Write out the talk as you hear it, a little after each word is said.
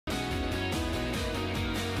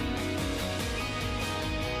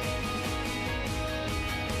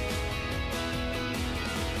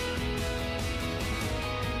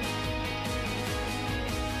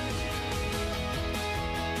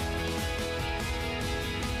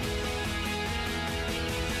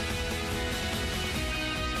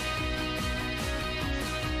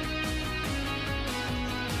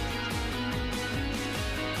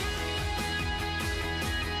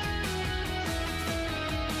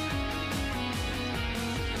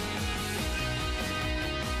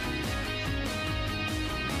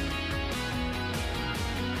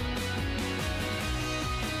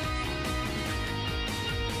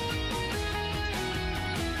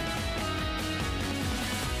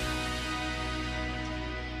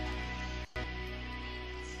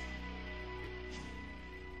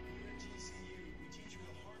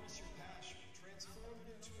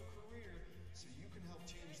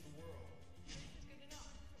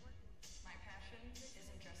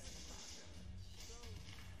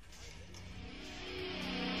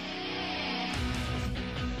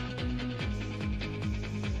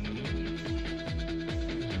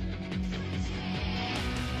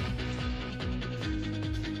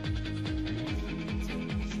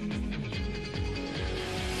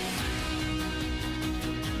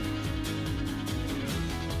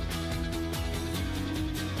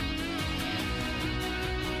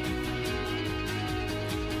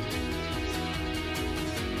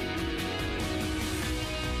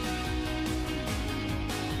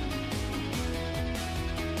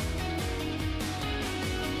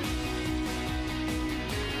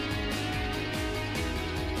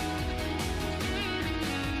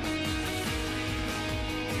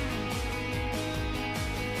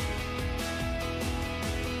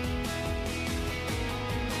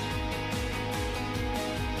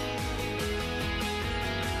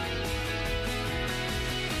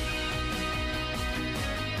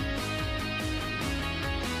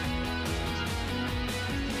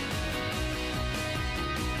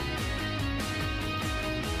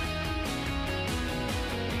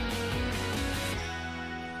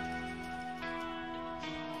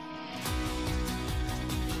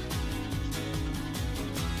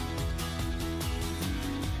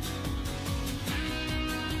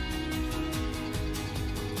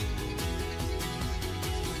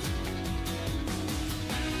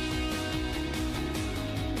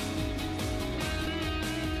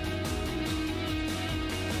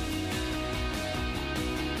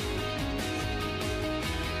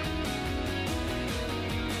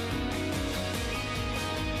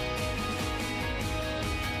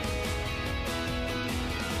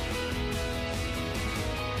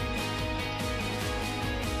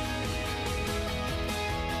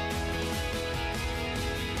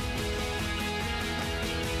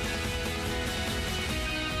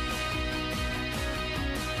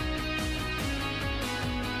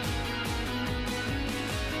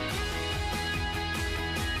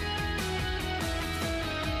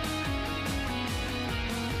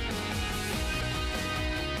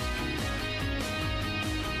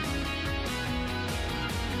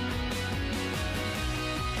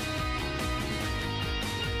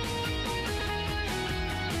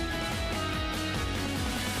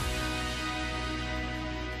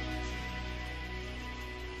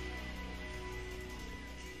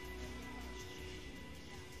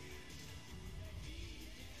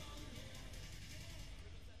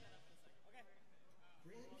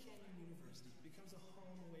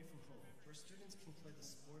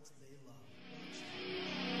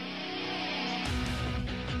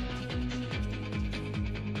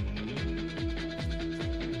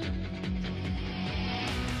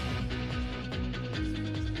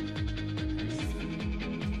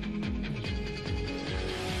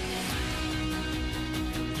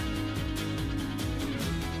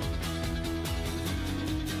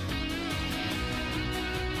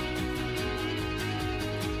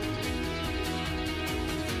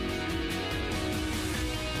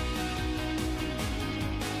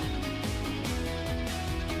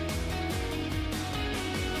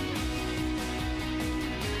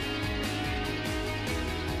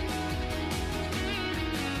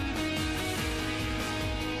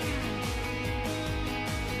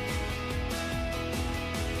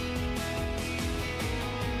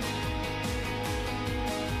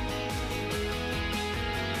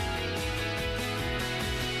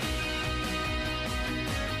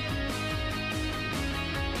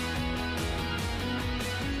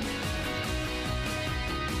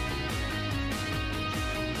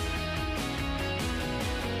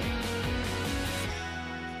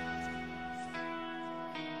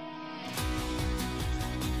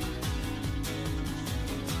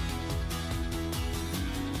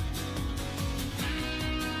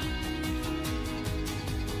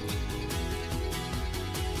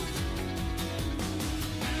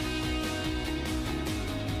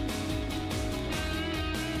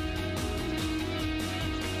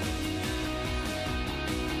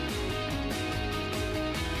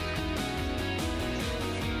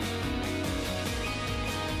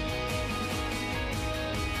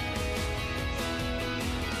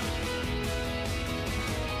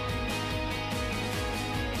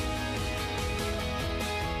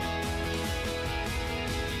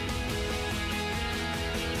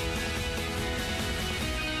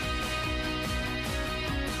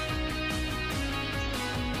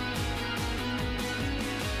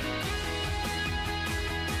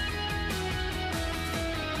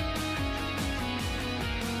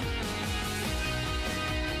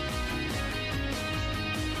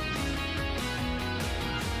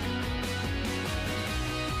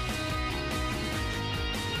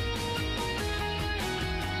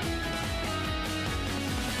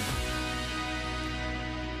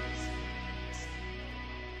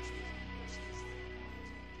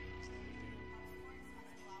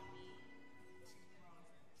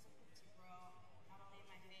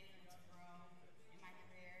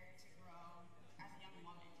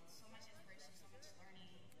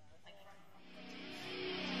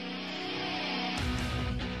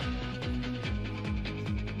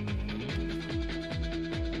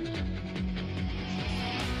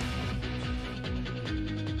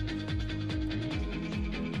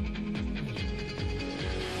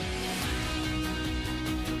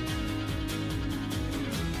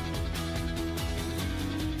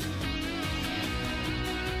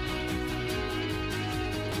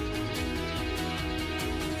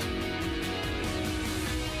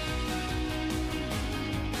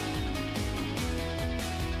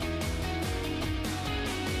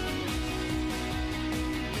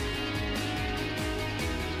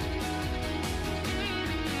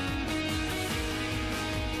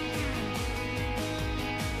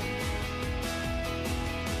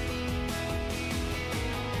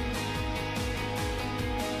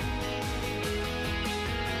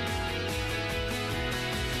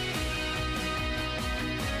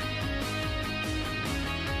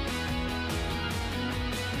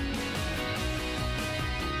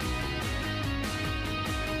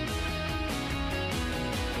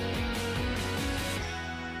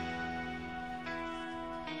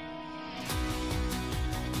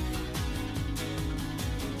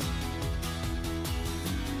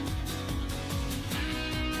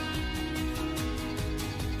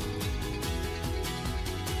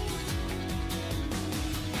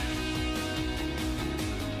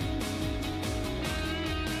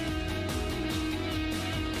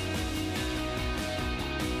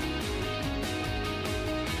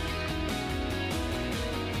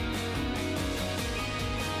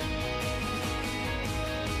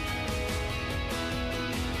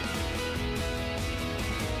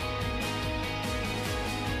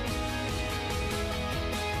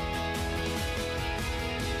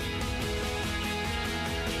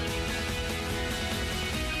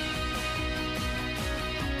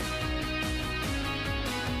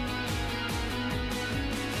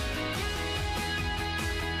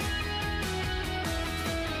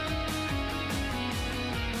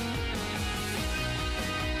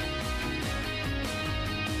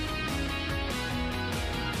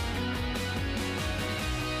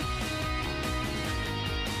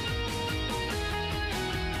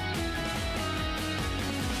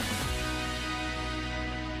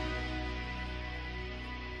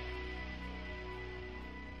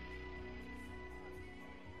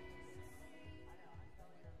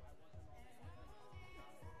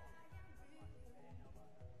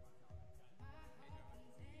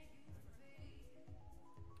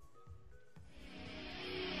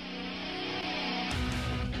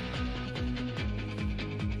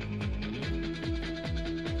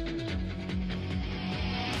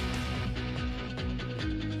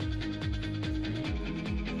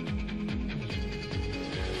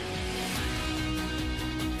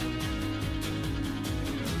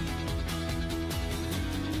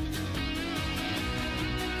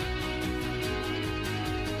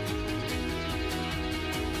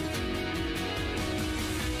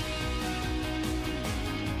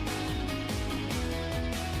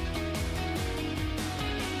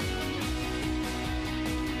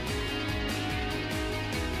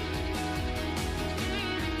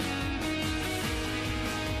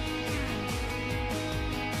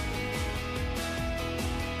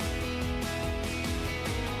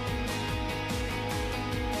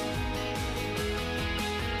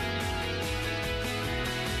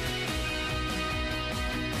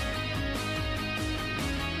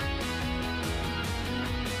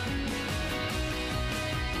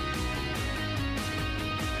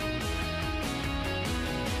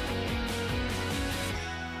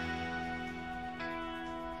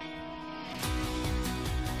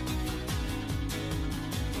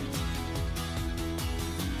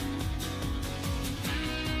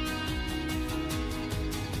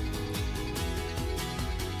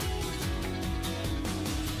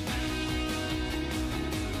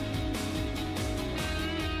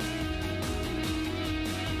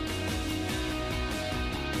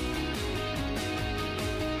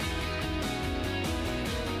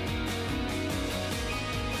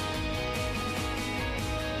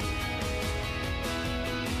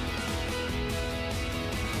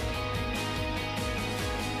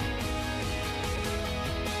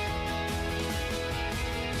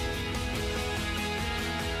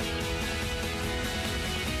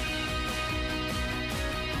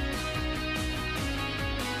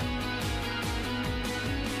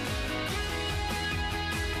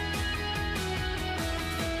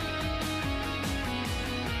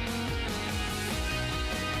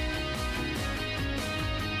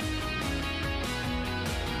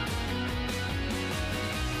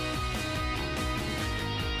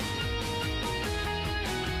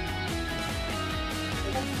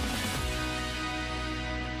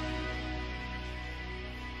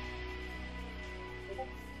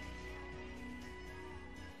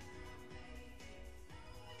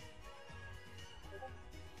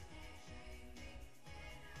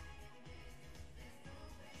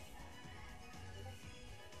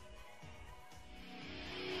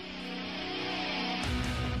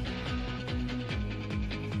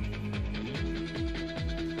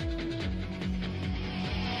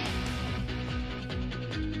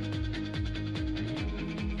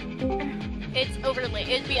It's overlay.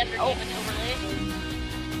 It'd be underneath an overlay.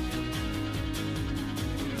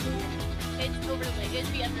 It's overlay.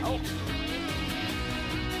 It'd be underneath an overlay.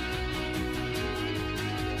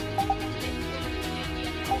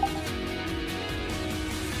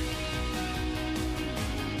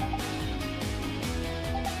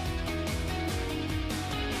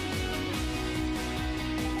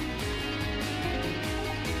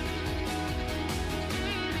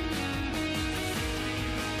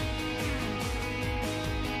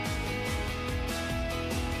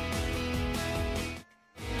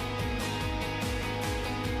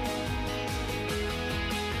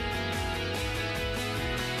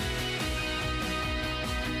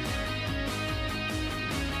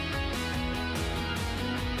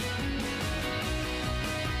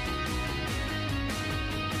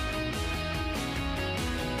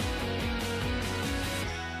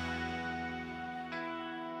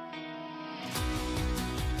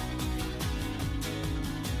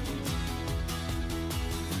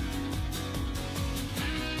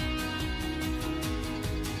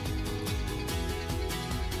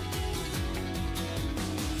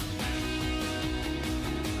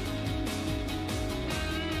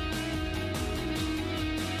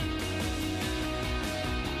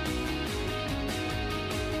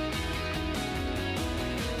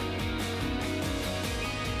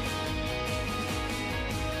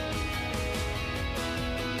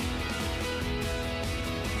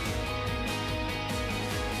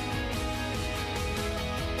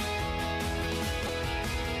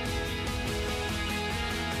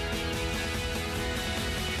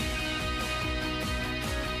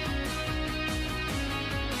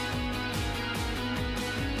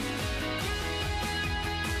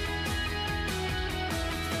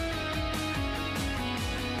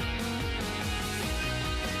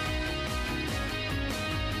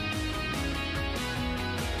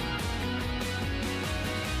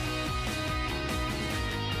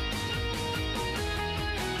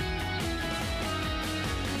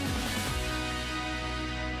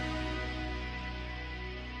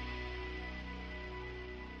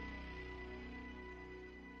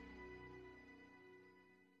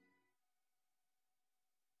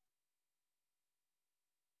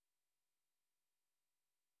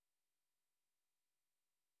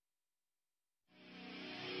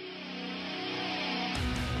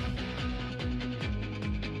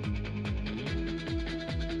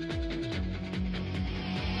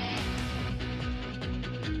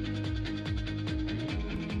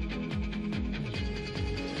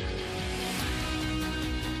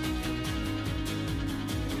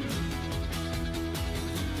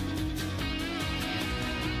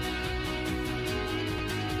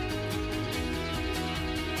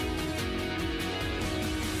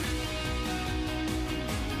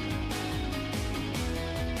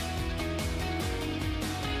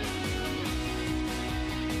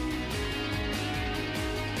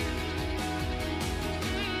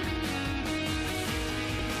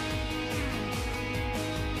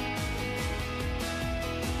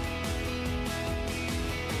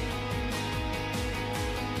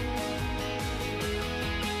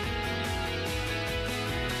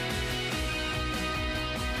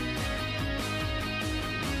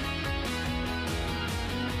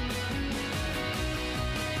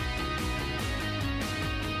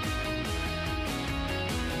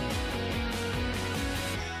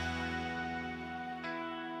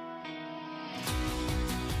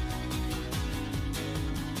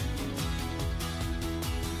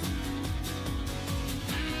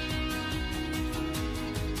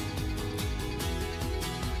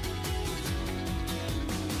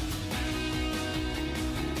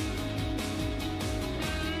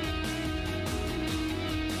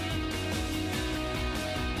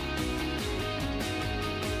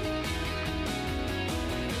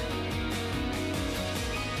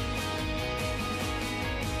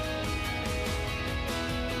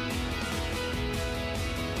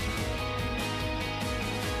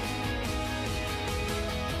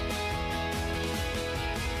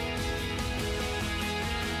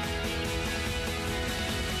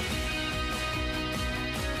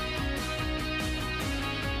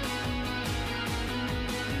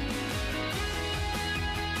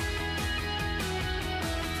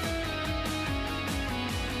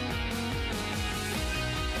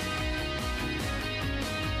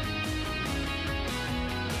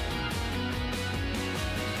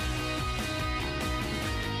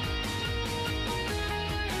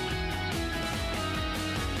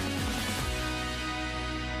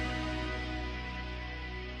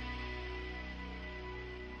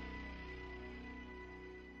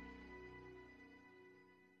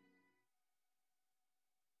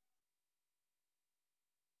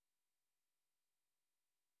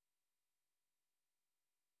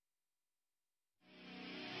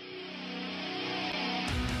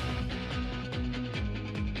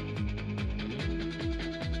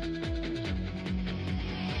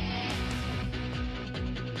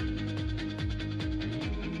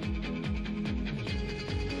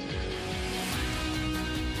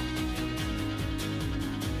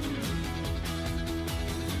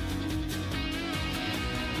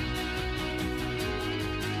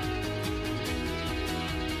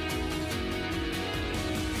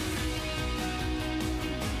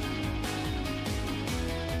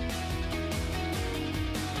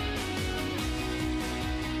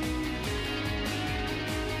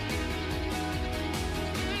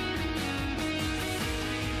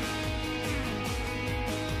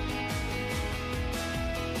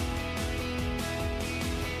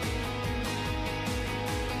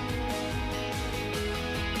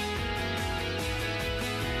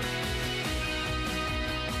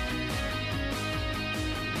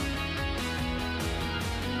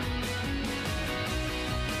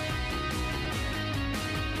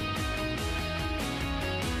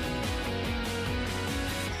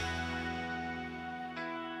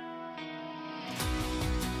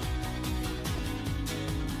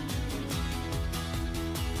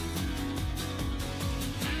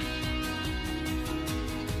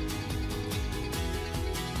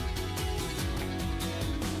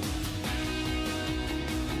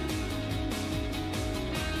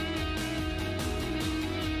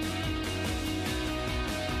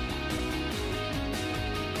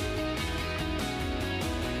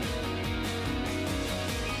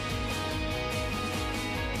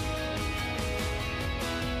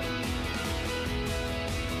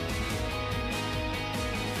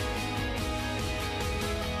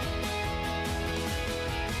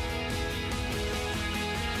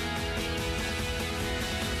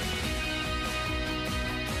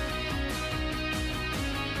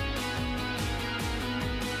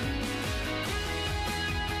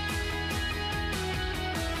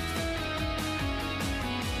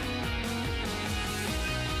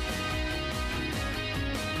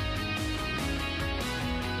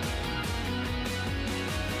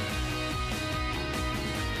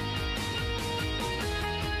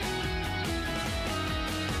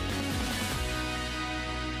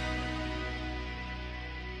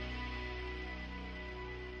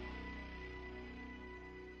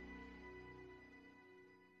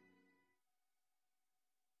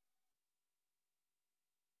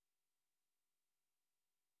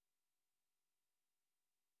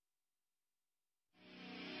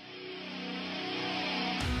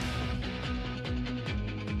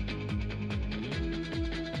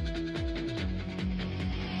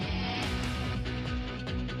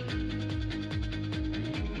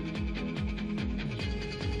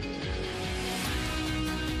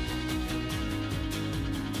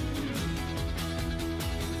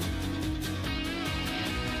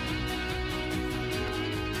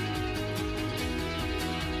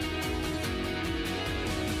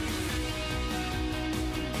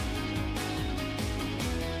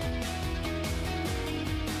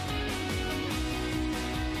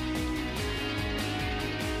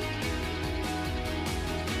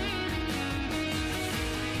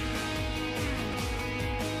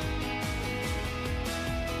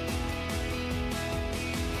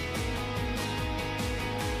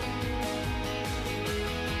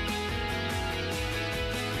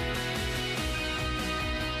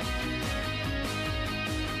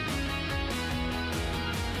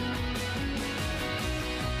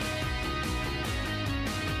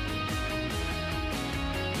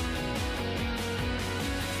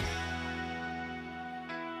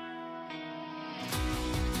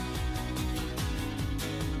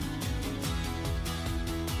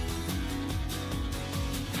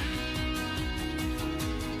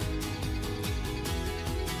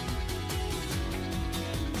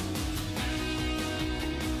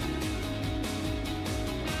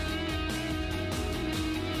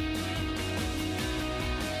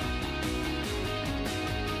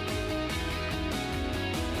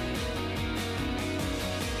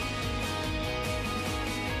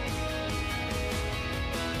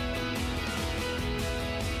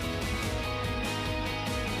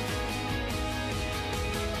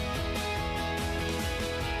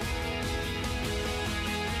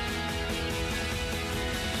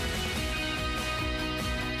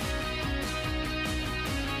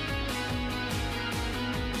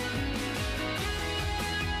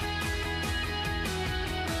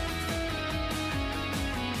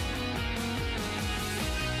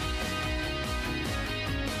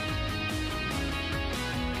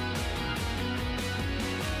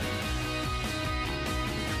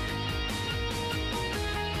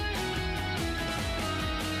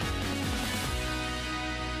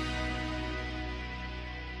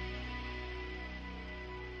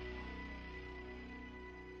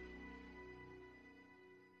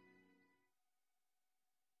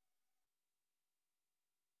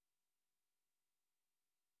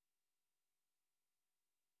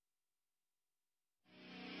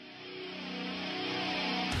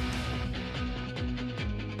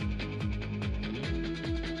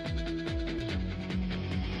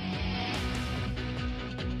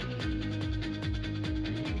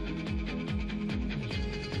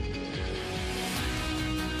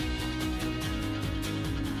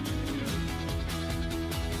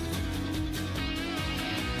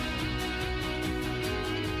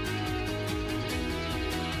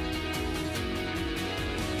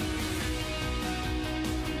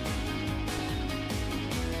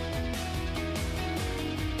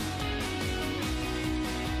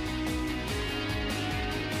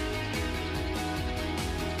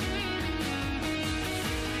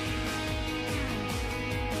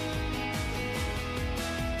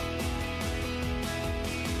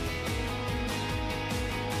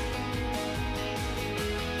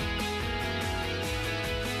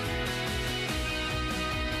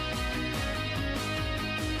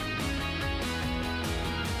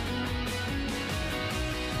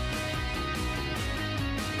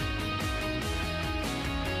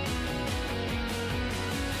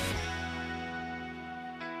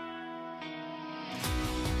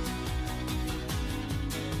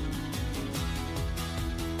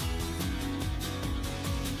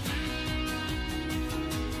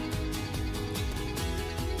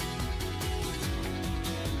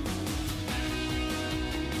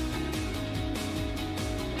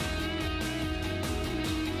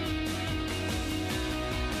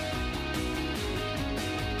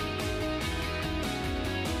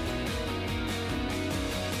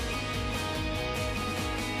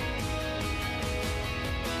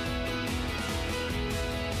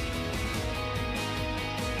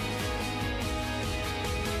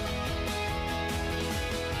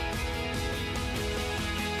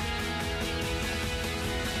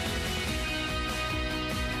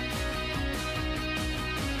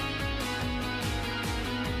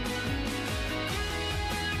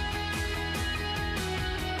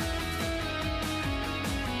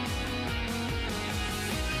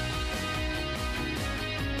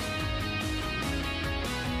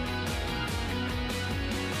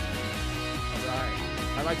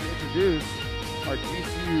 introduce our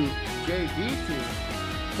GCU JV team.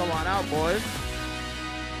 Come on out, boys.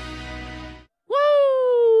 Woo!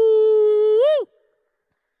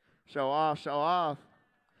 Show off, show off.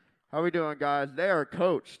 How are we doing, guys? They are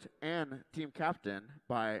coached and team captain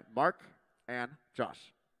by Mark and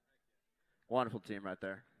Josh. Wonderful team right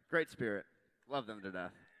there. Great spirit. Love them to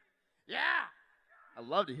death. Yeah! I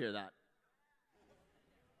love to hear that.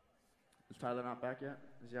 Is Tyler not back yet?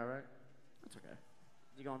 Is he all right? That's okay.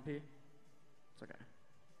 Is he going pee? It's okay.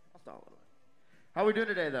 I'll stall a little bit. How are we doing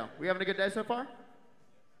today, though? We having a good day so far?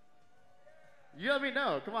 You let me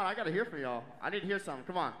know. Come on, I got to hear from y'all. I need to hear something.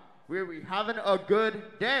 Come on. We having a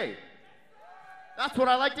good day. That's what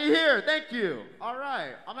I like to hear. Thank you. All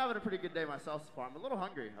right. I'm having a pretty good day myself so far. I'm a little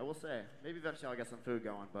hungry, I will say. Maybe eventually I'll get some food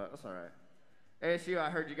going, but that's all right. ASU, I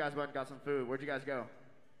heard you guys went and got some food. Where'd you guys go?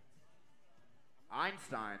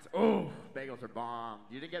 Einstein's. Oh, bagels are bomb.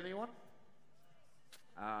 You didn't get me one?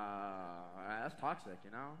 That's toxic,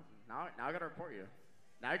 you know? Now I gotta report you.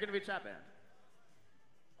 Now you're gonna be chat banned.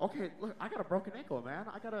 Okay, look, I got a broken ankle, man.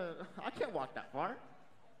 I can't walk that far.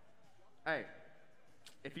 Hey,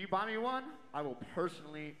 if you buy me one, I will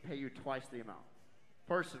personally pay you twice the amount.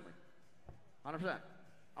 Personally. 100%.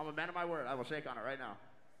 I'm a man of my word. I will shake on it right now.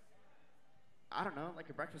 I don't know, like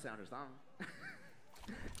a breakfast sandwich or something.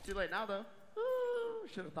 Too late now, though. Ooh,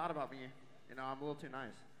 should have thought about me. You know, I'm a little too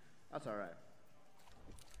nice. That's all right.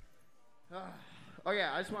 Oh,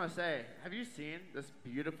 yeah, I just want to say, have you seen this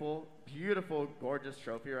beautiful, beautiful, gorgeous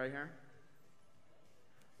trophy right here?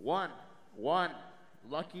 One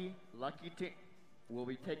lucky team will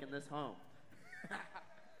be taking this home.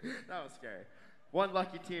 That was scary. One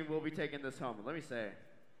lucky team will be taking this home. And let me say,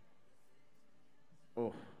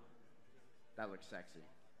 oh, that looks sexy.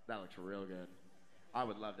 That looks real good. I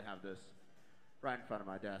would love to have this right in front of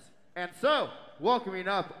my desk. And so, welcoming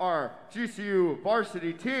up our GCU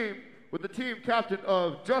varsity team with the team captain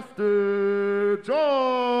of Justin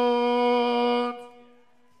Jones.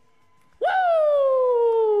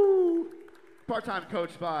 Woo! Part-time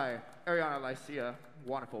coached by Ariana Lycia,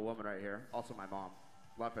 wonderful woman right here. Also my mom.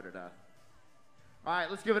 Love her to death. All right,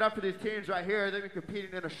 let's give it up for these teams right here. They'll be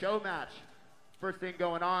competing in a show match. First thing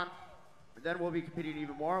going on. And then we'll be competing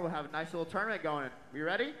even more. We'll have a nice little tournament going. We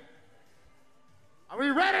ready? Are we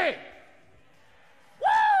ready?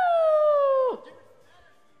 Woo!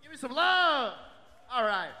 Give me some love. All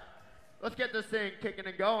right. Let's get this thing kicking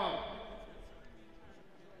and going.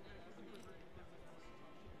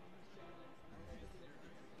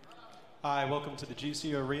 Hi, welcome to the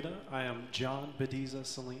GCU Arena. I am John Bediza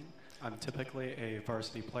Saline. I'm typically a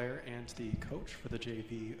varsity player and the coach for the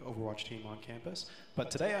JV Overwatch team on campus. But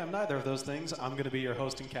today I'm neither of those things. I'm going to be your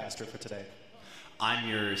host and caster for today. I'm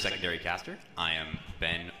your secondary caster. I am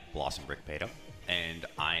Ben Blossom-Brick-Pato, and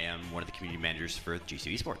I am one of the community managers for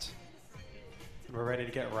GCU Esports. We're ready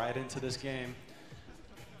to get right into this game.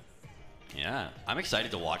 Yeah, I'm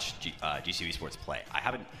excited to watch GCU Esports play. I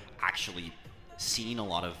haven't actually seen a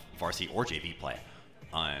lot of varsity or JV play,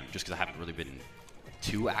 just because I haven't really been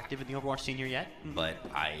too active in the Overwatch scene here yet, but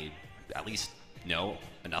I at least know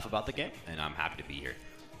enough about the game, and I'm happy to be here.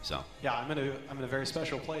 So yeah, I'm in a very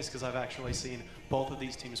special place because I've actually seen both of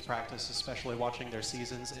these teams practice, especially watching their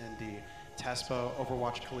seasons in the TESPA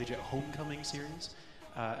Overwatch Collegiate Homecoming Series,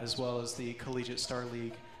 as well as the Collegiate Star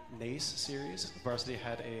League NACE Series. Varsity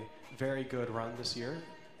had a very good run this year,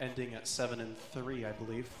 ending at 7-3, I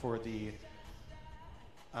believe, for the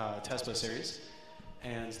TESPA Series.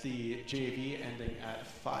 And the JV ending at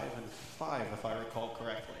 5-5, if I recall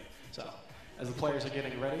correctly. So, as the players are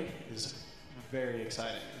getting ready, it is very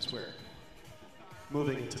exciting as we're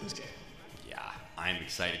moving into this game. yeah, I'm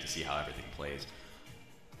excited to see how everything plays.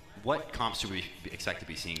 What comps should we expect to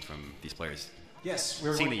be seeing from these players? Yes,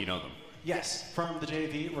 seeing that you know them. Yes, from the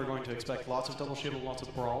JV, we're going to expect lots of double shield and lots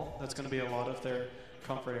of brawl. That's going to be a lot of their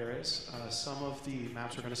comfort areas. Some of the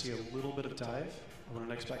maps are going to see a little bit of dive. I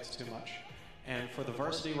wouldn't expect too much. And for the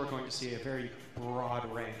varsity, we're going to see a very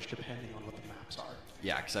broad range depending on what the maps are.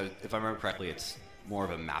 Yeah, because if I remember correctly, it's more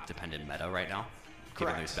of a map-dependent meta right now,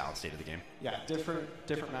 given the balanced state of the game. Yeah,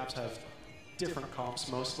 different maps have different comps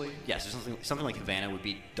mostly. Yes, so something like Havana would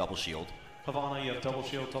be double shield. Havana, you have double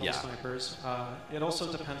shield, double snipers. It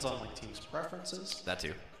also depends on like teams' preferences. That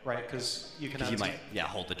too. Right, because you can have... you might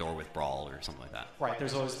hold the door with brawl or something like that. Right,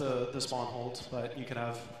 there's always the spawn hold, but you can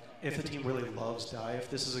have... If the team really loves dive,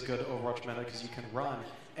 this is a good Overwatch meta because you can run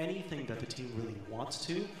anything that the team really wants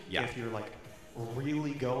to. Yeah. If you're like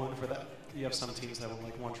really going for that. You have some teams that will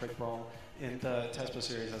like one-trick brawl. In the TESPA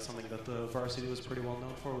series, that's something that the varsity was pretty well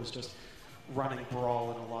known for, was just running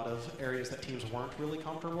brawl in a lot of areas that teams weren't really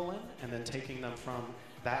comfortable in, and then taking them from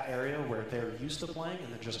that area where they're used to playing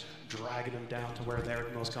and then just dragging them down to where they're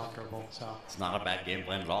most comfortable. So It's not a bad game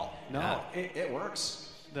plan at all. no, Yeah. it works.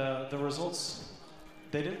 The results,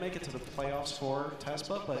 they didn't make it to the playoffs for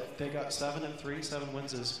TESPA, but they got 7-3. 7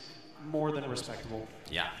 wins is more than respectable.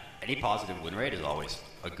 Yeah. Any positive win rate is always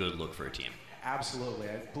a good look for a team. Absolutely.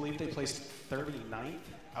 I believe they placed 39th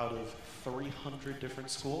out of 300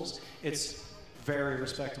 different schools. It's very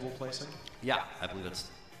respectable placing. Yeah, I believe that's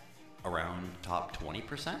around top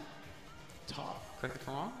 20%. Top. Correct me if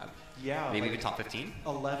I'm wrong. Yeah. Maybe like even top 15.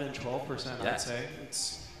 11, 12%, Yeah. I'd say.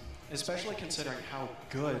 It's especially considering how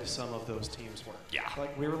good some of those teams were. Yeah.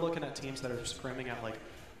 Like we were looking at teams that are scrimming at like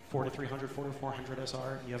 4,300, 4,400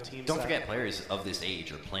 SR. And you have teams Don't that, forget, players of this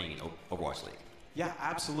age are playing in Overwatch League. Yeah,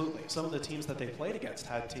 absolutely. Some of the teams that they played against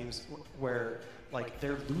had teams where like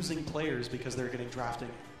they're losing players because they're getting drafted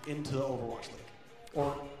into the Overwatch League,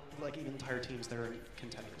 or like even entire teams that are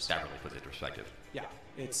contenders. That really puts it into perspective. Yeah,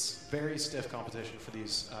 it's very stiff competition for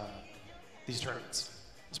these tournaments,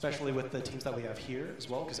 especially with the teams that we have here as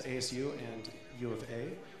well, because ASU and U of A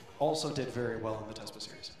also did very well in the TESPA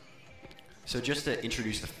series. So just to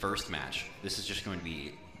introduce the first match, this is just going to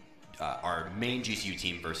be our main GCU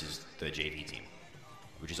team versus the JV team,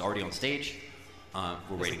 which is already on stage.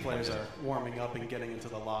 We're waiting The for players them are warming up and getting into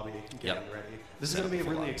the lobby and getting Yep. ready. This is Set going to be up a for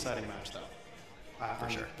really lobby. exciting match, though. I'm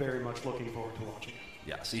sure. very much looking forward to watching it.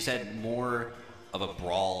 Yeah, so you said more of a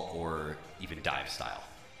brawl or even dive style.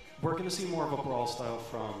 We're going to see more of a brawl style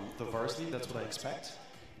from the varsity. That's what I expect.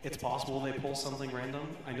 It's possible they pull something random.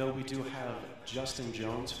 I know we do have Justin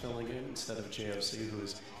Jones filling in instead of JOC, who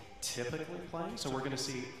is typically playing. So we're going to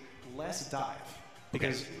see less dive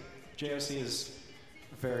because JOC is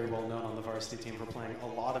very well known on the varsity team for playing a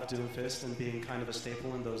lot of Doomfist and being kind of a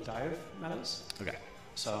staple in those dive metas. Okay.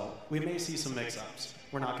 So we may see some mix-ups.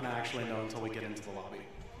 We're not going to actually know until we get into the lobby.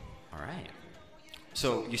 All right.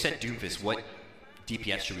 So you said Doomfist. What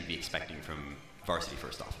DPS should we be expecting from varsity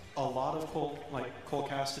first off? A lot of Cole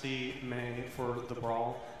Cassidy, May for the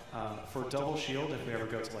brawl. For Double Shield, if we ever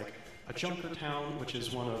go to like a Junkertown, which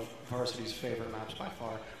is one of varsity's favorite maps by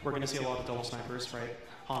far, we're going to see a lot of double snipers, right?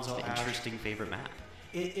 Hanzo, Ash. Interesting favorite map.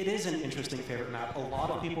 It is an interesting favorite map. A lot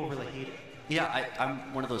of people really hate it. Yeah,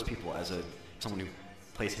 I'm one of those people as someone who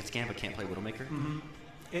plays Hitscan but can't play Widowmaker. Mm-hmm.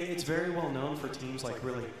 It's very well known for teams like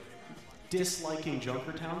really disliking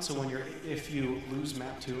Junkertown. So if you lose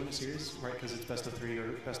map 2 in a series, right, because it's best of 3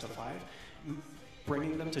 or best of 5,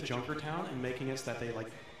 bringing them to Junkertown and making it so that they like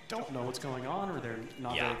don't know what's going on or they're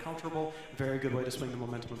not very comfortable. Very good way to swing the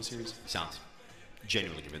momentum of the series. Sounds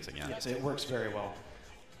genuinely convincing, yeah. Yes, it works very well.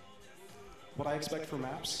 What I expect for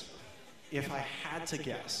maps, if I had to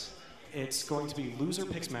guess, it's going to be loser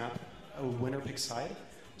picks map, a winner picks side.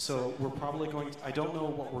 So we're probably going to, I don't know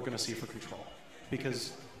what we're going to see for control,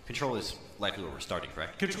 because Control is likely where we're starting,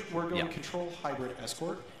 correct? we're going control, hybrid,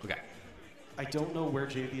 escort. Okay. I don't know where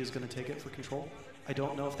JV is going to take it for control. I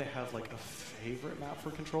don't know if they have like a favorite map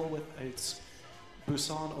for control. With it's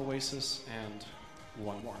Busan, Oasis, and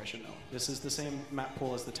one more I should know. This is the same map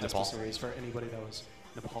pool as the Nepal? TESPA series for anybody that was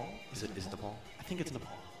Nepal. Is it Nepal? I think it's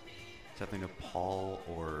Nepal. It's definitely Nepal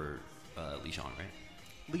or Lijiang, right?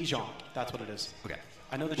 Lijiang, that's what it is. Okay.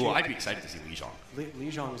 I know the Well, JV I'd be excited to see Lijiang.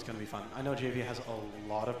 Lijiang is going to be fun. I know JV has a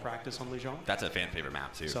lot of practice on Lijiang. That's a fan favorite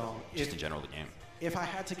map too. So just in general, the game. If I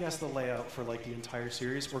had to guess the layout for like the entire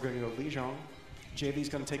series, we're going to go Lijiang. JV's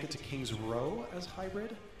going to take it to King's Row as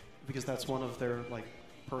hybrid because that's one of their like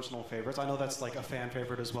personal favorites. I know that's like a fan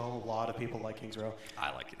favorite as well. A lot of people like King's Row.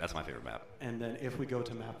 I like it. That's my favorite map. And then if we go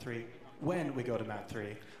to map 3, when we go to map 3,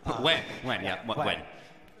 when? When?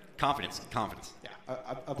 Confidence. Yeah,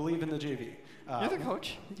 I believe in the JV. You're the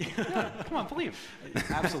coach. Yeah, come on, believe.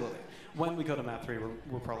 Absolutely. When we go to map 3,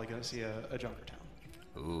 we're probably going to see a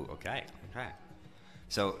Junkertown. Ooh, okay.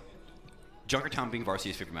 So, Junkertown being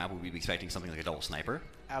varsity's favorite map, would we be expecting something like a double sniper?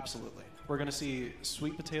 Absolutely. We're going to see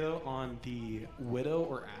Sweet Potato on the Widow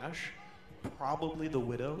or Ashe. Probably the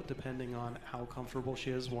Widow, depending on how comfortable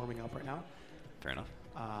she is warming up right now. Fair enough.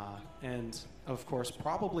 And, of course,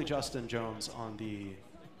 probably Justin Jones on the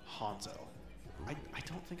Hanzo. I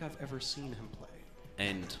don't think I've ever seen him play.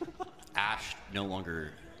 And Ashe no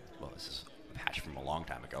longer, well, this is Ashe from a long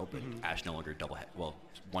time ago, but Ashe no longer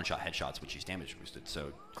one-shot headshots, which is damage boosted.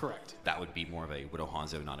 So correct. That would be more of a Widow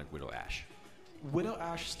Hanzo, not a Widow Ashe. Widow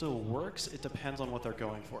Ashe still works. It depends on what they're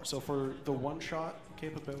going for. So for the one-shot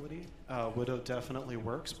capability, Widow definitely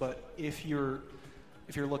works. But if you're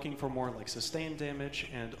looking for more like sustained damage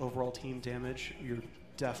and overall team damage, you're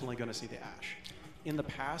definitely going to see the Ashe. In the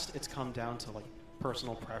past, it's come down to like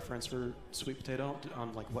personal preference for Sweet Potato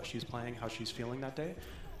on like what she's playing, how she's feeling that day.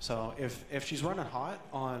 So if she's running hot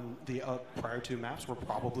on the prior 2 maps, we're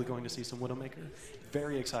probably going to see some Widowmaker.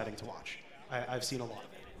 Very exciting to watch. I've seen a lot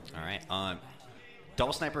of it. All right.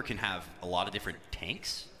 Double Sniper can have a lot of different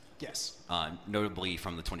tanks. Yes. Notably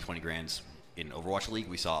from the 2020 Grands in Overwatch League,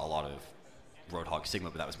 we saw a lot of Roadhog Sigma,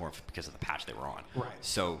 but that was more because of the patch they were on. Right.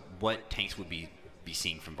 So what tanks would be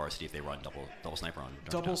seeing from Varsity if they run double Sniper on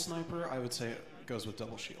Double Sniper, I would say, goes with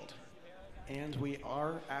Double Shield. And we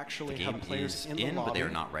are actually the game have players is in the lobby. but they are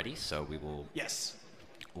not ready, so we will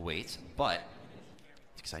wait. But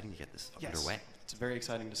it's exciting to get this underway. It's very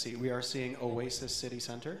exciting to see. We are seeing Oasis City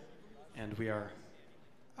Center, and we are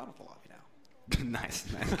out of the lobby now. Nice.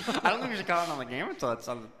 I don't think we should comment on the game until it's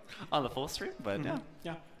on the full stream, but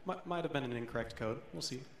Yeah, might have been an incorrect code. We'll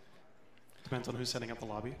see. Depends on who's setting up the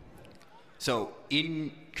lobby. So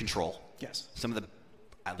in Control, yes, some of the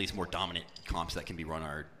at least more dominant comps that can be run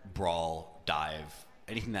are Brawl, Dive,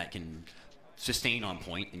 anything that can sustain on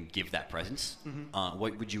point and give that presence.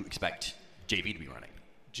 What would you expect JV to be running?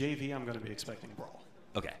 JV, I'm going to be expecting Brawl.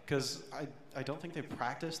 Okay. Because I don't think they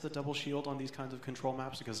practice the double shield on these kinds of control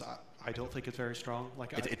maps because I don't think it's very strong.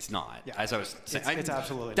 Like it's not. Yeah. As I was saying, it's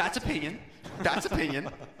absolutely that's not. opinion. That's opinion.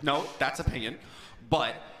 No, that's opinion.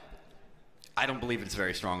 But I don't believe it's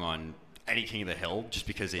very strong on any King of the Hill just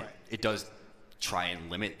because it does try and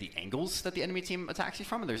limit the angles that the enemy team attacks you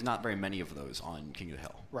from, and there's not very many of those on King of the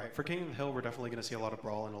Hill. Right. For King of the Hill, we're definitely going to see a lot of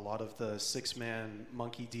Brawl and a lot of the 6-man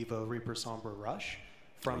Monkey Diva Reaper Sombra rush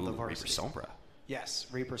from the Varsity. Reaper Sombra. Yes,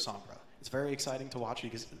 Reaper Sombra. It's very exciting to watch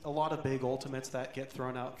because a lot of big ultimates that get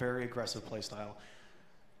thrown out, very aggressive playstyle.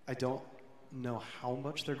 I don't know how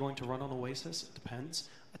much they're going to run on Oasis. It depends.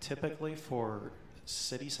 Typically for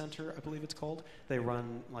City Center, I believe it's called, they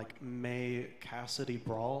run like May Cassidy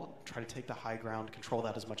Brawl, try to take the high ground, control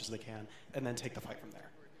that as much as they can, and then take the fight from there.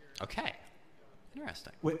 Okay.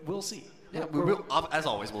 Interesting. We'll see. Yeah, as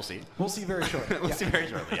always, we'll see. We'll see very shortly. We'll see very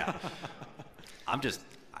shortly, yeah. I'll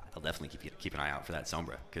definitely keep an eye out for that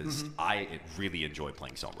Sombra because I really enjoy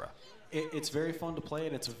playing Sombra. It's very fun to play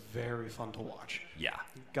and it's very fun to watch. Yeah.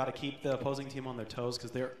 Got to keep the opposing team on their toes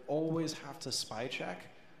because they always have to spy check.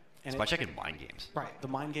 And spy check in mind games. Right. The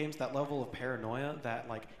mind games, that level of paranoia, that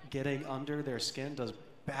like getting under their skin does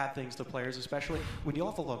bad things to players, especially when you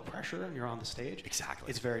have a lot of pressure and you're on the stage. Exactly.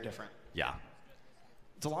 It's very different. Yeah.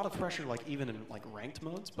 It's a lot of pressure, like even in like ranked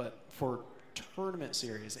modes, but for tournament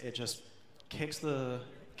series, it just kicks the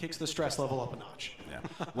stress level up a notch.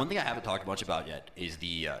 Yeah. One thing I haven't talked much about yet is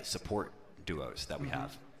the support duos that we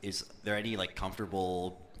have. Is there any like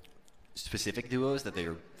comfortable specific duos that they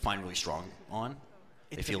find really strong on?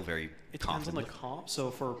 They feel very It depends on confident. the comp.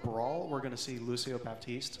 So for Brawl, we're going to see Lucio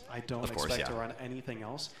Baptiste. I don't expect to run anything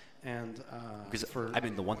else. And because I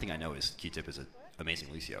mean, the one thing I know is Q-Tip is an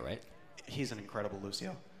amazing Lucio, right? He's an incredible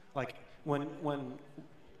Lucio. Like when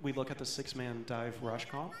we look at the 6-man dive rush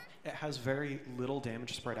comp, it has very little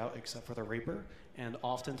damage spread out except for the Reaper, and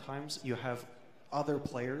oftentimes you have other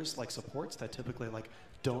players like supports that typically like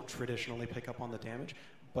don't traditionally pick up on the damage,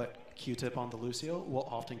 but Q-Tip on the Lucio will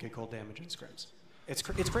often get gold damage in scrims. It's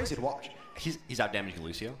crazy to watch. He's out damaging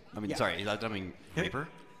Lucio. I mean, sorry, he's out damaging Reaper.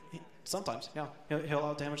 Sometimes, yeah. He'll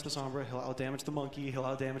out damage the Sombra. He'll out damage the Monkey. He'll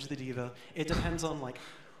out damage the Diva. It depends on like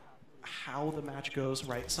how the match goes,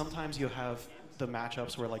 right? Sometimes you have the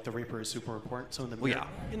matchups where like the Reaper is super important. So in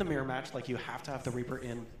the mirror match, like you have to have the Reaper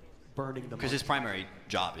in burning the. Because his primary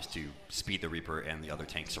job is to speed the Reaper and the other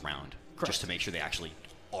tanks around, just to make sure they actually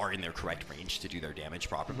are in their correct range to do their damage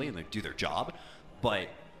properly and they do their job. But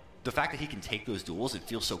the fact that he can take those duels and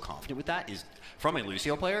feel so confident with that is, from a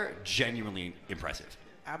Lucio player, genuinely impressive.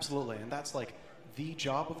 Absolutely, and that's like the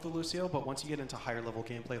job of the Lucio. But once you get into higher level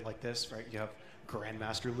gameplay like this, right? You have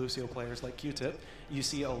Grandmaster Lucio players like Q-Tip. You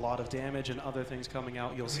see a lot of damage and other things coming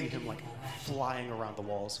out. You'll see him like flying around the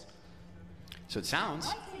walls. So it sounds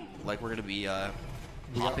like we're going to be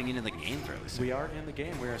hopping into the game fairly soon. We are in the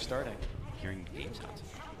game. We are starting. Hearing game sounds.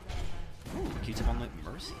 Ooh, Q-Tip on the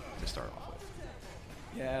Mercy to start off with.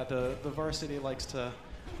 Yeah, the varsity likes to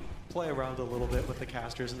play around a little bit with the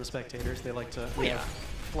casters and the spectators. They like to have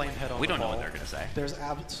Flamehead on the ball. We don't know what they're going to say. There's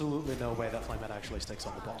absolutely no way that Flamehead actually sticks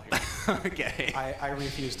on the ball here. Okay. I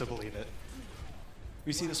refuse to believe it.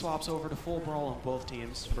 We see the swaps over to full Brawl on both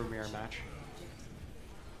teams for mirror match.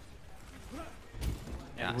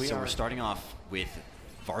 Yeah, so we're starting off with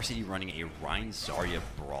Varsity running a Rhine Zarya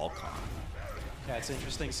Brawl comp. Yeah, it's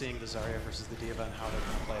interesting seeing the Zarya versus the Diva and how they're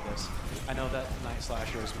going to play this. I know that Night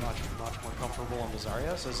Slasher is much more comfortable on the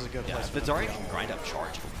Zarya, so this is a good place. The Zarya can grind up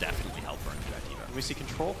charge. Will definitely help burn that Diva. We see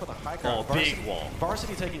control for the high ground. Oh, big wall.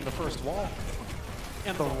 Varsity taking the first wall.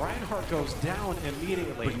 And the Reinhardt goes down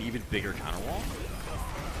immediately. With an even bigger counter wall.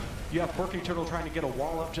 You have Porky Turtle trying to get a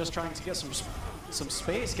wall up, just trying to get some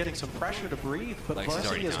space, getting some pressure to breathe, but Lexi's Varsity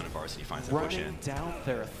already is down, and Varsity finds the push running in. down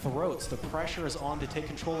their throats. The pressure is on to take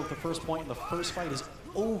control of the first point, and the first fight is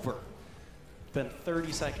over. Been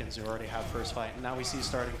 30 seconds, you already have first fight, and now we see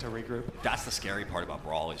starting to regroup. That's the scary part about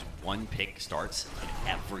Brawl is one pick starts and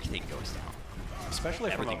everything goes down.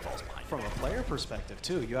 Especially Everything falls behind. from a player perspective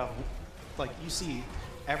too. You have, like, you see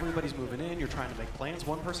everybody's moving in, you're trying to make plans,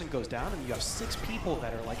 one person goes down and you have 6 people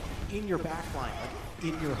that are like in your back line,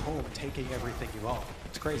 like in your home, taking everything you own.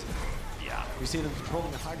 It's crazy. Yeah. We see them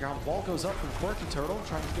controlling the high ground. Wall goes up from Porky Turtle,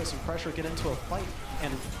 trying to get some pressure, get into a fight,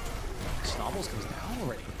 and Snobbles goes down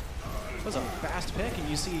already. It was a fast pick, and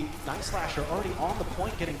you see Night Slasher already on the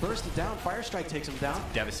point, getting bursted down. Fire Strike takes him down.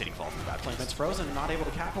 Devastating fall from that place. Flamehead's frozen and not able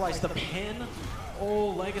to capitalize. The pin. Oh,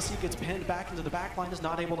 Legacy gets pinned back into the back line, is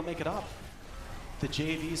not able to make it up. The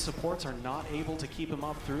JV supports are not able to keep him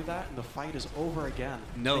up through that, and the fight is over again.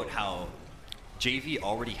 Note how JV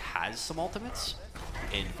already has some ultimates,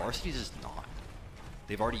 and Varsity does not.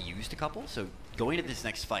 They've already used a couple, so going into this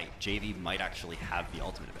next fight, JV might actually have the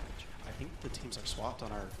ultimate advantage. I think the teams are swapped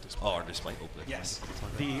on our display. Oh, our display open. Yes.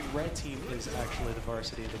 The red team is actually the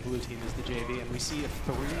Varsity, and the blue team is the JV, and we see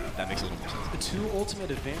That makes a little more sense. 2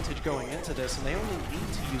 ultimate advantage going into this, and they only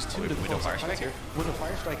need to use 2 to Widow close Fire the Strike fight here. Widow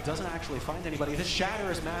Fire Strike doesn't actually find anybody. The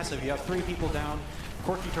shatter is massive. You have 3 people down.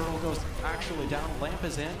 Porky Turtle goes actually down. Lamp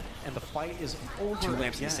is in, and the fight is over. 2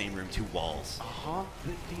 lamps again. in the same room, 2 walls.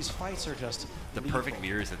 These fights are just The perfect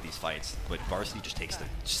mirrors of these fights, but Varsity just takes the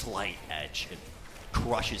slight edge and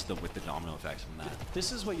crushes them with the domino effects from that.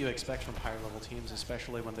 This is what you expect from higher level teams,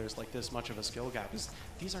 especially when there's like this much of a skill gap. Is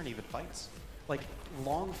these aren't even fights. Like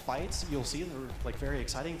long fights, you'll see they're like very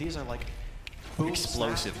exciting. These are like boom,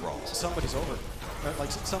 Explosive snap, brawls. Somebody's over.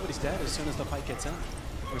 Like somebody's dead as soon as the fight gets in.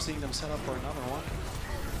 We're seeing them set up for another one.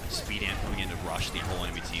 Speed Ant coming in to rush the whole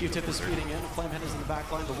enemy team. Q-Tip is speeding in. Flamehead is in the back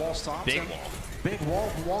line. The wall stops. Big and wall. Big wall.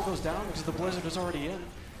 The wall goes down because the Blizzard is already in.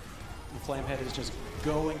 And Flamehead is just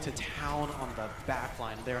going to town on the back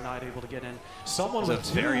line. They're not able to get in. Someone It's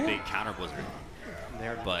with a very 2, big counter blizzard,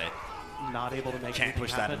 they're but not able to make can't anything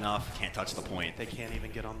push happen. that enough. Can't touch the point. They can't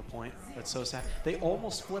even get on the point. That's so sad. They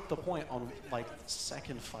almost flipped the point on like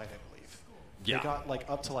second fight, I believe. Yeah. They got like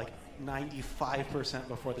up to like 95%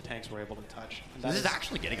 before the tanks were able to touch. And This is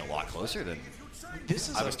actually getting a lot closer than this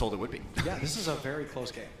is I was told it would be. Yeah, this is a very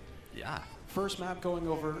close game. Yeah. First map going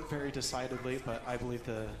over very decidedly, but I believe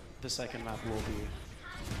the second map will be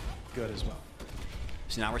good as well.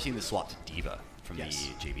 So now we're seeing the swap to Diva from Yes.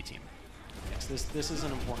 the JV team. Yes, this is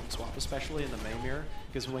an important swap, especially in the May mirror,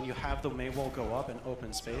 because when you have the May wall go up in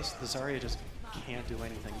open space, the Zarya just can't do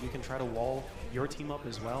anything. You can try to wall your team up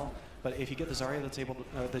as well, but if you get the Zarya that's able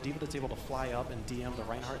to, the Diva that's able to fly up and DM the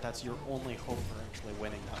Reinhardt, that's your only hope for actually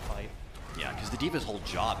winning that fight. Yeah, because the Diva's whole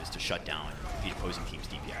job is to shut down the opposing team's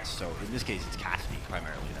DPS. So in this case, it's Cassidy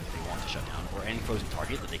primarily that they want to shut down, or any opposing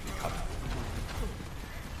target that they can cover.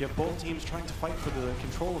 You have both teams trying to fight for the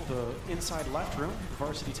control of the inside left room.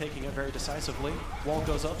 Varsity taking it very decisively. Wall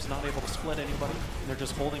goes up, is not able to split anybody, and they're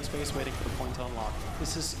just holding space, waiting for the point to unlock.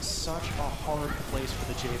 This is such a hard place for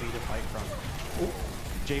the JV to fight from. Oh,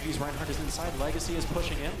 JV's Reinhardt is inside. Legacy is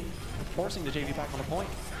pushing in, forcing the JV back on the point.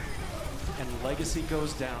 And Legacy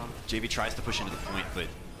goes down. JV tries to push into the point, but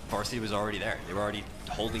Varsity was already there. They were already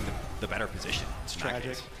holding the better position. It's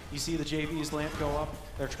tragic. You see the JV's lamp go up.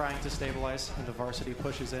 They're trying to stabilize, and the Varsity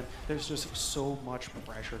pushes in. There's just so much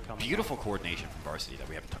pressure coming. Beautiful coordination from Varsity that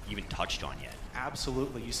we haven't even touched on yet.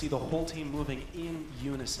 Absolutely. You see the whole team moving in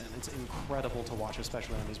unison. It's incredible to watch,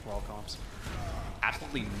 especially on these brawl comps.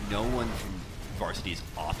 Absolutely no one from Varsity is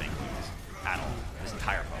offing at all this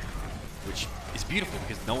entire fight, which is beautiful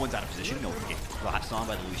because no one's out of position. No one can get collapsed on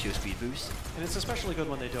by the Lucio speed boost. And it's especially good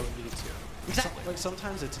when they don't need to. Exactly. Like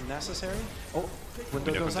sometimes it's necessary. Oh, window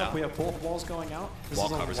Window goes comes up. out. We have both walls going out. This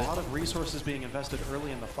Wall is covers a it. lot of resources being invested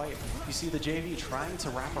early in the fight. You see the JV trying to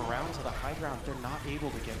wrap around to the high ground. They're not able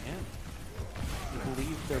to get in. I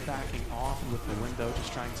believe they're backing off with the window,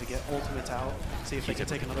 just trying to get ultimates out, see if they can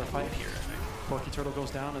take another fight here. Porky Turtle goes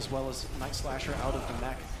down as well as Night Slasher out of the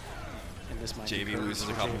mech. And this might be JV curtains loses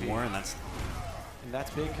a for couple JV. more, and that's And that's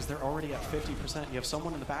big because they're already at 50%. You have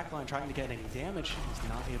someone in the back line trying to get any damage. He's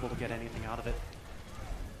not able to get anything out of it.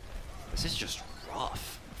 this is just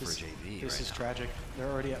rough for This, JV. this right is now. tragic. They're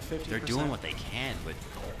already at 50%. They're doing what they can, but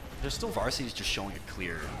They're still Varsity's just showing a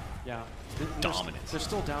clear, Yeah. dominance. They're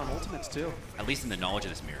still down ultimates too. at least in the knowledge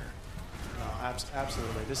of this mirror. No,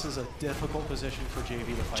 absolutely. This is a difficult position for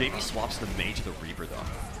JV to fight. JV swaps the Mage to the Reaper though,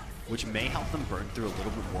 which may help them burn through a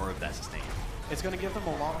little bit more of that sustain. It's going to give them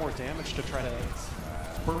a lot more damage to try to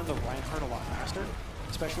burn the Reinhardt a lot faster.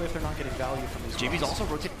 especially if they're not getting value from these JV's blocks. also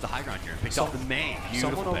rotated the high ground here. Picks up the May.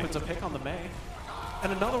 Beautiful Someone pick. opens a pick on the May.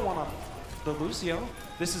 And another one on the Lucio.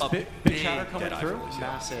 This is A big big shatter coming dead eye through. for Lucio.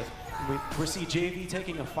 Massive. We see JV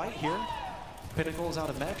taking a fight here. Pinnacle's out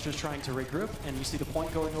of mech, just trying to regroup, and you see the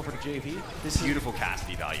point going over to JV. This is Beautiful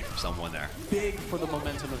Cassidy value from someone there. big for the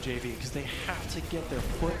momentum of JV because they have to get their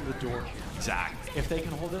foot in the door here. Exactly. If they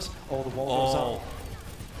can hold this, the wall goes Oh.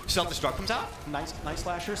 up. Self-destruct comes out. Nice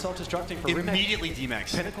slasher, self-destructing for remake. Immediately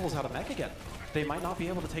D-Max. Pinnacle's out of mech again. They might not be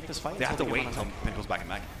able to take this fight. They have to until wait get until on mech. Pinnacle's back in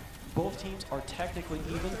mech. Both teams are technically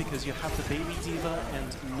even because you have the baby diva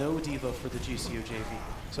and no diva for the GCU JV.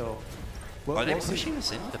 So, Are they we'll see. pushing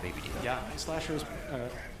this in with the baby diva? Yeah, Slasher is,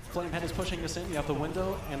 Flamehead is pushing this in. You have the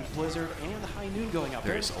window and Blizzard and High Noon going up.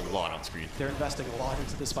 There's a lot on screen. They're investing a lot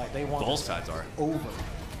into this fight. They want Both this sides are. over.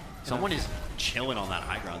 Someone is chilling on that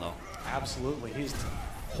high ground though. Absolutely. He's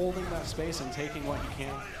holding that space and taking what he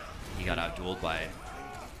can. He got out-dueled by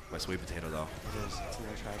Sweet Potato though. It is. It's a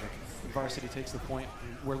little tragic. Varsity takes the point.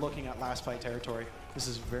 We're looking at last fight territory. This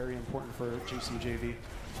is very important for GCU JV.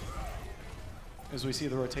 As we see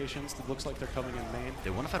the rotations, it looks like they're coming in main. They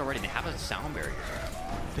won a fight already. They have a sound barrier.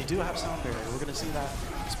 They do have sound barrier. We're going to see that,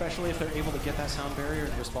 especially if they're able to get that sound barrier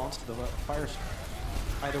in response to the fire,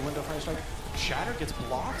 either window fire strike. Shatter gets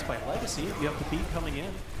blocked by Legacy. You have the beat coming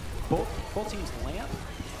in. Both teams land.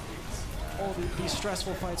 All these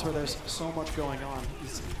stressful fights where there's so much going on,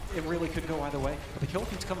 it really could go either way. But the kill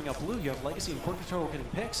feed's coming up blue. You have Legacy and Core Control getting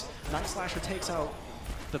picks. Night Slasher takes out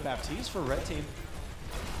the Baptiste for red team.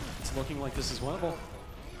 It's looking like this is winnable.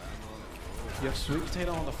 You have Sweet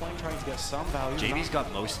Potato on the flank trying to get some value. JV's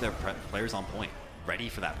got most of their players on point, ready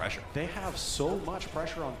for that pressure. They have so much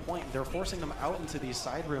pressure on point. They're forcing them out into these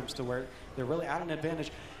side rooms to where they're really at an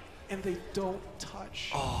advantage, and they don't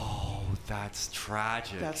touch. Oh, that's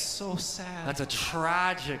tragic. That's so sad. That's a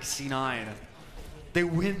tragic C9. They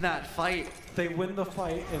win that fight. They win the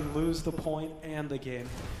fight and lose the point and the game.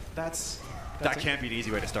 That can't be an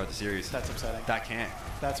easy way to start the series. That's upsetting. That can't.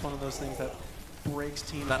 That's one of those things that breaks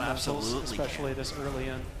team That mentals, absolutely especially this early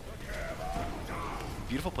in.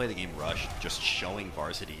 Beautiful play of the game rush, just showing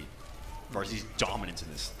Varsity's dominance in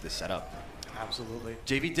this setup. Absolutely.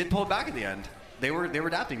 JV did pull it back at the end. They were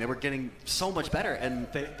adapting. They were getting so much better, and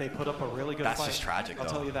They put up a really good fight. That's just tragic, I'll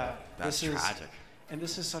though. tell you that. That's tragic. And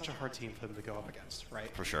this is such a hard team for them to go up against,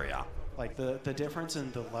 right? for sure, yeah. Like the difference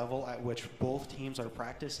in the level at which both teams are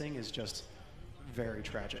practicing is just very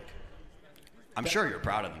tragic. I'm sure you're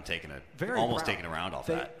proud of them taking it, Very almost proud. taking a round off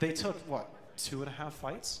They that. they took what 2.5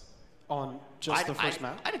 fights on just the first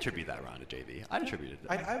map. I'd attribute that round to JV. I'd attribute it to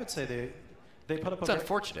that. I would say they put up It's a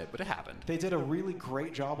unfortunate, but it happened. They did a really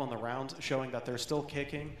great job on the round, showing that they're still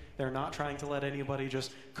kicking. They're not trying to let anybody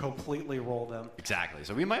just completely roll them. Exactly.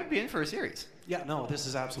 So we might be in for a series. Yeah, no, this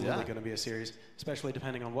is absolutely Yeah. going to be a series, especially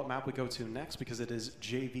depending on what map we go to next, because it is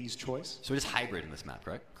JV's choice. So it is hybrid in this map,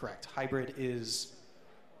 correct? Correct. Hybrid is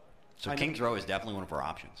So I King's Row is definitely one of our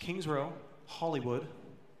options. Kings Row, Hollywood.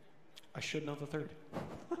 I should know the third.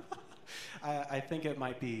 I think it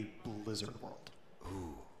might be Blizzard World.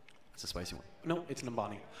 Ooh, that's a spicy one. No, it's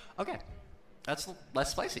Nimbani. Okay, that's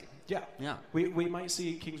less spicy. Yeah. Yeah. We might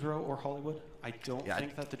see Kings Row or Hollywood. I don't Yeah,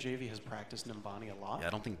 think that the JV has practiced Nimbani a lot. Yeah, I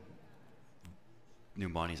don't think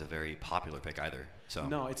Numbani is a very popular pick either. So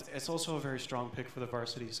No, it's also a very strong pick for the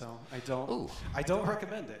varsity, so Ooh. I don't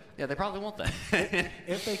recommend it. Yeah, they probably won't then.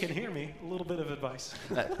 If they can hear me, a little bit of advice.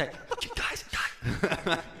 Hey, you guys.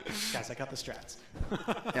 Guys, I got the strats.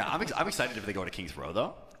 Yeah, I'm excited if they go to King's Row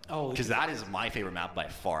though. Oh, because that is my favorite map by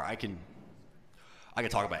far. I can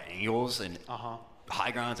talk about angles and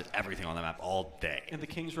high grounds and everything on that map all day. And the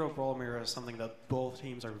Kings Row Brawl Mirror is something that both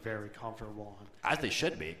teams are very comfortable on. As they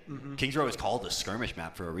should be. King's Row is called the skirmish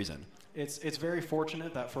map for a reason. It's very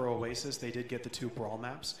fortunate that for Oasis they did get the 2 brawl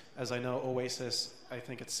maps. As I know, Oasis, I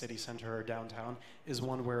think it's City Center or downtown, is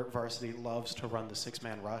one where varsity loves to run the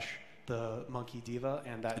 6-man rush, the Monkey Diva,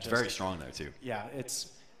 and that It's very strong there too. Yeah,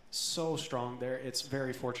 it's so strong there. It's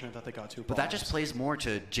very fortunate that they got 2 brawl But that just maps. plays more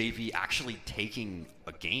to JV actually taking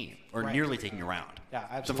a game or Right. nearly taking a round. Yeah,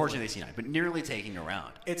 absolutely. It's unfortunate they see 9, but nearly taking a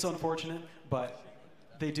round. It's unfortunate, but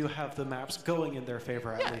they do have the maps going in their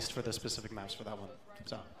favor, at least for the specific maps for that one.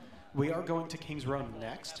 So we are going to Kings Row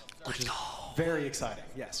next, which is very exciting.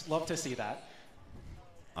 Yes, love to see that.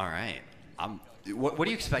 All right. What do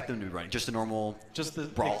you expect them to be running? Just a normal Just the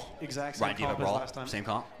brawl? exact same Ryan Diva comp as brawl? last time. Same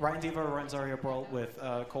comp? Ryan Diva runs Zarya Brawl with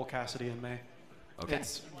Cole Cassidy in May. Okay.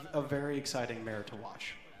 It's a very exciting mare to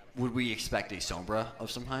watch. Would we expect a Sombra of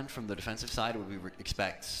some kind from the defensive side? Would we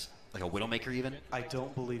expect like a Widowmaker even? I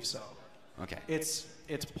don't believe so. Okay. It's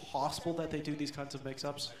possible that they do these kinds of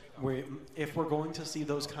mix-ups. If we're going to see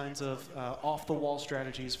those kinds of off-the-wall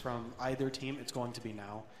strategies from either team, it's going to be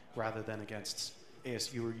now rather than against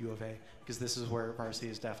ASU or U of A, because this is where varsity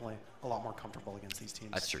is definitely a lot more comfortable against these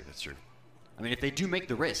teams. That's true. That's true. I mean, if they do make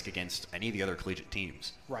the risk against any of the other collegiate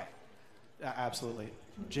teams. Right. Absolutely.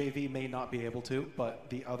 JV may not be able to, but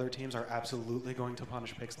the other teams are absolutely going to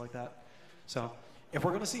punish picks like that. So if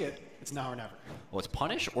we're going to see it, it's now or never. Well, it's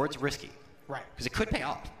punish or it's risky. Right. Because it could pay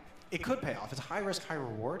off. It could pay off. It's high risk, high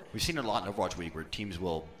reward. We've seen it a lot in Overwatch Week where teams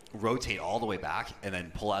will rotate all the way back and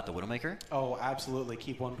then pull out the Widowmaker. Oh, absolutely.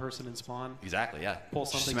 Keep one person in spawn. Exactly, yeah. Pull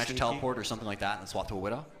something Smash a sneaky. teleport or something like that and swap to a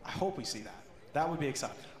Widow. I hope we see that. That would be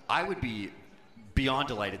exciting. I would be beyond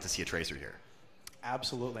delighted to see a Tracer here.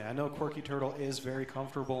 Absolutely. I know Quirky Turtle is very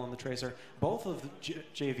comfortable in the Tracer. Both of the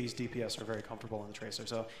JV's DPS are very comfortable in the Tracer.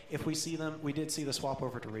 So if we see them, we did see the swap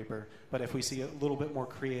over to Reaper, but if we see a little bit more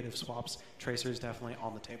creative swaps, Tracer is definitely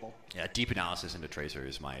on the table. Yeah, deep analysis into Tracer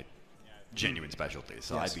is my genuine specialty,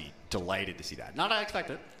 so Yes. I'd be delighted to see that. Not I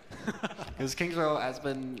expect it, because Kings Row has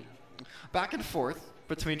been back and forth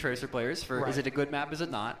between Tracer players for is it a good map, is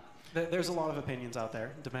it not? There's a lot of opinions out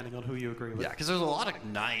there, depending on who you agree with. Yeah, because there's a lot of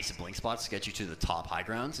nice blink spots to get you to the top high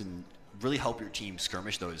grounds and really help your team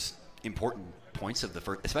skirmish those important points of the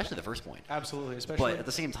first, especially the first point. Absolutely, especially. But at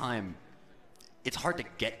the same time, it's hard to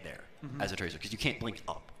get there as a Tracer because you can't blink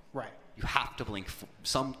up. Right. You have to blink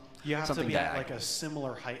You have to something be at diagonal. like a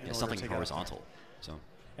similar height in order something to get up horizontal. So.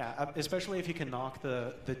 Yeah, especially if you can knock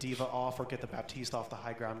the Diva off or get the Baptiste off the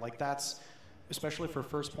high ground. Like that's, especially for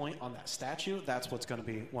first point on that statue, that's what's going to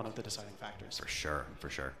be one of the deciding factors. For sure, for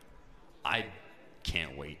sure. I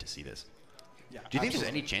can't wait to see this. Yeah, Do you think there's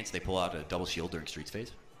any chance they pull out a double shield during Streets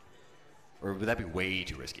phase? Or would that be way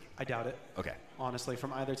too risky? I doubt it. Okay. Honestly,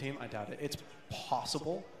 from either team, I doubt it. It's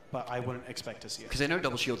possible, but I wouldn't expect to see it. Because I know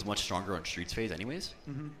double shield's much stronger on Streets phase anyways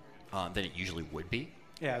than it usually would be.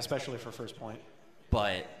 Yeah, especially for first point.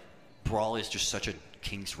 But Brawl is just such a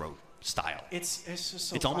Kings Row style. It's just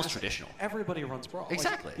so It's almost classic. traditional. Everybody runs Brawl. Like,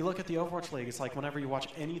 Exactly. you look at the Overwatch League, it's like whenever you watch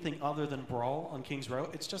anything other than Brawl on Kings Row,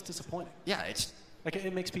 it's just disappointing. Yeah, it's Like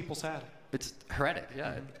it makes people sad. heretic.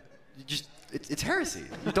 Yeah, you just it's heresy.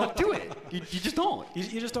 You don't do it. You just don't.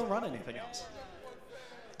 You just don't run anything else.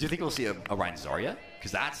 Do you think we'll see a Ryan Zarya?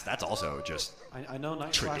 Because that's also just I know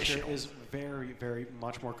Night Slasher traditional. is very, very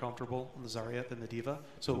much more comfortable on the Zarya than the Diva.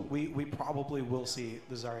 So we probably will see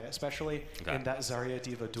the Zarya, especially in that Zarya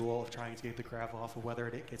Diva duel of trying to get the grab off of whether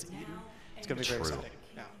it gets eaten. It's going to be very True. exciting.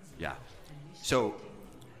 Yeah. Yeah. So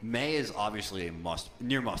May is obviously a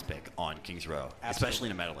near must pick on Kings Row, especially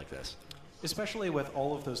in a meta like this. Especially with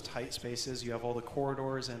all of those tight spaces, you have all the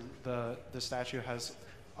corridors, and the statue has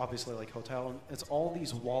obviously like hotel. And it's all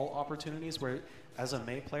these wall opportunities where, as a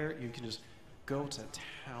May player, you can just go to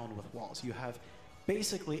town with walls. You have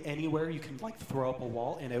basically anywhere you can like throw up a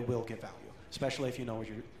wall, and it will get value, especially if you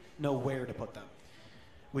know where to put them.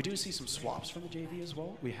 We do see some swaps from the JV as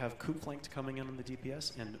well. We have Coop flanked coming in on the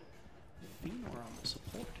DPS and Phenor on the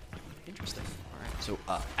support. Interesting. All right. So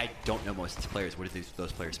I don't know most of these players. What do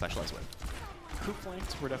those players specialize with? Coop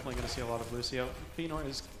flanked, we're definitely going to see a lot of Lucio. Phenor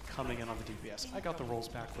is coming in on the DPS. I got the rolls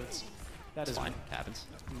backwards. That is Fine. Happens.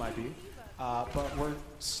 might be. But we're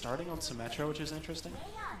starting on Symmetra, which is interesting.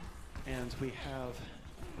 And we have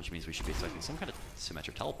Which means we should be expecting some kind of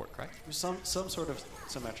symmetric teleport, correct? some sort of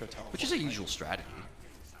Symmetra teleport. Which is a usual strategy.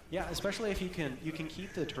 Yeah, especially if you can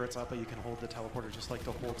keep the turrets up, but you can hold the teleporter just like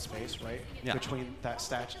to hold space, right? Yeah. Between that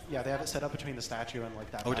statue. Yeah, they have it set up between the statue and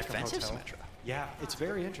like that. Oh, backup defensive hotel. Symmetra. Yeah, it's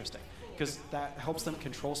very interesting because that helps them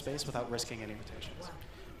control space without risking any rotations.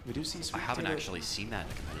 We do see I Sweet haven't Potato actually seen that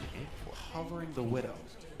in a competitive game before. hovering the Widow.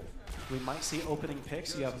 We might see opening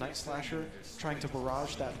picks. You have Night Slasher trying to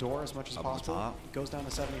barrage that door as much as Up on possible. top. Goes down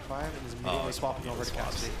to 75 and is immediately it's swapping over to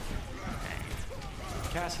swaps. Cassidy.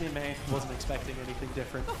 Cassidy and May wasn't expecting anything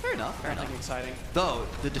different. Oh, fair enough. Fair Nothing enough. exciting. Though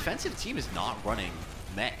the defensive team is not running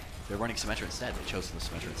May. They're running Symmetra instead. They chose the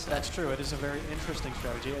Symmetra instead. That's true. It is a very interesting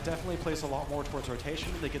strategy. It definitely plays a lot more towards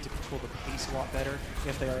rotation. They get to control the pace a lot better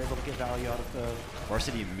if they are able to get value out of the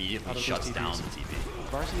Varsity immediately out of shuts those down TVs. the TV.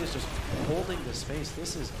 Varsity is just holding the space.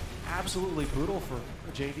 This is absolutely brutal for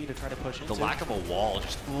JV to try to push into. The lack of a wall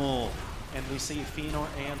just And we see Phenor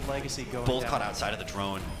and Legacy going both down. caught outside of the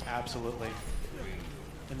drone. Absolutely.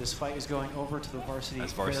 And this fight is going over to the Varsity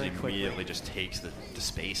As Varsity very quickly. immediately just takes the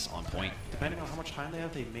space on point. Depending on how much time they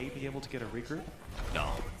have, they may be able to get a regroup.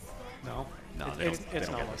 No. No. No, It's they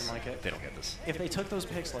don't not get looking this. like it. They don't get this. If they took those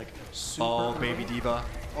picks like super Oh, early- Baby Diva.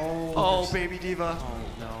 Oh, Oh, there's- Baby Diva. Oh,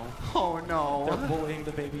 no. Oh, They're no. bullying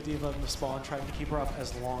the Baby Diva in the spawn, trying to keep her up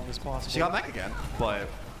as long as possible. She got back again, but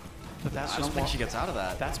But that's I just don't think she gets out of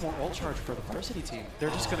that. That's more ult charge for the varsity team. They're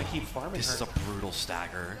just going to keep farming This her. is a brutal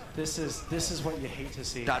stagger. This is what you hate to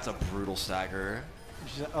see. That's a brutal stagger.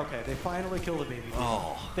 Okay, they finally killed the baby.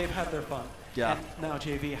 Oh. They've had their fun. Yeah. And now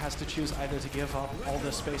JV has to choose either to give up all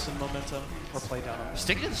this space and momentum or play down on it.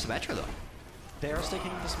 Sticking to the Symmetra, though. They are sticking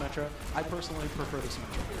to the Symmetra. I personally prefer the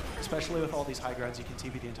Symmetra, especially with all these high grounds you can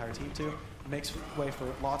TP the entire team to. Makes way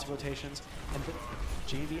for lots of rotations. And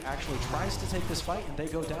JV actually tries to take this fight, and they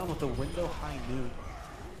go down with a window high noon.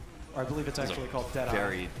 Or I believe it's actually called Dead Eye.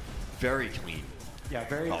 Very, very clean. Yeah,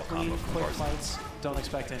 very clean, combo from quick varsity. fights. Don't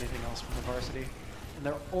expect anything else from the varsity. And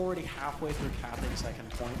they're already halfway through capping second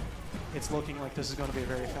point. It's looking like this is going to be a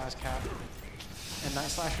very fast cap. And Night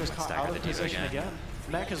Slasher is caught Stagger out of the diva position again.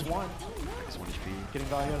 Mech is one. It's 1 HP. Getting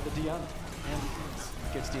value out of the DM.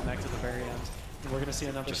 And gets DMEC'd at the very end. And we're going to see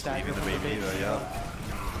another Just stagger leaving the from baby Diva. diva,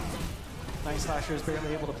 yeah. Night Slasher is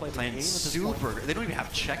barely able to play the game Playing at this point. super. They don't even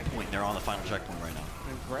have checkpoint. They're on the final checkpoint right now.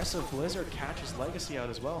 An aggressive Blizzard catches Legacy out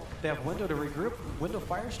as well. They have Window to regroup. Window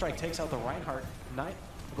Fire Strike takes out the Reinhardt. I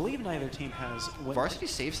believe neither team has Window. Varsity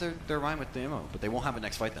saves their Rhyme with the ammo, but they won't have a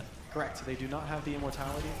next fight then. Correct. They do not have the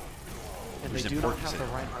Immortality. And Which they is do not important have to the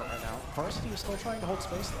say. Reinhardt right now. Varsity is still trying to hold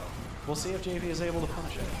space though. We'll see if JV is able to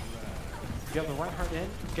punish it. You have the Reinhardt in,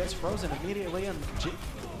 gets frozen immediately, and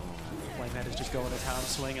Flamehead is just going to town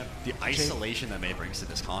swinging. The isolation that May brings to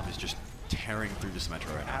this comp is just tearing through the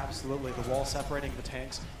Symmetra right now. Absolutely. The wall separating the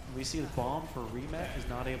tanks. And we see the bomb for Remet is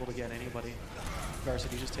not able to get anybody.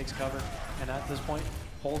 Varsity just takes cover. And at this point,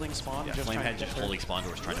 holding spawn. Yeah, just trying to Flamehead get just there. holding spawn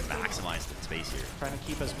doors, trying to maximize the space here. Trying to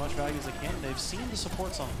keep as much value as they can. They've seen the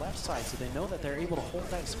supports on left side, so they know that they're able to hold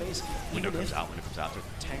that space. Window even comes if out, window comes out.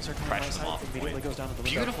 tanks are coming right Crashes them side, off. immediately goes down to the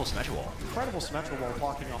window. Beautiful Symmetra wall. Incredible Symmetra wall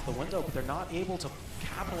blocking off the window, but they're not able to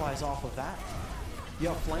capitalize off of that. You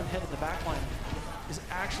have Flamehead in the back line is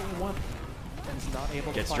actually one and is not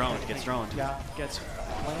able Gets to find droned, anything. gets droned. Yeah, gets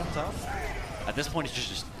lamped up. At this point, it's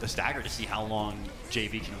just a stagger to see how long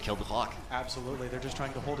JV can kill the clock. Absolutely, they're just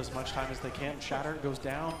trying to hold as much time as they can. Shatter goes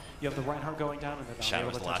down. You have the Reinhardt going down, and they're not Shadow able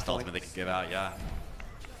was to the touch last point. ultimate they could give out, yeah.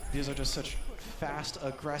 These are just such fast,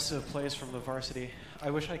 aggressive plays from the varsity.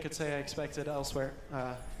 I wish I could say I expected elsewhere,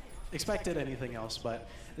 expected anything else, but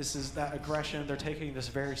this is that aggression. They're taking this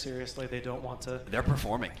very seriously. They don't want to. They're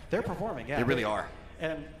performing. They're performing, yeah. They really are.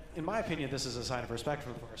 And in my opinion, this is a sign of respect for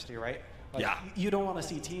the varsity, right? Like, Yeah. You don't want to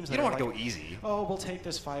see teams that You don't are want to like, go easy. oh, we'll take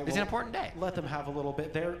this fight. It's an important day. Let them have a little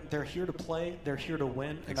bit. They're here to play. They're here to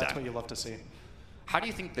win, and that's what Exactly. you love to see. How do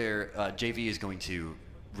you think their JV is going to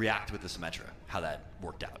react with the Symmetra? How that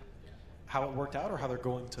worked out? How it worked out, or how they're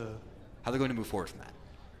going to. How they're going to move forward from that?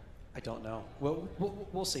 I don't know.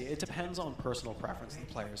 We'll see. It depends on personal preference of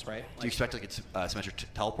the players, right? Do you expect like it's Symmetra to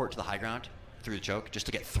teleport to the high ground through the choke just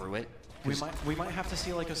to get through it? We might have to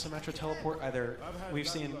see like a Symmetra teleport. Either we've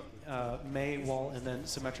seen May wall and then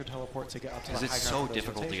Symmetra teleport to get up to the high Because ground. it's so for those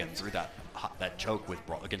difficult to get rotations. through that choke with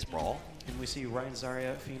against Brawl. And we see Ryan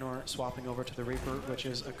Zarya, Fenor swapping over to the Reaper, which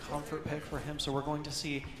is a comfort pick for him. So we're going to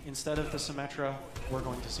see, instead of the Symmetra, we're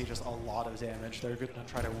going to see just a lot of damage. They're going to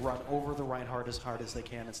try to run over the Reinhardt as hard as they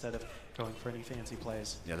can instead of going for any fancy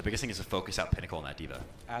plays. Yeah, the biggest thing is to focus out Pinnacle on that Diva.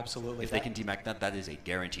 Absolutely. If they can demech that, that is a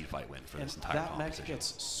guaranteed fight win for this entire that mech competition.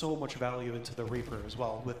 gets so much value into the Reaper as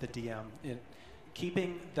well with the DM.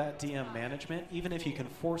 Keeping that DM management, even if you can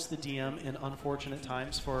force the DM in unfortunate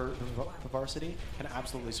times for the varsity, can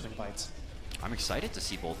absolutely swing fights. I'm excited to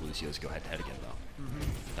see both Lucios go head-to-head again, though.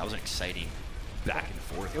 That was an exciting back and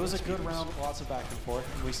forth. It was a good round, lots of back and forth.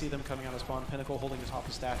 And we see them coming out of spawn, Pinnacle holding the top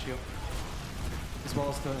of statue, as well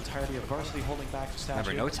as the entirety of varsity holding back to statue.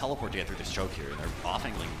 Remember, no teleport to get through this choke here. They're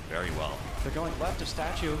off-angling very well. They're going left of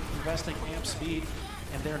statue, investing amp speed,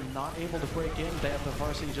 and they're not able to break in. They have the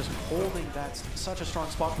varsity just holding that such a strong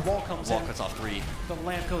spot. The wall comes Wall in. cuts off 3. The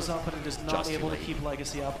lamp goes up, and it is not Just too able to late. keep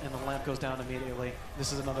Legacy up, and the lamp goes down immediately.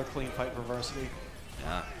 This is another clean fight for varsity.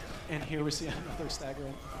 Yeah. And here we see another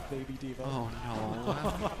staggering baby diva. Oh,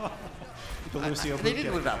 no. The Lucio They boot didn't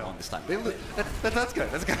getting live that killed. long this time. That's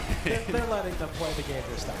good. That's good. They're letting them play the game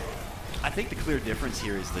this time. I think the clear difference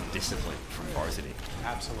here is the discipline from varsity.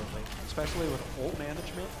 Absolutely. Especially with ult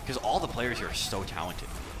management. Because all the players here are so talented.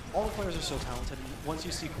 All the players are so talented. And once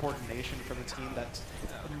you see coordination from the team, that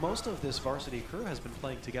most of this varsity crew has been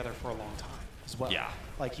playing together for a long time as well. Yeah.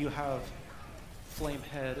 Like you have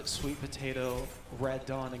Flamehead, Sweet Potato, Red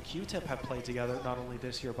Dawn, and Q-Tip have played together not only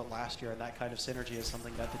this year but last year, and that kind of synergy is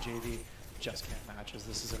something that the JV just can't match, as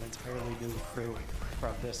this is an entirely new crew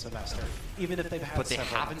from this semester. Even if they've had But they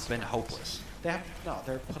several haven't months. been hopeless. They have, no,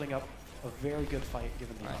 they're putting up a very good fight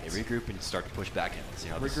given the odds. They regroup and start to push back in. Let's see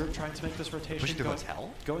how this... Regroup, trying to make this rotation. Pushing through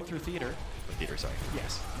hotel? Going through theater. Theater, sorry.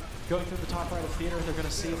 Yes. Going through the top right of theater, they're going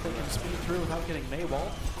to see if they can speed through without getting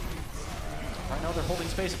Maywall. Right now they're holding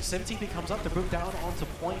space. SimTP comes up, they're moved down onto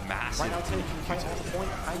point. Massive. Right now taking fight onto point.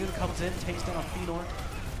 Ainun comes in, takes down Fenor.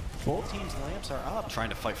 Both teams' lamps are up. Trying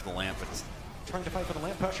to fight for the lamp, but it's... Trying to fight for the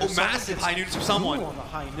lamp pressure. Oh, massive high noon from someone. On the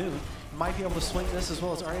high noon. Might be able to swing this as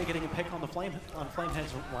well as Arya getting a pick on the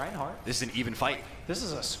Flamehead's Reinhardt. This is an even fight. This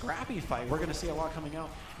is a scrappy fight. We're going to see a lot coming out.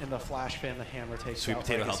 In the flash fan, the hammer takes Sweet out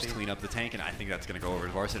Potato Legacy. helps clean up the tank, and I think that's going to go over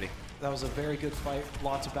to Varsity. That was a very good fight.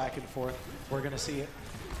 Lots of back and forth. We're going to see it.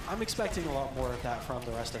 I'm expecting a lot more of that from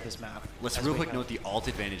the rest of this map. Let's real quick note the ult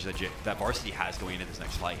advantage that Varsity has going into this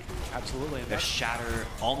next fight. Absolutely. There's Shatter,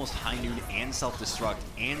 almost High Noon, and Self-Destruct,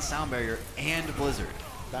 and Sound Barrier, and Blizzard.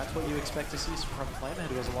 That's what you expect to see from Flamehead,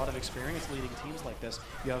 who has a lot of experience leading teams like this.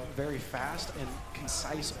 You have very fast and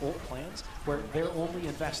concise ult plans where they're only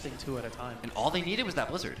investing 2 at a time. And all they needed was that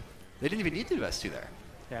Blizzard. They didn't even need to invest 2 there.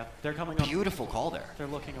 Yeah, they're coming on. Beautiful call there. They're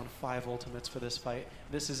looking on 5 ultimates for this fight.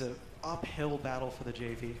 This is an uphill battle for the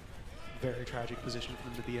JV. Very tragic position for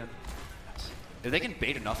them to be in. If they can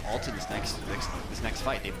bait enough ults in this next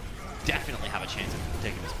fight, they definitely have a chance of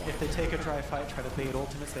taking this point. If they take a dry fight, try to bait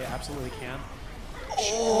ultimates, they absolutely can.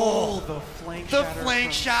 Oh, the flank the shatter.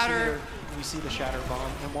 Flank shatter. Theater. We see the shatter bomb,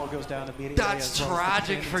 and more goes down immediately. That's as well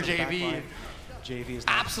tragic as for into the JV. backline. JV is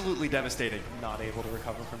absolutely devastating. Not able to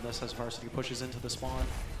recover from this as Varsity pushes into the spawn.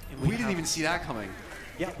 And we didn't even see that coming.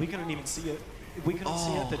 Yeah, we couldn't even see it. We couldn't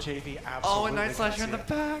see it. The JV absolutely. Oh, and Night Slasher in the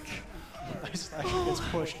back. Night Slasher gets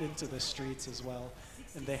pushed into the streets as well.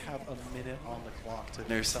 And they have a minute on the clock to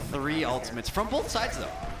There's 3 ultimates from both sides,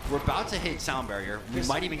 though. We're about to hit Sound Barrier. We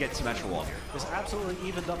might even get Symmetra Wall here. This absolutely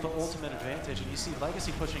evened up the ultimate advantage, and you see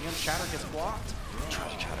Legacy pushing in. Shatter gets blocked.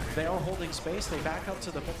 Shatter. They are holding space. They back up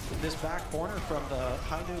to this back corner from the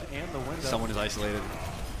High Noon and the window. Someone is isolated.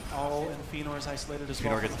 Oh, and Fenor is isolated as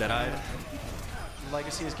well. Fenor gets dead-eyed.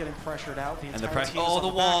 Legacy is getting pressured out. The and the entire pressure. team is Oh, on the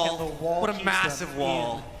back, wall. and the wall. What a keeps massive them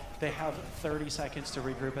wall. in. They have 30 seconds to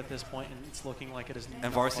regroup at this point, and it's looking like it is.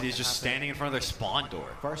 And Varsity is just standing in front of their spawn door.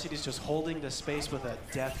 Varsity is just holding the space with a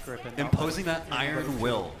death grip and imposing that iron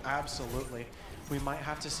will. Absolutely. We might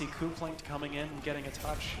have to see Koopflank coming in and getting a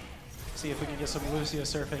touch. See if we can get some Lucio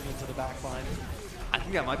surfing into the back line. I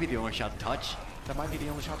think that might be the only shot to touch. That might be the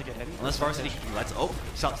only shot to get any. Unless Varsity lets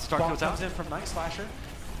start Bomb goes out. comes in from Night Slasher.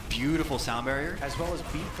 Beautiful Sound Barrier. As well as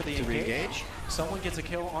beat for the re-engage. Someone gets a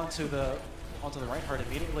kill onto the Reinhardt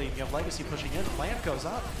immediately. You have Legacy pushing in. Lamp goes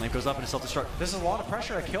up. Lamp goes up and a self-destruct. This is a lot of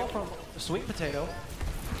pressure. A kill from Sweet Potato.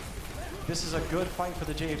 This is a good fight for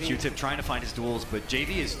the JV. Q-Tip trying to find his duels, but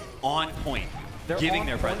JV is on point. They're giving on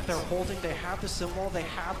their point. presence. They're holding. They have the symbol. They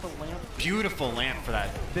have the lamp. Beautiful lamp for that.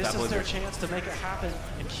 This that is their Blizzard. chance to make it happen.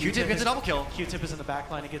 And Q-Tip gets a double kill. Q-Tip is in the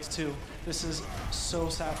back line. It gets 2. This is so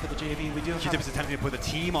sad for the JV. We do have Q-Tip is attempting to put the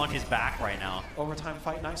team on his back right now. overtime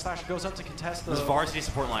fight. Night Slasher goes up to contest the This Varsity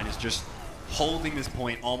support line is just holding this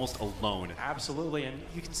point almost alone. Absolutely, and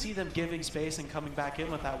you can see them giving space and coming back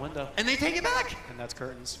in with that window. And they take it back. And that's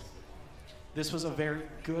curtains. This was a very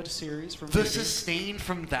good series from The JV. sustain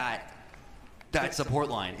from that support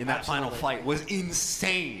line in that final fight was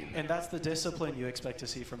insane. And that's the discipline you expect to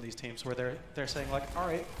see from these teams, where they're saying like, all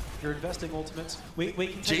right, you're investing ultimates. We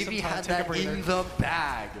can take some JV time, had take a that breather. in the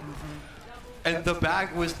bag. And the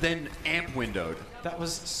bag was then amp windowed. That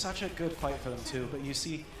was such a good fight for them too. But you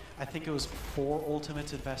see, I think it was 4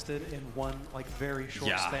 ultimates invested in one like very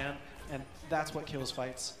short span, and that's what kills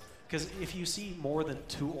fights. Because if you see more than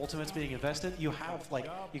 2 ultimates being invested, you have like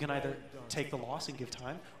you can either take the loss and give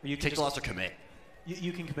time, or you can Take the loss or commit.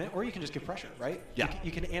 You can commit, or you can just give pressure, right? Yeah.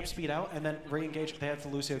 You can amp speed out and then re-engage. They had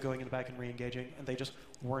Lucio going in the back and re-engaging, and they just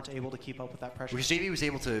weren't able to keep up with that pressure. Because JV was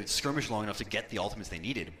able to skirmish long enough to get the ultimates they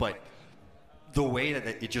needed, but the way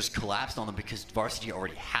that it just collapsed on them because Varsity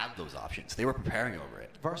already had those options. They were preparing over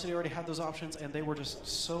it. Varsity already had those options, and they were just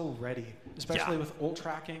so ready, especially with ult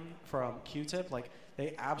tracking from Q-Tip. Like,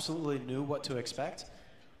 they absolutely knew what to expect,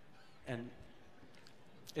 and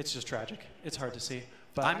it's just tragic. It's hard to see.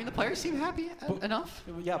 But I mean, the players seem happy enough.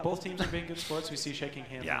 Yeah, both teams are being good sports. We see shaking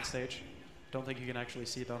hands Yeah. on stage. Don't think you can actually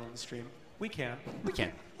see that on the stream. We can. We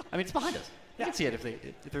can. I mean, it's behind us. You Yeah. can see it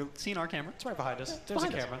if they're seeing our camera. It's right behind us. There's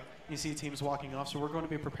behind a us. camera. You see teams walking off, so we're going to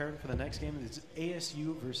be preparing for the next game. It's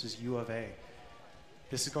ASU versus U of A.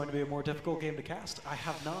 This is going to be a more difficult game to cast. I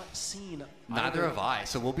have not seen Neither have I.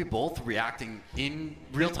 So we'll be both reacting in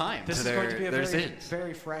real time This to is their, going to be a their very, decisions.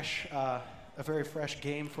 very fresh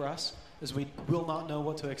game for us, as we will not know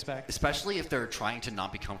what to expect. Especially if they're trying to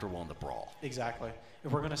not be comfortable in the brawl. Exactly.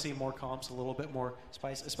 If we're going to see more comps, a little bit more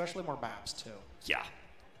spice, especially more maps too. Yeah.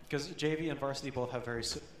 Because JV and varsity both have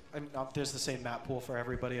there's the same map pool for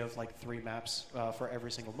everybody of like 3 maps for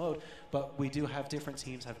every single mode, but we do have different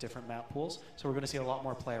teams have different map pools, so we're going to see a lot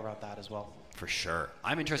more play around that as well. For sure.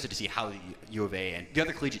 I'm interested to see how the U of A and the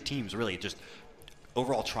other collegiate teams really just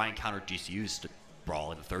overall try and counter GCU's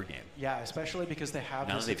brawl in the 3rd game. Yeah, especially because they have.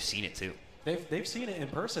 Now that they've seen it too. They've seen it in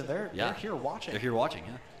person. They're here watching. They're here watching,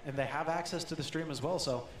 yeah. And they have access to the stream as well,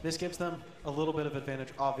 so this gives them a little bit of advantage.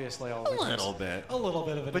 Obviously, a little bit of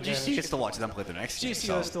an advantage. But GCU gets to watch them play the next game.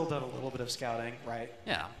 GCU has still done a little bit of scouting, right?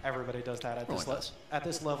 Yeah. Everybody does that at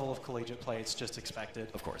this level of collegiate play. It's just expected.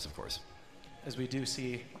 Of course. As we do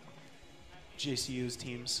see GCU's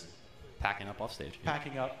teams packing up off stage.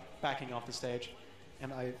 Backing off the stage,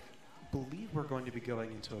 and I believe we're going to be going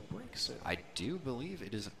into a break soon. I do believe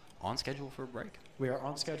it is on schedule for a break. We are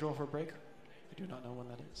on schedule for a break. I do not know when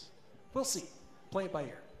that is. We'll see. Play it by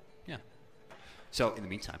ear. Yeah. So, in the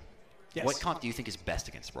meantime, what comp do you think is best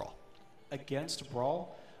against Brawl? Against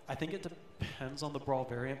Brawl? I think it depends on the Brawl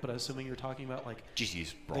variant, but assuming you're talking about like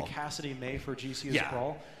GCU's Brawl. The Cassidy May for GCU's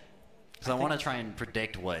Brawl. So I want to try and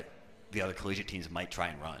predict what the other collegiate teams might try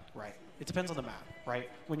and run. Right. It depends on the map, right?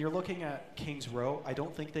 When you're looking at Kings Row, I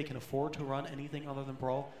don't think they can afford to run anything other than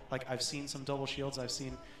Brawl. Like, I've seen some double shields.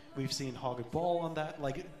 We've seen Hog and Ball on that.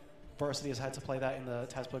 Like, Varsity has had to play that in the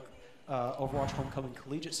textbook Overwatch Homecoming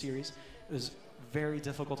Collegiate Series. It was very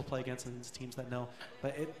difficult to play against teams that know.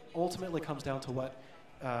 But it ultimately comes down to what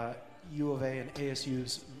U of A and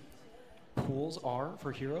ASU's pools are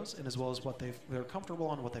for heroes, and as well as what they're comfortable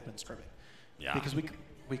on, what they've been scrimming. Yeah. Because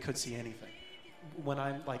we could see anything. When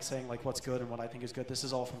I'm like saying like what's good and what I think is good, this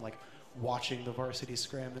is all from like watching the varsity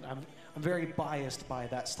scrim, and I'm very biased by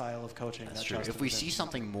that style of coaching. That's true. If we see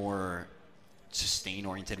something more sustain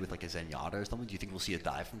oriented with like a Zenyatta or something, do you think we'll see a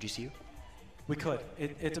dive from GCU? We could.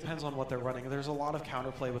 It depends on what they're running. There's a lot of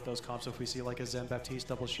counterplay with those comps. If we see like a Zen Baptiste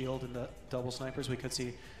double shield and the double snipers, we could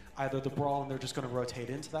see either the Brawl and they're just going to rotate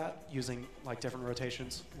into that using like different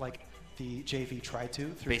rotations, like the JV tried to.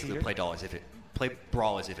 Basically, play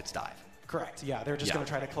Brawl as if it's dive. Correct. Yeah, they're just going to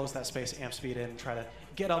try to close that space, amp speed in, and try to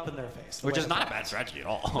get up in their face. Which is not a bad strategy at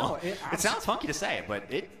all. No, it sounds funky to say, but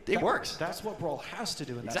it works. That's what Brawl has to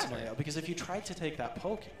do in that scenario. Because if you try to take that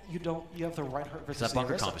poke, you have the right heart versus that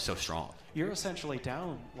bunker comp is so strong. You're essentially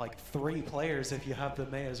down like 3 players if you have the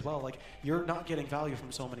May as well. Like, you're not getting value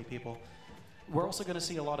from so many people. We're also going to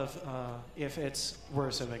see a lot of we're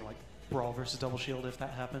assuming like Brawl versus double shield if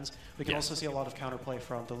that happens. We can also see a lot of counterplay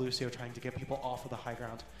from the Lucio trying to get people off of the high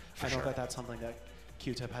ground. I know that that's something that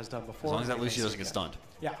Q-Tip has done before. As long as that Lucio doesn't get stunned.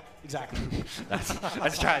 Yeah, exactly.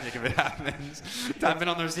 that's tragic if it happens. I've been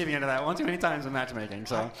on the receiving end of that one too many times in matchmaking.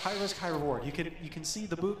 So high risk, high reward. You can see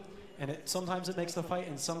the boot, and sometimes it makes the fight,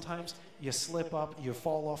 and sometimes you slip up, you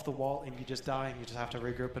fall off the wall, and you just die, and you just have to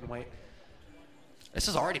regroup and wait. This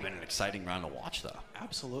has already been an exciting round to watch, though.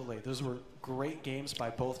 Absolutely. Those were great games by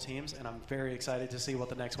both teams, and I'm very excited to see what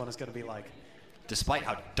the next one is going to be like. Despite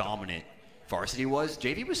how dominant Varsity was,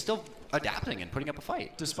 JV was still adapting and putting up a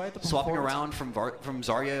fight. Despite the swapping around from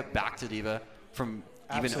Zarya back to Diva, from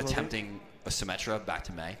even attempting a Symmetra back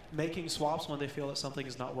to May. Making swaps when they feel that something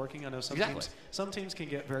is not working. I know some teams can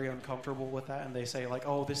get very uncomfortable with that, and they say like,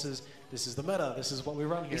 "Oh, this is the meta. This is what we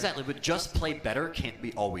run here." Exactly, but just play better can't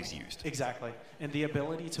be always used. Exactly, and the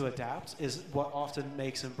ability to adapt is what often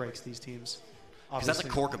makes and breaks these teams. Because that's a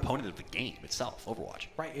core component of the game itself, Overwatch.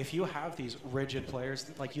 Right. If you have these rigid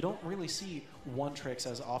players, like you don't really see one tricks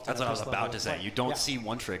as often. That's what I was about to say. You don't see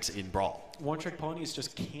one tricks in Brawl. One trick ponies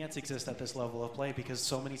just can't exist at this level of play because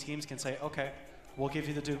so many teams can say, okay, we'll give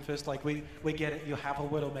you the Doomfist. Like we get it. You have a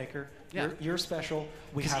Widowmaker. Yeah. You're special.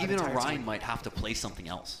 Because even Orion might have to play something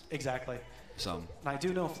else. Exactly. So. And I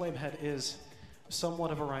do know Flamehead is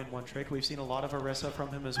somewhat of a Ryan one trick. We've seen a lot of Orisa from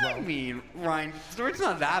him as well. I mean, Ryan, it's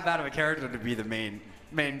not that bad of a character to be the main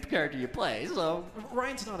character you play. So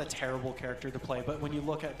Ryan's not a terrible character to play, but when you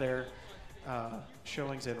look at their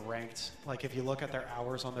showings in ranked, like if you look at their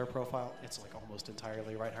hours on their profile, it's like almost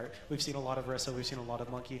entirely right heart. We've seen a lot of Orisa, we've seen a lot of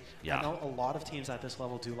Monkey. Yeah. I know a lot of teams at this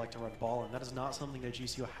level do like to run ball, and that is not something that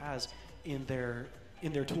GCU has in their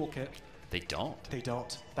toolkit. They don't. They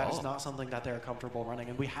don't. That is not something that they're comfortable running,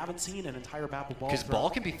 and we haven't seen an entire map of ball. Because ball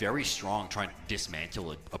can be very strong trying to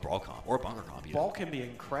dismantle a brawl comp or a bunker comp. Either. Ball can be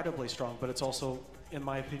incredibly strong, but it's also, in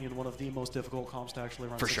my opinion, one of the most difficult comps to actually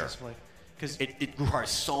run successfully. Because it requires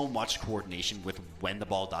so much coordination with when the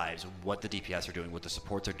ball dives, what the DPS are doing, what the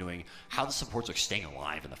supports are doing, how the supports are staying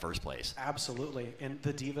alive in the first place. Absolutely. And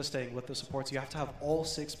the Diva staying with the supports, you have to have all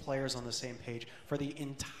 6 players on the same page for the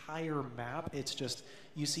entire map. It's just,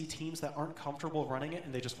 you see teams that aren't comfortable running it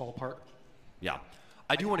and they just fall apart. Yeah.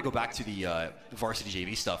 I do want to go back to the varsity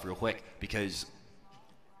JV stuff real quick because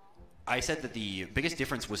I said that the biggest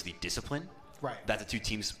difference was the discipline that the two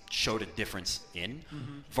teams showed a difference in.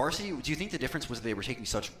 Varsity, do you think the difference was they were taking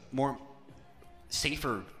such more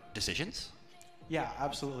safer decisions? Yeah,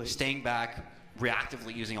 absolutely. Staying back,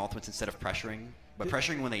 reactively using ultimates instead of pressuring, but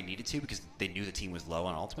pressuring when they needed to because they knew the team was low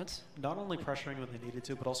on ultimates? Not only pressuring when they needed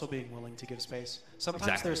to, but also being willing to give space.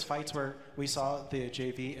 Sometimes there's fights where we saw the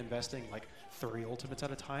JV investing like 3 ultimates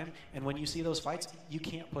at a time, and when you see those fights, you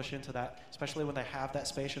can't push into that, especially when they have that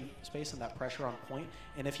space and that pressure on point.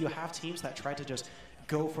 And if you have teams that try to just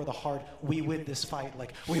go for the hard, we win this fight,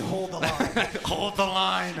 like we hold the line. Hold the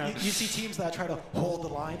line. You see teams that try to hold the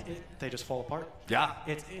line, they just fall apart. Yeah.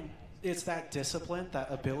 It's that discipline,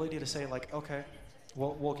 that ability to say like, okay,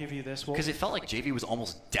 we'll give you this. Because it felt like JV was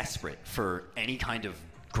almost desperate for any kind of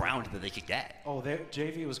ground that they could get. Oh,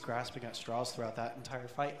 JV was grasping at straws throughout that entire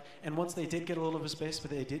fight. And once they did get a little bit of space,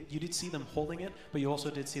 but you did see them holding it, but you also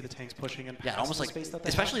did see the tanks pushing in. Yeah, almost like, space that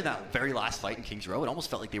especially in that very last fight in Kings Row, it almost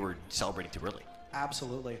felt like they were celebrating too early.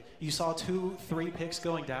 Absolutely. You saw 2-3 picks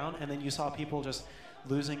going down, and then you saw people just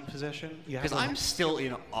losing position. Because I'm still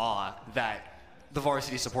in awe that the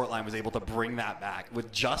varsity support line was able to bring that back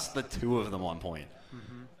with just the 2 of them on point.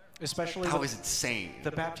 Especially that was insane.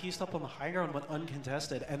 The Baptiste up on the high ground went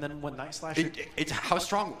uncontested, and then when Night Slasher... It's how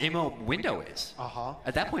strong Imo window is.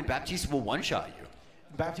 At that point, Baptiste will one-shot you.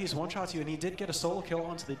 Baptiste one-shots you, and he did get a solo kill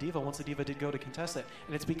onto the Diva once the Diva did go to contest it.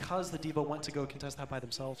 And it's because the Diva went to go contest that by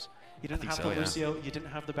themselves. You didn't have the Lucio, you didn't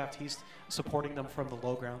have the Baptiste supporting them from the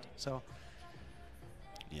low ground. So,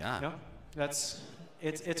 yeah. It's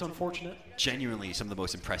unfortunate. Genuinely some of the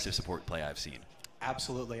most impressive support play I've seen.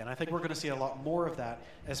 Absolutely, and I think we're going to see a lot more of that,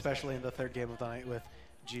 especially in the 3rd game of the night with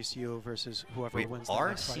GCU versus whoever wins the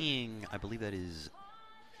next fight. We are seeing, I believe that is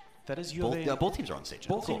both teams are on stage.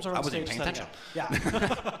 Both teams are on stage. I wasn't paying attention.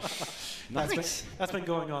 Yeah. Nice. That's been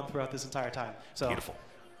going on throughout this entire time. So beautiful.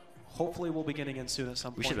 Hopefully we'll be getting in soon at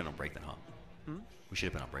some point. We should have been on break then, huh? We should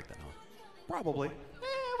have been on break then, huh? Probably.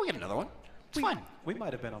 We get another one. It's fine. We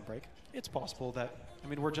might have been on break. It's possible that, I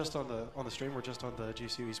mean, we're just on the stream. We're just on the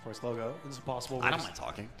GCU Esports logo. It's possible. I don't mind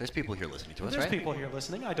talking. There's people here listening to us, There's people here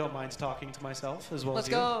listening. I don't mind talking to myself as well as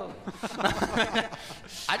you. Let's go.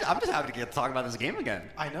 I'm just happy to get to talk about this game again.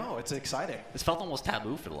 I know. It's exciting. This felt almost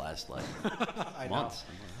taboo for the last, months.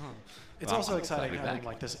 It's also exciting having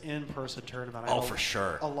like this in-person tournament. Oh, for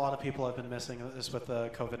sure. A lot of people have been missing this with the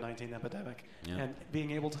COVID-19 epidemic. Yeah. And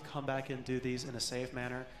being able to come back and do these in a safe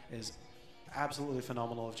manner is absolutely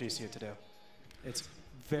phenomenal of GCU to do. It's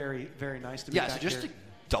very, very nice to be back so just here. to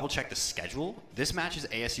double check the schedule, this match is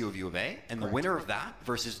ASU of U of A, and the winner of that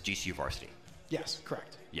versus GCU Varsity. Yes,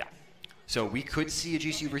 correct. Yeah. So we could see a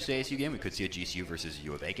GCU versus ASU game. We could see a GCU versus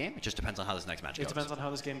U of A game. It just depends on how this next match goes. It depends on how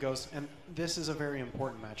this game goes. And this is a very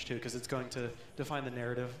important match, too, because it's going to define the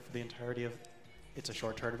narrative for the entirety of it's a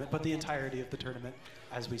short tournament, but the entirety of the tournament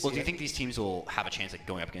as we see it. Well, do you think these teams will have a chance at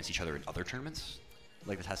going up against each other in other tournaments,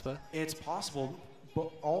 like the TESPA? It's possible, but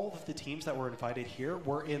all of the teams that were invited here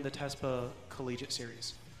were in the TESPA Collegiate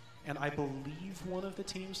Series. And I believe one of the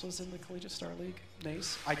teams was in the Collegiate Star League,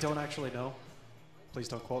 Nace. I don't actually know. Please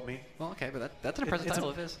don't quote me. Well, okay, but that's an impressive title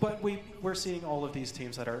of his. But we're seeing all of these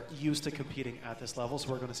teams that are used to competing at this level, so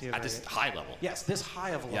we're going to see at this high level. Yes, this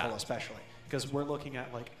high of a level especially, because we're looking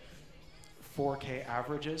at like 4K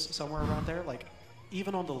averages somewhere around there. Like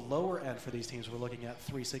even on the lower end for these teams, we're looking at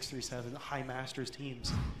 3.6, 3.7 high masters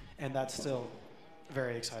teams, and that's still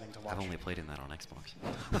very exciting to watch. I've only played in that on Xbox.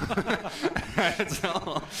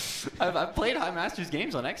 So, I've played High Masters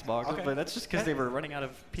games on Xbox, but that's just because they were running out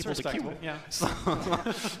of people to queue. Yeah. So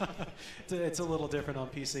it's a little different on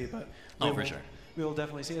PC, but for sure. We will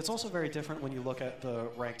definitely see. It's also very different when you look at the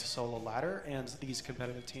ranked solo ladder and these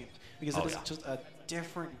competitive teams, because it is just a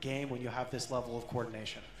different game when you have this level of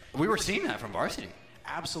coordination. We were seeing that from Varsity.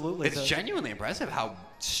 Absolutely. It's genuinely impressive how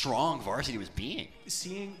strong Varsity was being.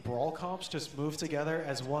 Seeing brawl comps just move together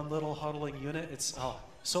as one little huddling unit, it's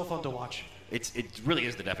so fun to watch. It really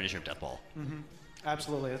is the definition of deathball.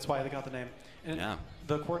 Absolutely. That's why they got the name. And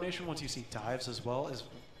the coordination, once you see dives as well, is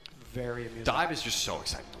very amusing. Dive is just so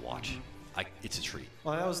exciting to watch. It's a treat.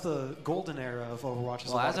 Well, that was the golden era of Overwatch.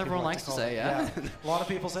 Well, as everyone likes to say, yeah. A lot of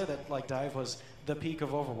people say that like dive was the peak of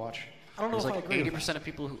Overwatch. I don't know if I agree. 80% of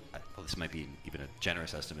people who, well, this might be even a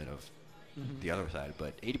generous estimate of the other side,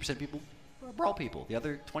 but 80% of people are brawl people. The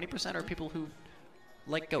other 20% are people who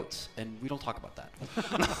like goats, and we don't talk about that.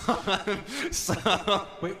 So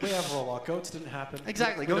we have rollout. Goats didn't happen.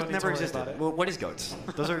 Exactly. Goats never existed. Well, what is goats?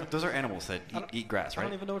 Those are animals that eat grass, right? I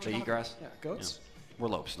don't even know what they eat grass. Yeah, goats. Yeah. We're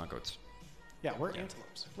lopes, not goats. Yeah, we're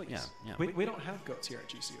antelopes. Please. Yeah. We don't have goats here at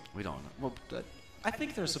GCU. We don't. Well, I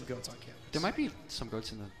think there's some goats on campus. There might be some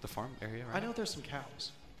goats in the farm area, right? I know there's some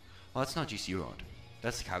cows. Well, that's not GCU owned.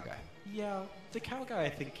 That's the Cow Guy. Yeah, the Cow Guy I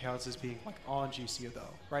think counts as being like on GCU though,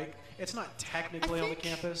 right? It's not technically on the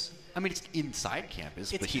campus. I mean, it's inside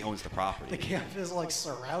campus, but he owns the property. The campus like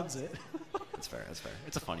surrounds it. That's fair. That's fair.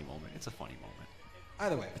 It's a funny moment. It's a funny moment.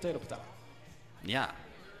 Either way, potato. Yeah.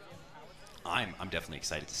 I'm definitely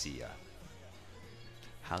excited to see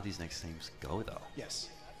how these next games go, though. Yes,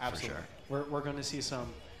 absolutely. sure. We're going to see some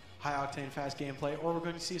high-octane, fast gameplay, or we're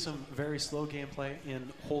going to see some very slow gameplay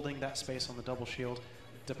in holding that space on the double shield.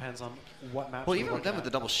 Depends on what map. Well, even with them with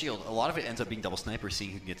the double shield, a lot of it ends up being double sniper,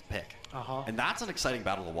 seeing who can get the pick. And that's an exciting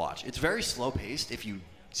battle to watch. It's very slow-paced if you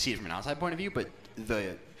see it from an outside point of view, but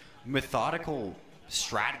the methodical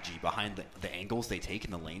strategy behind the angles they take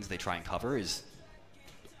and the lanes they try and cover is,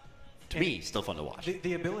 to me, still fun to watch.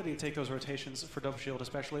 The ability to take those rotations for double shield,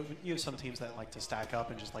 especially when you have some teams that like to stack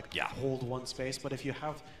up and just like hold one space, but if you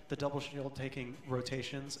have the double shield taking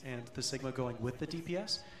rotations and the Sigma going with the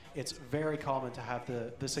DPS, it's very common to have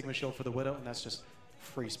the Sigma shield for the Widow, and that's just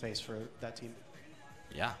free space for that team.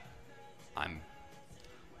 Yeah. I'm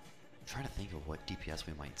trying to think of what DPS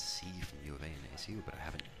we might see from U of A and ASU, but I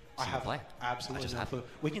haven't seen them play. Absolutely no clue.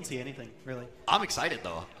 We can see anything, really. I'm excited,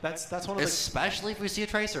 though. That's one of the... Especially if we see a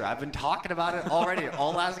Tracer. I've been talking about it already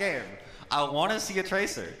all last game. I want to see a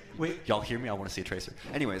Tracer. Y'all hear me? I want to see a Tracer.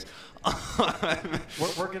 Anyways.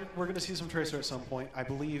 we're gonna see some Tracer at some point. I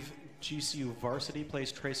believe GCU Varsity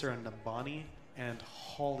plays Tracer and Nabani and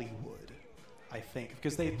Hollywood, I think.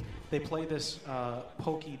 Because they play this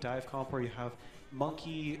pokey dive comp where you have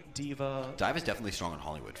Monkey, Diva. Dive is definitely strong on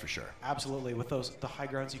Hollywood, for sure. Absolutely. With the high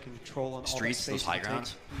grounds you can control on Streets, all that space those high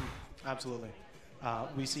grounds. Absolutely.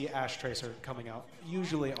 We see Ash Tracer coming out,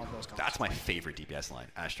 usually on those comps. That's my favorite DPS line,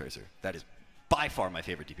 Ash Tracer. That is by far my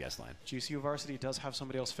favorite DPS line. GCU Varsity does have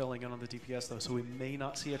somebody else filling in on the DPS, though, so we may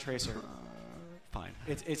not see a Tracer. Fine.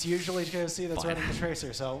 It's usually KOC that's running the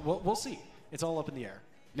Tracer, so we'll see. It's all up in the air.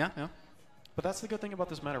 Yeah. But that's the good thing about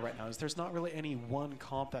this meta right now, is there's not really any one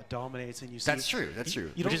comp that dominates, and you see... That's true.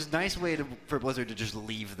 Which is a nice way for Blizzard to just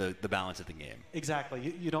leave the balance of the game.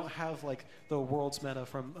 Exactly. You don't have, like, the Worlds meta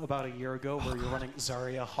from about a year ago where you're running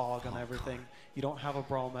Zarya, Hog on everything. God. You don't have a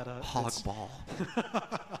Brawl meta. Hog Ball.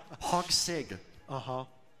 Hog Sig.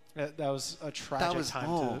 That was a tragic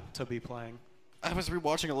time to be playing. I was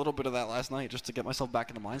rewatching a little bit of that last night just to get myself back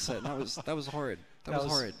in the mindset, and that was horrid. That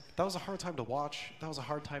was horrid. That was a hard time to watch. That was a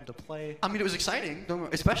hard time to play. I mean, it was exciting,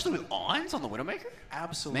 especially with Ons on the Widowmaker.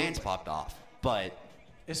 Absolutely. Man's popped off, but...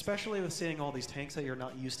 Especially with seeing all these tanks that you're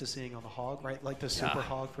not used to seeing on the Hog, right? Like the Super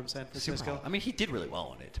Hog from San Francisco. I mean, he did really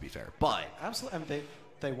well on it, to be fair, but... Absolutely. I mean,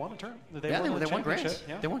 they won a turn. They won grants.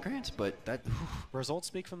 Yeah. They won grants, but that... Results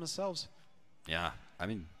speak for themselves. Yeah. I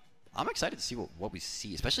mean, I'm excited to see what we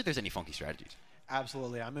see, especially if there's any funky strategies.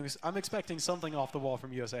 Absolutely. I'm expecting something off the wall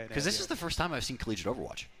from USA. Because this is the first time I've seen collegiate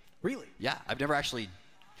Overwatch. Really? Yeah. I've never actually...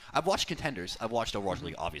 I've watched Contenders. I've watched Overwatch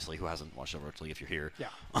League, obviously. Who hasn't watched Overwatch League if you're here? Yeah.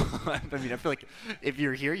 I mean, I feel like if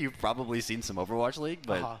you're here, you've probably seen some Overwatch League,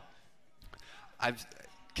 but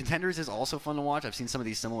Contenders is also fun to watch. I've seen some of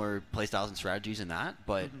these similar playstyles and strategies in that,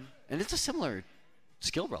 but and it's a similar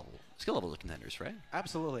skill level of Contenders, right?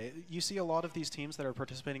 Absolutely. You see a lot of these teams that are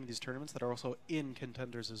participating in these tournaments that are also in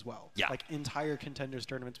Contenders as well. Yeah. Like entire Contenders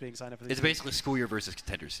tournaments being signed up for these It's basically school year versus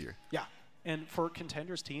Contenders here. Yeah. And for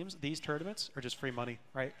Contenders teams, these tournaments are just free money,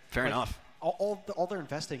 right? Fair enough. All they're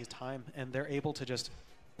investing is time, and they're able to just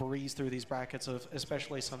breeze through these brackets of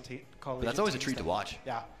especially some colleges. That's always a treat to watch.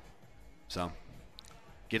 Yeah. So,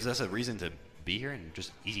 gives us a reason to be here and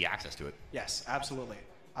just easy access to it. Yes, absolutely.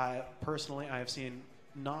 Personally, I have seen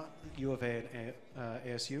not U of A and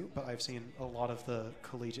ASU, but I've seen a lot of the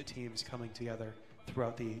collegiate teams coming together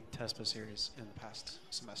throughout the TESPA series in the past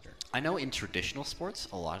semester. I know in traditional sports,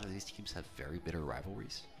 a lot of these teams have very bitter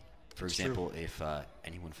rivalries. For example, if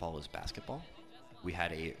anyone follows basketball, we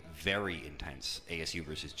had a very intense ASU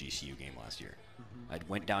versus GCU game last year. It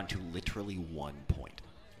went down to literally 1 point.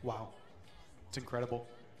 Wow. It's incredible.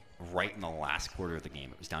 Right in the last quarter of the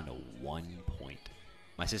game, it was down to 1 point.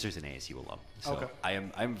 My sister's an ASU alum, so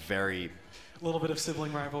I'm very... A little bit of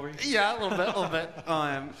sibling rivalry. Yeah, a little bit.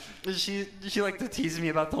 She liked to tease me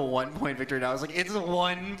about the 1 point victory, and I was like, it's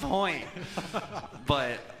 1 point.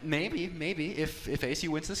 But maybe if ASU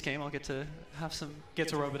wins this game, I'll get to have some... Get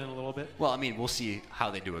to rub it in a little bit. Well, I mean, we'll see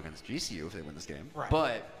how they do against GCU if they win this game. Right.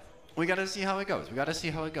 But we got to see how it goes.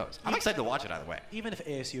 I'm excited to watch it either way. Even if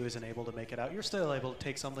ASU isn't able to make it out, you're still able to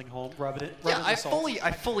take something home, rub it Yeah, I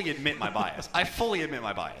fully admit my bias.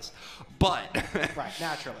 But right,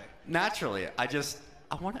 naturally,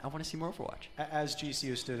 I want to see more Overwatch. As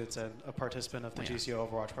GCU students and a participant of the GCU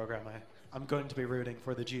Overwatch program, I'm going to be rooting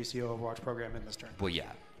for the GCU Overwatch program in this tournament. Well,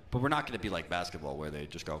 yeah. But we're not going to be like basketball where they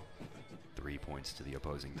just go 3 points to the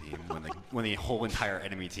opposing team when the whole entire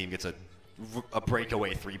enemy team gets a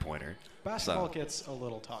breakaway three-pointer. Basketball gets a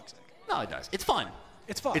little toxic. No, it does. It's fun.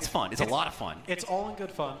 It's fun. It's fun. It's a lot of fun. It's all in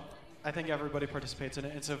good fun. I think everybody participates in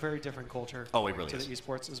it. It's a very different culture. Oh, it really to is. the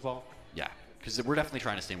esports as well. Yeah, because we're definitely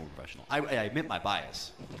trying to stay more professional. I admit my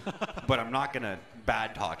bias, but I'm not going to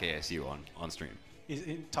bad talk ASU on stream. He's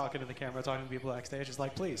talking to the camera, talking to people backstage. He's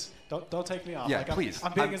like, please, don't take me off. Yeah, like, please.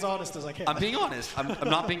 I'm being as honest as I can. I'm being honest. I'm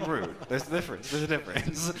not being rude. There's a difference. There's a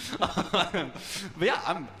difference. But yeah,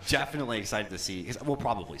 I'm definitely excited to see, because we'll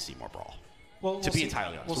probably see more Brawl. Well, to be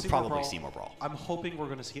entirely honest, we'll probably see more Brawl. I'm hoping we're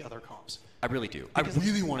going to see other comps. I really do. I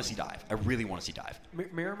really want to see Dive. I really want to see Dive.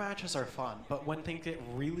 Mirror matches are fun, but when things get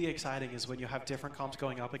really exciting is when you have different comps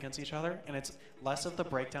going up against each other, and it's less of the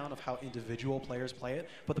breakdown of how individual players play it,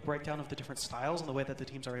 but the breakdown of the different styles and the way that the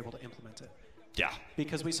teams are able to implement it. Yeah.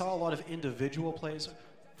 Because we saw a lot of individual plays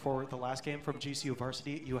for the last game from GCU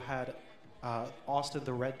Varsity. You had Austin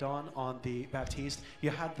the Red Dawn on the Baptiste. You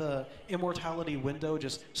had the Immortality window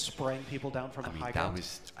just spraying people down from the high ground.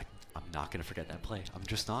 I'm not going to forget that play. I'm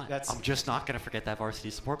just not. That's- I'm just not going to forget that varsity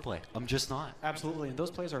support play. I'm just not. Absolutely, and those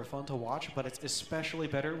plays are fun to watch, but it's especially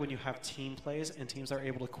better when you have team plays and teams that are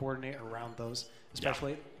able to coordinate around those,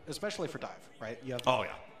 especially for dive, right? You have Oh,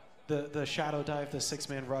 yeah. the shadow dive, the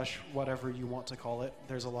six-man rush, whatever you want to call it.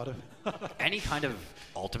 There's a lot of Any kind of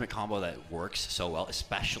ultimate combo that works so well,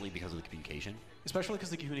 especially because of the communication. especially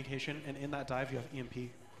because of the communication, and in that dive you have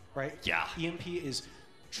EMP, right? Yeah. EMP is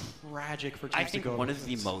tragic for teams I think to go one against.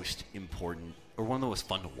 of the most important, or one of the most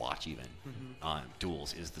fun to watch even,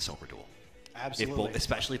 duels is the Sombra duel. Absolutely.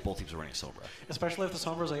 Especially if both teams are running Sombra. Especially if the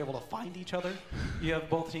Sombras are able to find each other. You have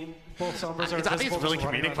both Sombras are I think it's really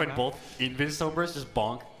comedic comedic when both Invis Sombras just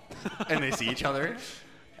bonk and they see each other.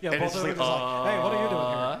 Yeah, and both of them are just like, hey, what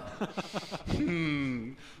are you doing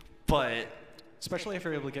here? But Especially if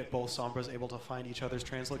you're able to get both Sombras able to find each other's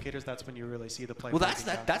translocators, that's when you really see the play. well, breaking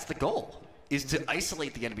down. that's the goal, is to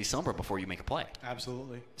isolate the enemy Sombra before you make a play.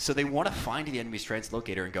 Absolutely. So they want to find the enemy's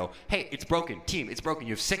translocator and go, hey, it's broken, team, it's broken.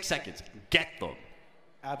 You have 6 seconds. Get them.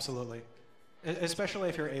 Absolutely. Especially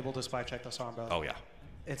if you're able to spy check the Sombra. Oh, yeah.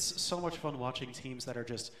 It's so much fun watching teams that are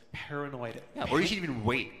just paranoid. Yeah, or you should even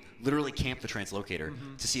wait, literally camp the translocator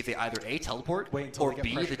to see if they either A, teleport, Wait until or they get B,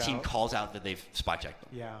 the pressured team out. calls out that they've spy checked them.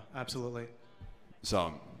 Yeah, absolutely.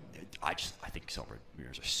 So I think Sombra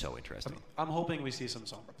mirrors are so interesting. I'm hoping we see some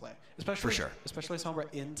Sombra play. Especially, For sure. Especially Sombra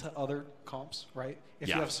into other comps, right? If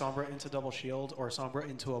Yeah. you have Sombra into double shield or Sombra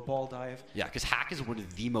into a ball dive. Yeah, because Hack is one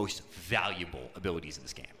of the most valuable abilities in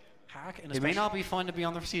this game. Hack and It may not be fun to be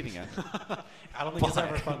on the receiving end. I don't think it's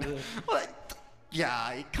ever fun to. Well,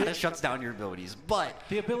 yeah, it kind of shuts down your abilities, but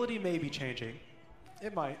The ability may be changing.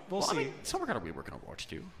 It might. We'll well, see. I mean, Sombra got to rework on Overwatch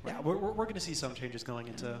too. Right? Yeah, we're going to see some changes going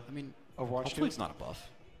into I mean, Overwatch hopefully 2. it's not a buff.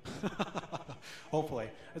 Hopefully.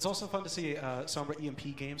 It's also fun to see Sombra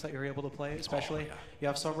EMP games that you're able to play, especially. yeah. You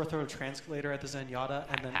have Sombra throw a translator at the Zenyatta,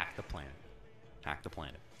 and then Hack the planet. Hack the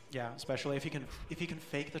planet. yeah, especially if you can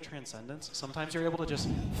fake the transcendence. Sometimes you're able to just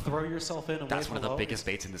throw yourself in and That's wait one of the below. biggest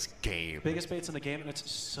baits in this game. Biggest baits in the game, and it's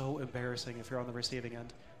so embarrassing if you're on the receiving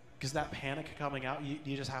end, because that panic coming out,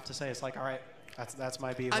 you just have to say it's like, all right, that's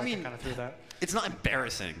my beat. I mean, kind of threw that. It's not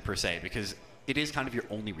embarrassing per se because it is kind of your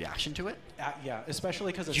only reaction to it. Yeah,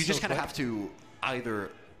 especially because it's You just so kind of quick. have to either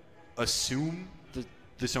assume the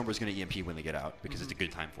Sombra is going to EMP when they get out because it's a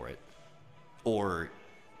good time for it, or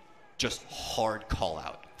just hard call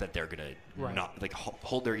out that they're going to Right. not like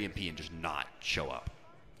hold their EMP and just not show up.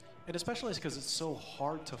 And especially because it's so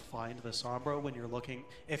hard to find the Sombra when you're looking.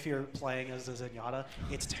 If you're playing as a Zenyatta,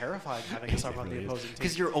 it's terrifying having a Sombra on the opposing team.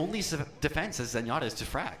 Because your only defense as Zenyatta is to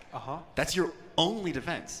frag. That's your only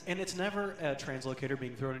defense. And it's never a translocator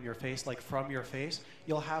being thrown in your face, like from your face.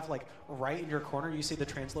 You'll have like right in your corner, you see the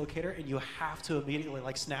translocator, and you have to immediately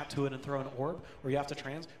like snap to it and throw an orb, or you have to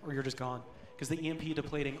trans, or you're just gone. Because the EMP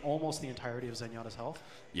depleting almost the entirety of Zenyatta's health.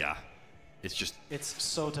 Yeah, it's just It's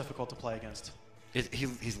so difficult to play against.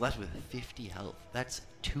 he's left with 50 health. That's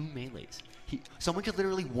 2 melees. Someone could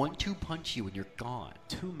literally 1-2 punch you and you're gone.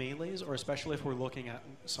 2 melees, or especially if we're looking at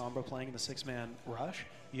Sombra playing in the 6-man rush,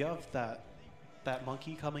 you have that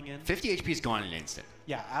monkey coming in. 50 HP is gone in an instant.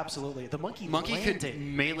 Yeah, absolutely. The monkey Could landed.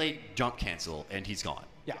 melee jump cancel and he's gone.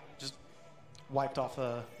 Yeah, just wiped off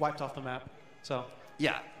the map. So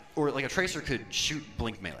Yeah, or like a tracer could shoot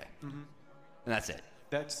blink melee, and that's it.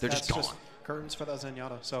 They're that's just gone. curtains for that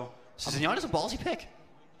Zenyatta. So Zenyatta's a ballsy pick.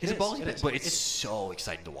 He's a It is, ballsy it pick, is. but it's so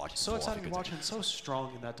exciting to watch. so pull off exciting a to good watch time. and so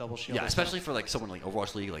strong in that double shield. Yeah, especially for like someone like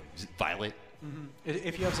Overwatch League, like Violet.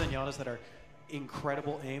 If you have Zenyatas that are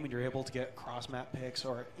incredible aim and you're able to get cross map picks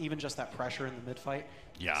or even just that pressure in the mid fight,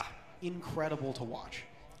 Yeah. incredible to watch.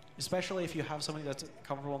 Especially if you have somebody that's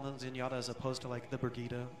comfortable in the Zenyatta as opposed to like the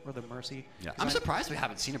Brigida or the Mercy. Yeah. I'm surprised we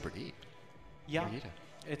haven't seen a Brigade. Yeah. Brigida.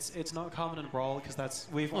 It's not common in Brawl because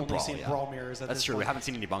we've only Brawl, seen yeah. Brawl mirrors. At That's this true. point. We haven't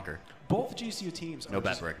seen any bunker. Both GCU teams No are bad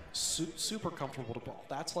just brig. super comfortable to Brawl.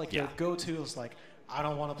 That's like Yeah. their go-to is like, I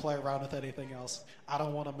don't want to play around with anything else. I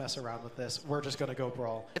don't want to mess around with this. We're just going to go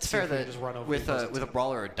Brawl. It's See fair if we that can just run over with the a opposing team.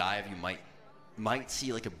 brawler or a dive, you might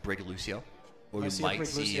see like a Brig Lucio, or you might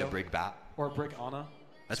see Lucio. a Brig Bat. Or Brick Ana.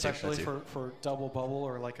 That's true, especially that's for double bubble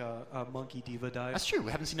or like a Monkey Diva dive. That's true.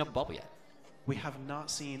 We haven't seen a bubble yet. We have not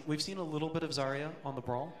seen. We've seen a little bit of Zarya on the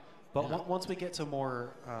Brawl, but once we get to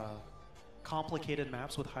more complicated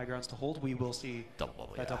maps with high grounds to hold, we will see Double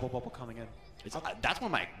bubble. that Yeah. double bubble coming in. That's one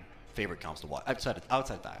of my favorite comps to watch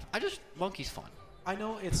outside dive. Monkey's fun. I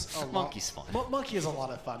know it's a Monkey's fun. Monkey is a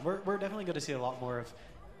lot of fun. We're definitely going to see a lot more of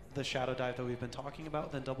the shadow dive that we've been talking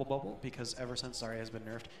about than double bubble because ever since Zarya has been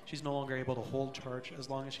nerfed, she's no longer able to hold charge as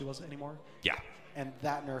long as she was anymore. Yeah. And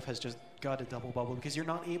that nerf has just got a double bubble because you're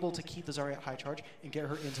not able to keep the Zarya at high charge and get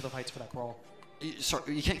her into the fights for that brawl.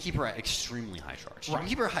 Sorry, you can't keep her at extremely high charge. You Right. can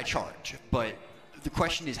keep her at high charge, but the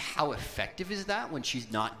question is how effective is that when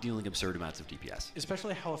she's not dealing absurd amounts of DPS?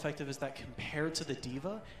 Especially how effective is that compared to the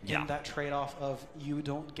Diva Yeah. and that trade-off of you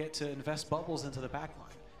don't get to invest bubbles into the backline.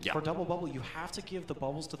 Yeah. For double bubble, you have to give the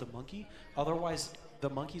bubbles to the Monkey, otherwise the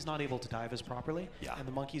Monkey's not able to dive as properly, Yeah. and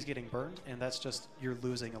the Monkey's getting burned, and that's just, you're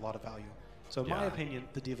losing a lot of value. So in my Yeah. opinion,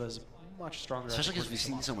 the Diva is much stronger. as Especially a because we've coordination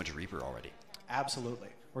seen model. so much Reaper already. Absolutely.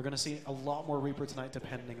 We're going to see a lot more Reaper tonight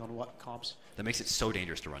depending on what comps. That makes it so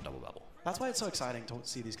dangerous to run double bubble. That's why it's so exciting to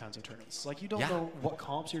see these kinds of tournaments. Like, you don't Yeah. know what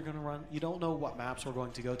comps you're going to run. You don't know what maps we're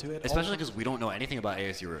going to go to. It all Especially comes- because we don't know anything about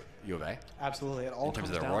ASU or U of A. Absolutely. It all In terms comes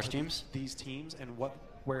of their down Overwatch to teams? these teams and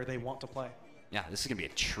where they want to play. Yeah, this is gonna be a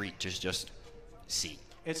treat. Just see.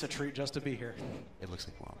 It's a treat just to be here. It looks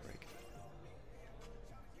like we're on break.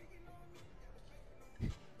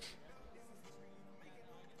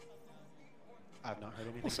 I've not heard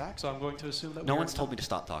anything back, so I'm going to assume that No one's told me to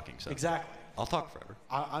stop talking, so Exactly. I'll talk forever.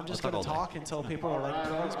 I'm just I'll going to talk all talk until people are like,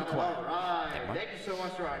 please be quiet. Alright, thank you so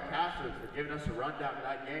much to our casters for giving us a rundown of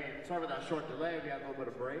that game. Sorry about that short delay, we had a little bit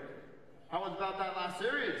of break. How was about that last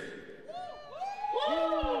series?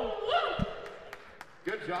 Woo!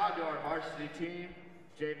 Good job to our varsity team.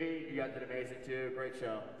 JV, you guys did amazing too. Great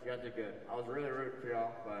show. You guys did good. I was really rooting for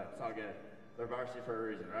y'all, but it's all good. They're varsity for a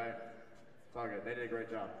reason, right? It's all good. They did a great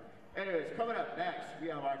job. Anyways, coming up next, we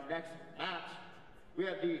have our next match. We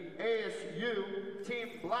have the ASU Team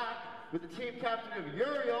Black with the team captain of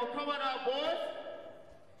Uriel. Come on out, boys.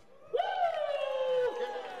 Woo!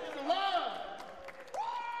 Get the love.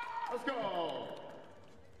 Let's go.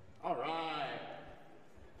 All right.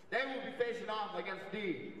 They will be facing off against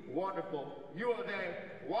the wonderful U of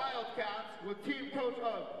A Wildcats with team coach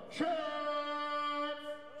of Chance.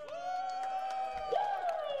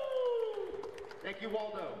 Woo! Thank you,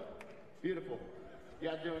 Waldo. Beautiful. You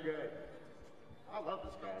guys doing good. I love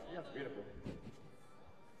this guy. Yeah, it's beautiful.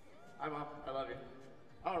 Hi, Mom. I love you.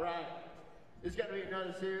 All right. This is going to be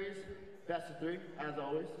another series, best of 3, as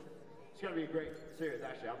always. It's going to be a great series,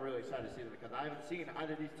 actually. I'm really excited to see them because I haven't seen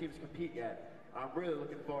either of these teams compete yet. I'm really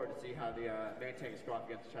looking forward to see how the main tanks go off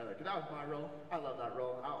against each other. Because that was my role. I love that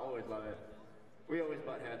role, and I'll always love it. We always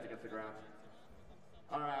butt heads against the ground.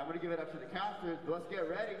 All right, I'm going to give it up to the casters, but let's get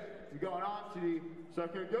ready. We're going on to the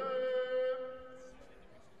second game.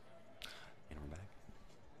 And we're back.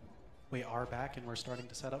 We are back and we're starting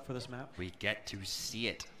to set up for this map. We get to see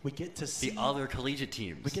it. We get to see. The other collegiate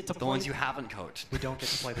teams. We get to the ones play- you haven't coached. We don't get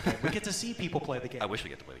to play the game. We get to see people play the game. I wish we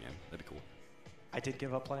get to play the game. That'd be cool. I did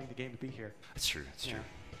give up playing the game to be here. That's true. That's true.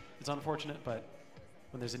 It's unfortunate, but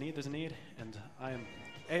when there's a need, and I am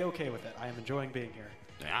A-okay with it. I am enjoying being here.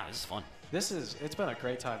 Yeah, this is fun. It's been a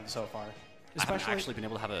great time so far. I haven't actually been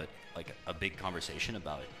able to have a big conversation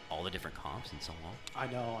about all the different comps in so long. I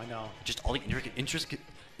know. Just all the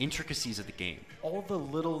intricacies of the game. All the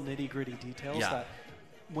little nitty-gritty details Yeah. that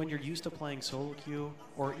when you're used to playing solo queue,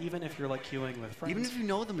 or even if you're like queuing with friends. Even if you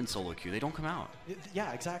know them in solo queue, they don't come out.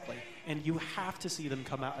 Yeah, exactly. And you have to see them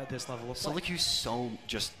come out at this level of play. Solo queue's so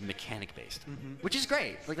just mechanic based, which is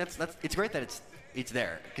great. Like it's great that it's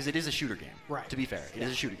there because it is a shooter game. Right. To be fair, it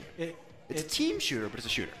is a shooter game. It's a team shooter, but it's a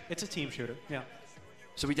shooter. It's a team shooter. Yeah.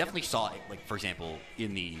 So we definitely saw it, like for example,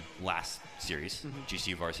 in the last series,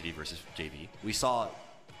 GCU Varsity versus JV, we saw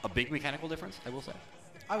a big mechanical difference. I will say,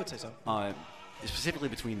 I would say so. specifically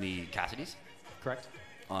between the Correct.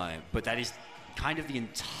 but that is kind of the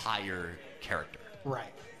entire character.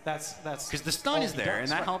 Right. That's because the stun all is he there, does,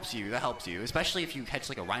 and that right. helps you. That helps you, especially if you catch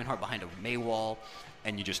like a Reinhardt behind a Mei wall,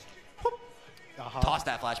 and you just whoop, toss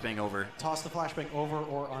that flashbang over. Toss the flashbang over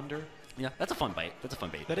or under. Yeah, that's a fun bite. That's a fun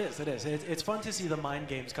bait. That is. It is. It's fun to see the mind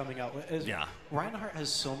games coming out. Yeah. Reinhardt has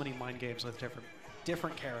so many mind games with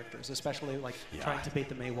different characters, especially like Yeah. trying to bait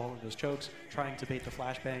the Mei wall in those chokes, trying to bait the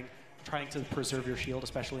flashbang, trying to preserve your shield,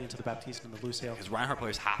 especially into the Baptiste and the Lucio. Because Reinhardt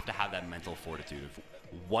players have to have that mental fortitude of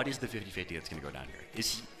what is the 50-50 that's going to go down here.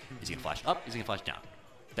 Is he going to flash up? Is he going to flash down?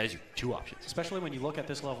 That is your two options. Especially when you look at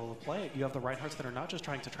this level of play, you have the Reinhardts that are not just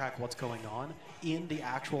trying to track what's going on in the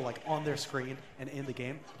actual, like on their screen and in the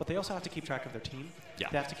game, but they also have to keep track of their team. Yeah.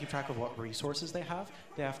 They have to keep track of what resources they have.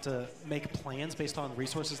 They have to make plans based on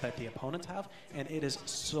resources that the opponents have, and it is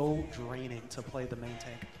so draining to play the main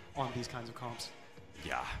tank on these kinds of comps.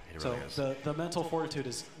 Yeah, it really is. So the mental fortitude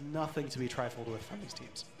is nothing to be trifled with from these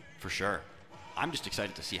teams. For sure. I'm just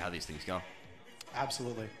excited to see how these things go.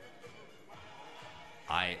 Absolutely.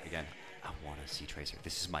 I want to see Tracer.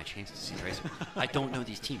 This is my chance to see Tracer. I don't know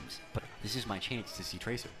these teams, but this is my chance to see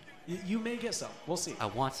Tracer. You may get some. We'll see. I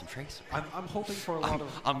want some Tracer. I'm hoping for a lot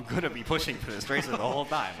of... I'm going to be pushing for this Tracer the whole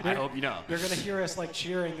time. I hope you know. You're going to hear us like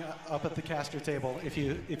cheering up at the caster table if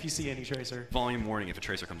you see any Tracer. Volume warning if a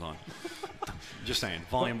Tracer comes on. Just saying.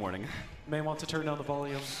 Volume warning. May want to turn down the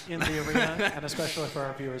volume in the arena, and especially for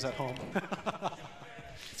our viewers at home.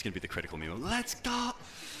 It's going to be the critical meme. Let's go!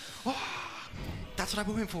 That's what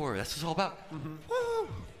I'm moving for. That's what it's all about. Woo!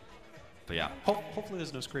 But yeah, Hopefully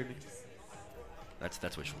there's no screaming.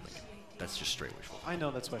 that's wishful thinking. That's just straight wishful. I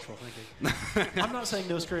know that's wishful thinking. I'm not saying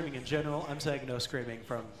no screaming in general. I'm saying no screaming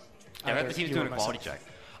from Yeah, either the team's you doing or a quality myself.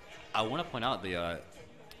 check. I want to point out the, I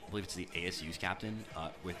believe it's the ASU's captain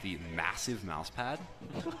with the massive mouse pad.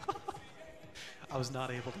 I was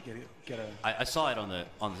not able to get a... I saw it on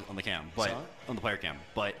the cam, but Saw it? on the player cam,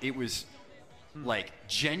 but it was like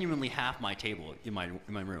genuinely half my table in my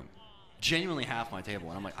room, genuinely half my table,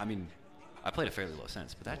 and I'm like, I mean, I played a fairly low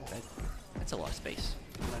sense, but that's a lot of space.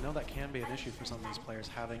 And I know that can be an issue for some of these players,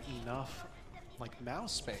 having enough like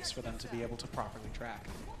mouse space for them to be able to properly track.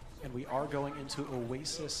 And we are going into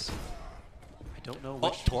Oasis. I don't know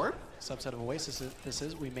which Torb? subset of Oasis this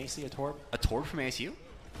is. We may see a Torb. A Torb from ASU?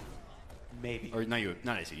 Maybe. Or not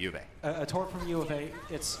ASU, U of A. A Torb from U of A,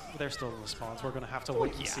 they're still in the spawns. We're going to have to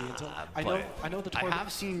wait and see until... I know the Torb... I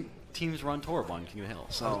have seen teams run Torb on King of the Hill,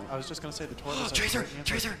 so... I was just going to say the Torb is Tracer! a great answer.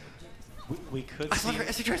 Tracer! We could I see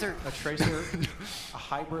see Tracer! a Tracer, a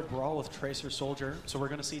hybrid brawl with Tracer Soldier. So we're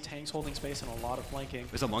going to see tanks holding space and a lot of flanking.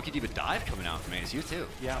 There's a Monkey Diva dive coming out from ASU, too.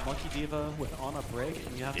 Yeah, Monkey Diva with on a brig,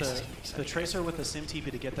 and you have the Tracer with the Sim TP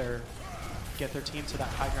to get their team to that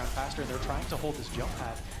high ground faster. They're trying to hold this jump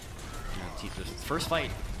pad. The first fight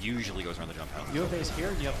usually goes around the jump pad. U of A's here,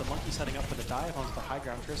 and you have the Monkey setting up for the dive onto the high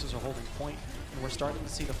ground. Tracers are holding point, and we're starting to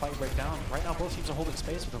see the fight break down. Right now, both teams are holding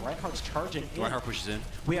space, with the Reinhardt's charging in. Reinhardt pushes in.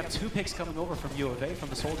 We have two picks coming over from U of A, from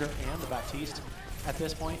the Soldier and the Baptiste at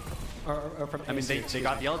this point. Or from I mean, they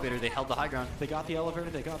got the elevator, they held the high ground. They got the elevator,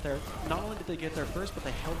 they got there. Not only did they get there first, but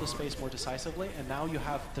they held the space more decisively, and now you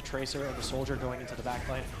have the Tracer and the Soldier going into the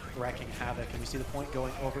backline, wrecking havoc, and we see the point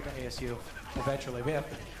going over to ASU eventually. We have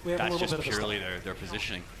a That's little just bit of purely their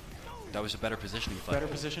positioning. That was a better positioning fight. better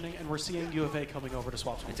positioning, and we're seeing U of A coming over to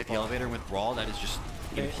swap some. They took the elevator with Brawl, that is just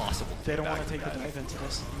impossible. They don't want back to take the that. dive into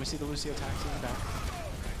this. And we see the Lucio taxiing back.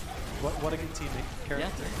 What a good teammate. Carrying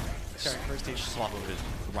first team. Just swap over to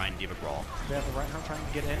Ryan Diva Brawl. We have the Reinhardt trying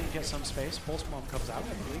to get in and get some space. Pulse Bomb comes out,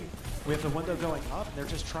 I believe. We have the window going up. They're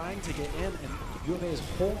just trying to get in, and U of A is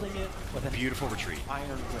holding it with a Beautiful retreat. iron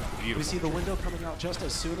grip. Beautiful. We see the window coming out just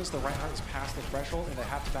as soon as the Reinhardt is past the threshold, and they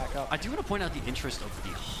have to back up. I do want to point out the interest of the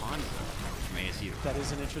Honda from ASU. That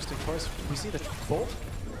is an interesting choice. We see the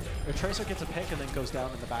Tracer gets a pick and then goes down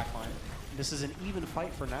in the back line. This is an even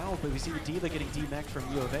fight for now, but we see Diva getting D-necked from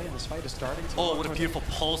U of A, and this fight is starting to... Oh, what a beautiful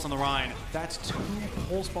pulse on the Rhine. That's two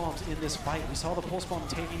pulse bombs in this fight. We saw the pulse bomb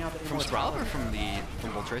taking out the From Sprout or from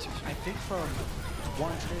both Tracers? I think from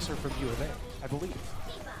one Tracer from U of A, I believe.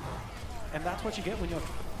 And that's what you get when you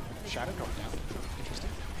have Shadow going down. Interesting.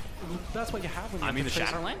 That's what you have when you have the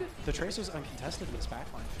Shadow landed? The Tracer's uncontested in this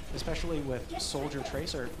backline, especially with Soldier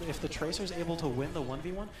Tracer. If the Tracer's able to win the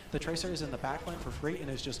 1v1, the Tracer is in the backline for free and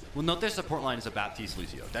is just... Well, note their support line is a Baptiste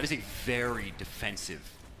Lucio. That is a very defensive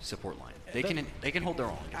support line. They can hold their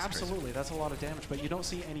own against Absolutely, that's a lot of damage, but you don't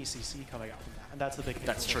see any CC coming out from that, and that's the big thing.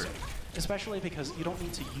 That's true. Especially because you don't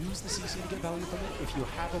need to use the CC to get value from it. If you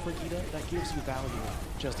have a Brigida, that gives you value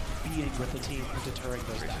just being with the team and deterring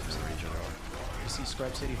those attacks. You see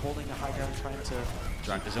Scrub City holding the high ground, trying to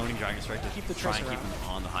Drive the zoning Dragon Strike to keep the try and tracer keep him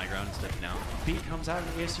on the high ground instead of down. Beat comes out,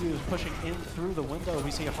 and ASU is pushing in through the window. We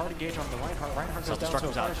see a hard engage on the Reinhardt. Reinhardt goes down to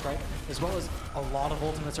a fire strike, as well as a lot of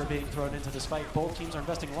ultimates are being thrown into this fight. Both teams are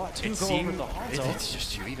investing a lot. Two go over the Hanzo. It's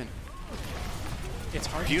just too even. It's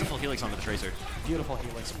hard. Beautiful helix onto the tracer. Beautiful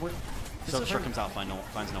helix. Self-destruct comes out,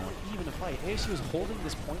 finds no one. Even a fight. ASU is holding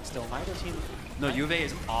this point still. Neither team. No, U of A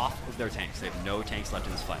is off of their tanks. They have no tanks left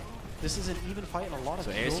in this fight. This is an even fight, and a lot of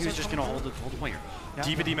so ASU is just going to hold the point here. Yeah,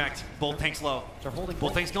 Deep D-Max, both tanks low. They're holding.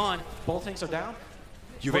 Both tanks gone. Both tanks are down.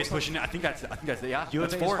 U of A's pushing it. I think that's yeah. U of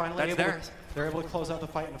That's A four. is finally That's able theirs. They're able to close out the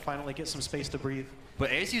fight and finally get some space to breathe. But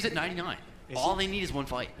ASU's at 99. All they need is one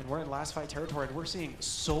fight. And we're in last fight territory, and we're seeing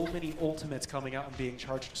so many ultimates coming out and being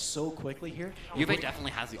charged so quickly here. U of A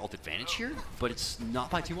definitely has the ult advantage here, but it's not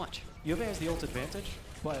by too much. U of A has the ult advantage,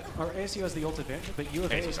 or ASU has the ult advantage, but U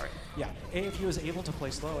of A is, yeah, AFU is able to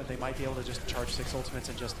play slow, and they might be able to just charge 6 ultimates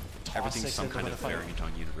and just toss Everything's 6 some into kind the of fight. variant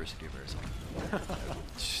on University of Arizona.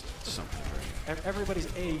 Just something variant. Everybody's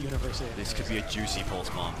a university. This could be a juicy pulse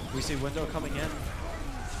bomb. We see window coming in.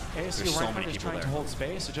 ASU There's so Reinhardt many is people trying there. to hold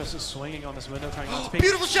space, so just is swinging on this window, trying not to speak.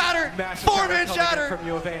 Beautiful shatter! Massive Four-man coming in shatter! from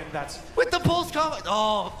U of A, and that's With the pulse combo!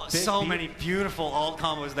 Oh, Big so beat. many beautiful ult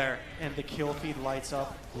combos there. and the kill feed lights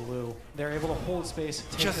up blue. They're able to hold space,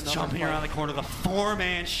 take Just another jumping fight. around the corner, the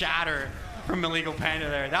four-man shatter from Illegal Panda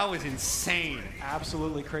there. That was insane.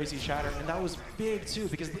 Absolutely crazy shatter, and that was big too,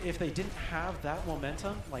 because if they didn't have that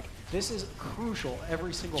momentum, like, this is crucial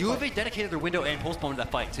every single U of fight. A dedicated their window and postponed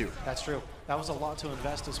that fight too. That's true. That was a lot to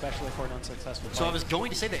invest, especially for an unsuccessful fight. So I was going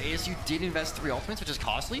to say that ASU did invest 3 ultimates, which is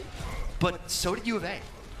costly, but so did U of A.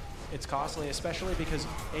 It's costly, especially because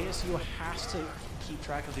ASU has to keep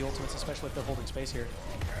track of the ultimates, especially if they're holding space here.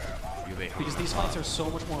 U of A. Because these fights are so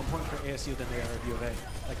much more important for ASU than they are at U of A.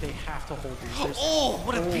 Like, they have to hold these. There's- Oh,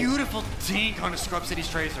 what a beautiful dink on a Scrub City's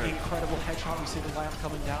Tracer. Incredible headshot. We see the lamp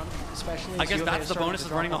coming down, especially I as guess U of A that's is the starting bonus to of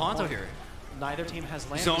drop running the on Hanzo point. here. Neither team has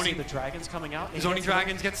land. We Zoning. see the dragons coming out. Zoning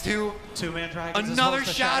Dragons gets 2. Two-man dragons. as Another well as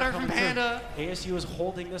the shatter coming from through. Panda. ASU is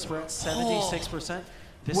holding this. We're at 76%.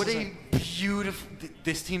 This What is a beautiful,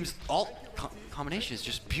 this team's ult combination is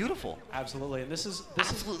just beautiful. absolutely, and this is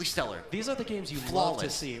Absolutely stellar. these are the games you love to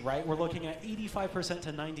Flawless. see, right? We're looking at 85%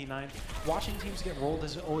 to 99. Watching teams get rolled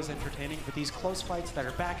is always entertaining, but these close fights that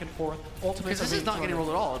are back and forth, ultimates. Because this is not getting rolled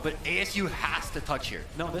at all, but ASU has to touch here.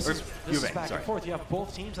 No, this Or is U of A, back sorry. and forth. You have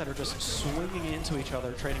both teams that are just swinging into each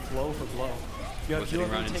other, trading blow for blow. You have Both U hitting of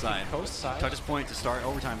A around taking inside. coast side. Touch his point to start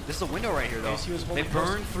overtime. This is a window right here, though. ASU is They holding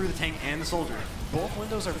burned through the tank and the soldier. Both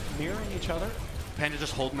windows are mirroring each other. Panda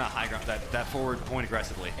just holding that high ground, that forward point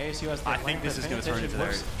aggressively. ASU has the I think land this is going to turn advantage. into It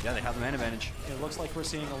theirs. looks- Yeah, they have the man advantage. It looks like we're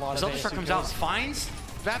seeing a lot The of Zelda ASU comes out, kills. finds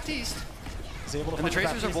Baptiste, Is able to and the find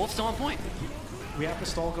Tracers are Baptiste. both still on point. We have the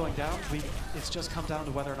stall going down. It's just come down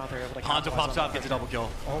to whether or not they're able to Hanzo capitalize pops on out, that. gets a double kill.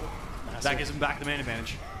 Oh, That massive. gives him back the man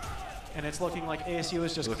advantage. And it's looking like ASU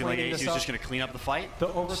is just Looking like cleaning ASU this is up. just going to clean up the fight. The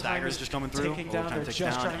overtime Stagger's is just coming through. ticking down. Overtime They're ticks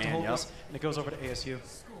just down, trying to and hold yep. this, and it goes over to ASU.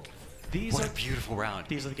 These What are a beautiful round.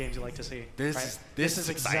 these are the games you like to see. This right? is- this this is is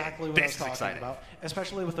exciting. exactly what This I was is talking exciting. about,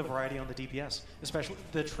 especially with the variety on the DPS. Especially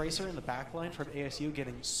the Tracer in the backline from ASU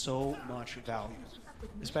getting so much value,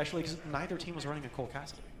 especially because neither team was running a Cole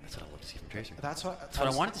Cassidy. That's what I love to see from Tracer. That's what That's what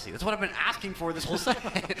I wanted to see. That's what I've been asking for this whole set.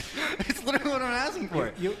 It's literally what I'm asking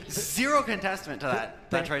for. Zero contestment to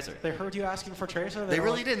that Tracer. They heard you asking for Tracer. They were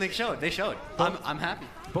really like- did. And they showed. They showed. I'm happy.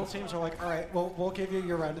 Both teams are like, all right, well, we'll give you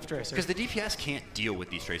your round of Tracer. Because the DPS can't deal with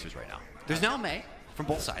these Tracers right now. There's now May from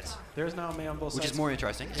both sides, There's now May on both which sides. is more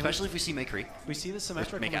interesting, especially if we see May Creek. We see the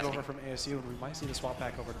Symmetra Make coming Cassidy. over from ASU, and we might see the swap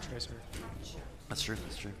back over to Tracer. That's true.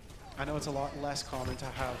 That's true. I know it's a lot less common to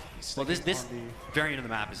have. Well, this sticking on variant of the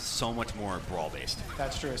map is so much more brawl-based.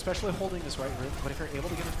 that's true, especially holding this right room. But if you're able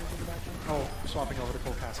to get a drink in the back room, swapping over to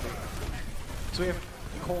Cole Cassidy. So we have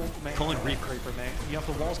Cole May. Cole and Reaper. May. You have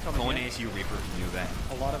the walls coming Going in. ASU Reaper from U of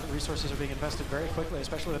A. A lot of resources are being invested very quickly,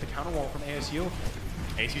 especially with the counter wall from ASU.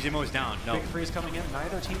 ASU's ammo is down. No. Big freeze coming in.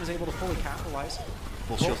 Neither team is able to fully capitalize.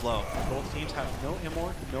 Full shield low. Both teams have no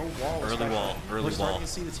immort, no wall. Early especially. wall, early We're starting wall. to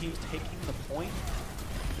see the teams taking the point.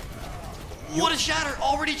 What a shatter!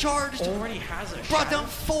 Already charged! Already has a Brought shatter. down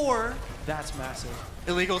 4! That's massive.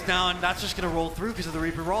 Illegals down. That's just going to roll through because of the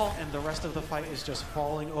Reaper roll. And the rest of the fight is just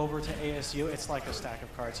falling over to ASU. It's like a stack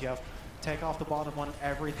of cards. You have take off the bottom one,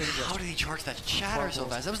 everything just... How did he charge that shatter so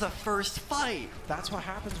crumbles. fast? That was the first fight. That's what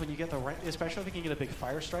happens when you get the right, especially if you can get a big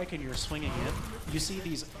fire strike and you're swinging in. You see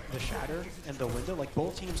the shatter and the window, like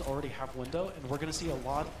both teams already have window, and we're going to see a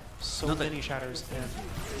lot, No, many shatters and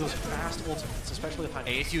those fast ultimates, especially with high.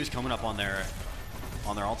 ASU is coming up on their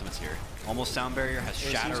on their ultimates here. Almost sound barrier has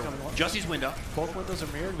ASU's shatter. coming on. Justy's window. Both windows are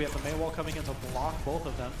mirrored. We have the Maywall coming in to block both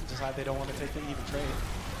of them. Decide they don't want to take the even trade.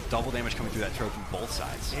 Double damage coming through that trope from both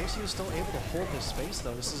sides. ASU is still able to hold this space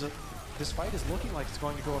though. This fight is looking like it's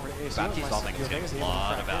going to go over to ASU. Baptiste all think it's getting a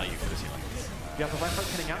lot of value for this healing. You have the Reinhardt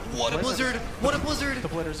pinning out. What a blizzard! What a blizzard! The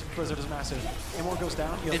blizzard is massive. Amor goes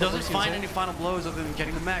down. It doesn't find any final blows other than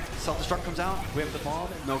getting the mech. Self-destruct comes out. We have the bomb.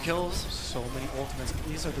 No kills. So many ultimates.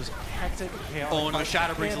 These are those hectic, chaotic Oh, no,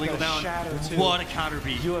 Shatter brings Legal down. What a counter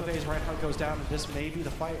beat. U of A's Reinhardt goes down, and this may be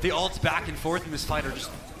the fight. The ults back and forth in this fight are just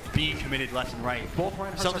being committed left and right. Both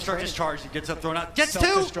Reinhardts Self-destruct is charged. He gets up, thrown out. Gets two!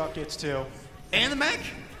 Self-destruct gets two. And the mech.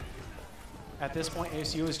 At this point,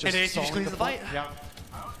 ASU is just And ASU just cleans the fight. Yeah.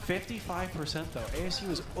 55% though. ASU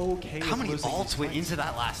is okay. How many losing ults these went fights. into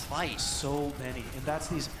that last fight? So many. And that's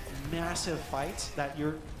these massive fights that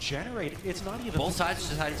you're generating. It's not even... Both sides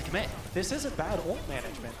decided to commit. This isn't bad ult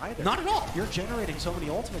management either. Not at all. You're generating so many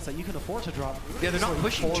ultimates that you can afford to drop. Yeah, they're not easily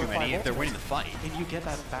pushing 4 too or 5 many if they're ultimates. winning the fight. And you get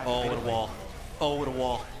that back. Oh, right what a away. wall. Oh, what a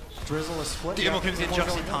wall. Drizzle is split. The ammo comes in Amor just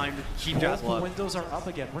going in time to keep Both Dazzle up. windows are up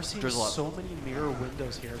again. We're seeing Drizzle up. so many mirror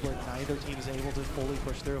windows here where neither team is able to fully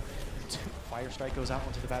push through. Fire Strike goes out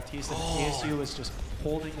onto the Baptiste, and ASU is just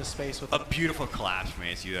holding the space with A beautiful collapse from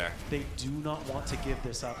ASU there. They do not want to give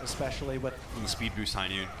this up, especially with And the speed boost high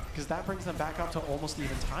noon. because that brings them back up to almost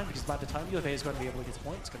even time. Because by the time U of A is going to be able to get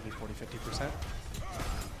points, it's going to be 40-50%.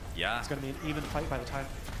 Yeah. It's going to be an even fight by the time.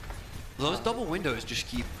 Those double windows just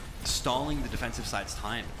keep stalling the defensive side's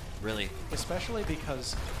time, really. Especially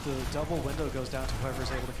because the double window goes down to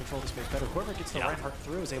whoever's able to control the space better. Whoever gets the Yeah. Reinhardt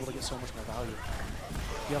through is able to get so much more value.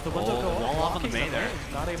 You have the window Oh, go the wall off on the blocking May there. lane,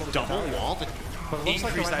 not able to get Double value. wall to But it looks like the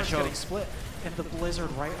increase that Reinhardt's choke. getting split. And the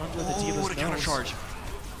Blizzard right under the Oh, Diva's what a counter nose. charge.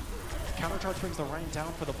 Counter charge brings the Rein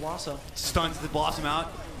down for the Blossom. Stuns the Blossom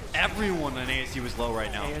out. Everyone on ASU is low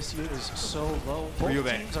right now. ASU is so low. For Both U of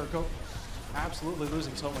A. teams are absolutely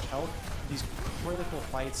losing so much health. These critical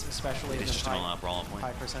fights, especially in It's this just an all-out brawl on point.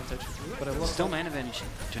 high percentage. But it looks Still like man advantage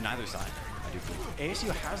to neither side, I do believe.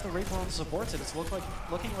 ASU has the Reaper on the supports, and it's looking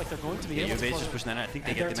like they're going to be Yeah, able U of to A's close just it. pushing that in. I think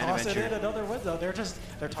they And get the they're man tossing in advantage. another window.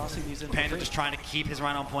 They're tossing these in. for Panda free. just trying to keep his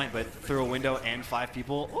run on point, but through a window and 5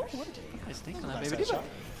 people. Oh, what did you guys think on that, Nice baby?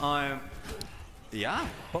 headshot. Yeah.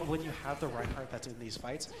 But when you have the Reinhardt that's in these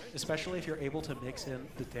fights, especially if you're able to mix in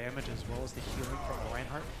the damage as well as the healing from the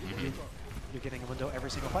Reinhardt, you're getting a window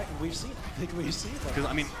every single fight, and we've seen it. I think we've seen it. Because,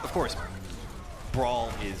 I mean, of course,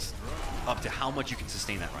 Brawl is up to how much you can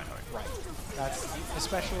sustain that Reinhardt. Right. That's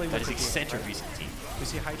especially That with is the a game, centerpiece right? of the team. We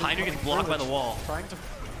see Haidu Haidu gets coming blocked through, by the wall. Trying to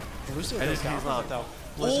Lucio And goes then down he's with up. it, though.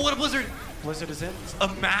 Oh, what a blizzard! Blizzard is in. A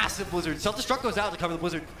massive blizzard. Self-destruct goes out to cover the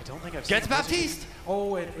blizzard. I don't think I've Gets seen a Blizzard. Baptiste!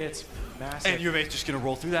 Oh, it's massive. And U of A is just going to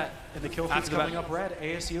roll through that. And the kill feed's After the coming Bap- up red.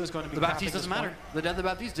 ASU is going to be The capping Baptiste this doesn't matter. point. The death of the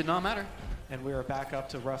Baptiste did not matter. And we are back up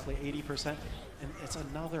to roughly 80%. And it's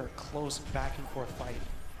another close back and forth fight.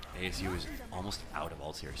 ASU is almost out of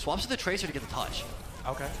ults here. Swaps to the Tracer to get the touch.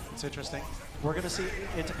 Okay, it's interesting. We're going to see,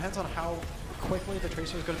 it depends on how quickly the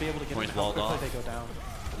Tracer is going to be able to get Points in, how walled quickly off. they go down.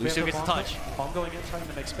 Lucio We have gets the the touch. Bomb going in, trying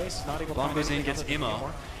to make space. He's not able to Bomb find goes in, anything gets other than Imo.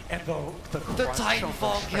 Amor. And the The crunch of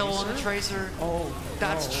Titanfall kill on the Tracer. Oh,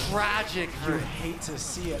 That's no. tragic You for, hate to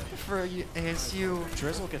see it. for ASU.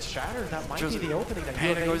 Drizzle gets shattered. That might Drizzle- be the opening that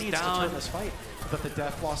Panda UVA goes needs to down. turn this fight. But the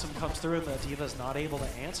Death Blossom comes through and the Diva's not able to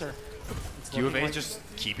answer. It's U of A looking is like-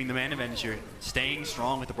 just keeping the man advantage here, staying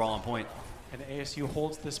strong with the brawl on point, And ASU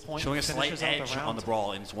holds this point. showing a slight finishes out edge the on the round.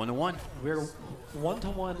 brawl, and it's 1-1. We're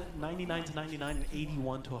 1-1, 99-99, and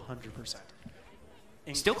 81-100%.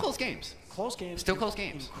 Still close games. Close games. Still close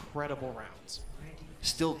games. Incredible rounds.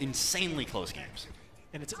 Still insanely close games.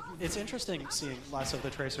 And it's interesting seeing less of the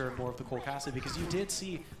Tracer and more of the Cole Cassie because you did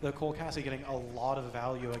see the Cole Cassie getting a lot of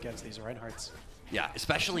value against these Reinhardts. Yeah,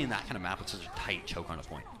 especially in that kind of map with such a tight choke on a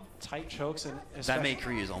point. Tight chokes and That especially-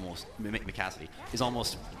 McCree is almost, McCassidy is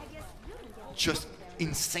almost just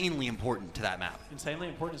insanely important to that map. insanely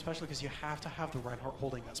important, especially because you have to have the Reinhardt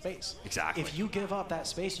holding that space. Exactly. If you give up that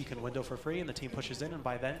space, you can window for free, and the team pushes in, and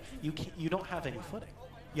by then you don't have any footing.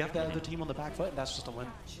 You have the other team on the back foot, and that's just a win.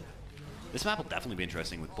 This map will definitely be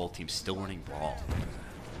interesting with both teams still running Brawl.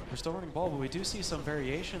 We're still running ball, but we do see some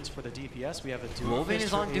variations for the DPS. We have a Woven Doomfist is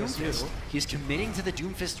for on ASU, Doomfist. He's committing to the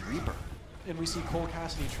Doomfist Reaper. and we see Cole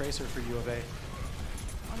Cassidy Tracer for U of A.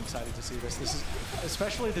 I'm excited to see this. This is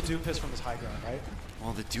especially the Doomfist from this high ground, right?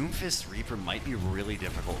 Well, the Doomfist Reaper might be really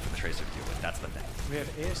difficult for the Tracer to deal with. That's the thing. We have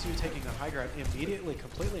ASU taking the high ground immediately,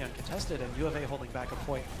 completely uncontested, and U of A holding back a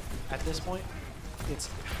point. At this point, it's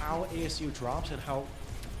how ASU drops and how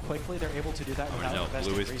quickly they're able to do that without No,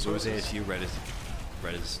 investing blue is resources. ASU, red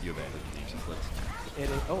is U of A. Look at the names and flips. It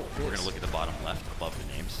is, oh, We're going to look at the bottom left above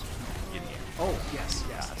the names. In the air. Oh, yes,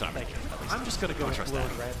 yes. That's what I'm Thank you. thinking, at least. I'm just going to go with trust blue that.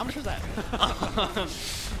 and red. I'm going to trust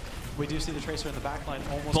that. We do see the Tracer in the back line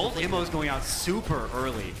almost Both completely. Immos going out super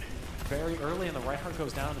early. Very early, and the right heart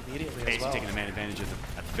goes down immediately as ASU well. taking the man advantage at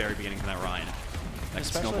the very beginning of that Ryan. That can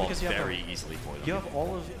Especially snowball because you have very easily for them. You have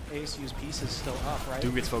all of ASU's pieces still up, right?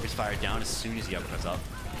 Doom gets focus fired down as soon as the uppercut's up.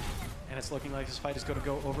 And it's looking like this fight is going to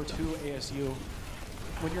go over to ASU.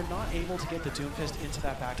 When you're not able to get the Doomfist into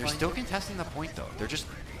that back They're line, still contesting the point, though. They're just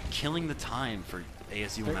killing the time for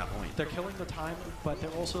ASU on that point. They're killing the time, but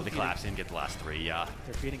they're also They feeding, collapse in, get the last 3, yeah.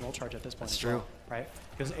 they're feeding ult charge at this point. That's as true. well, right?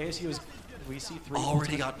 Because ASU is, we see 3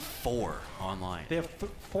 Already ultimates. got 4 online. They have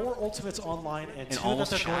 4 ultimates online and 2 that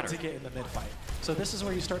almost they're going shattered. to get in the mid fight. So this is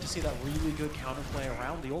where you start to see that really good counterplay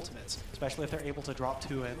around the ultimates, especially if they're able to drop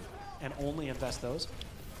 2 in and only invest those.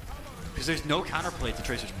 Because there's no counterplay to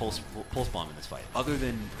Tracer's pulse bomb in this fight, other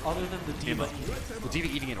than the Diva Immo. eating. Well, Diva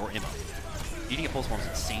eating it or Immo. Eating a pulse bomb is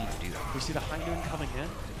insane to do that. We see the high noon coming in.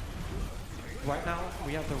 Right now,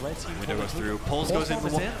 we have the red team. Window goes pulling through. Pulse goes in bomb for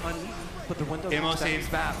is one. in, uneaten, but the window Immo comes down. saves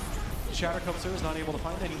BAP. Shatter comes through, is not able to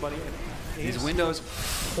find anybody. And These ASU windows,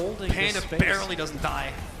 holding Panda this space. barely doesn't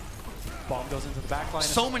die. Bomb goes into the back line.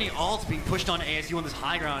 So many ults being pushed on ASU on this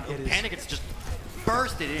high ground. It is- Panda gets just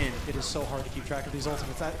bursted in. It is so hard to keep track of these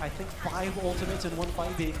ultimates. I think 5 ultimates in one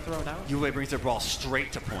fight being thrown out. UA brings their brawl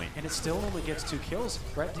straight to point. And it still only gets 2 kills.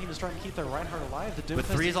 Red team is trying to keep their Reinhardt alive. The But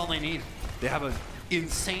Doomfist 3 is all they need. They have an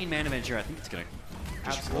insane man advantage here. I think it's going to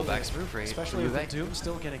just roll back through for Especially UA. with the Doom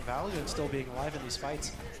still getting value and still being alive in these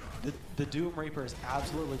fights. The Doom Reaper is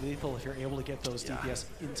absolutely lethal if you're able to get those DPS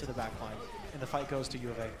into the back line. And the fight goes to U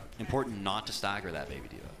of A. Important not to stagger that baby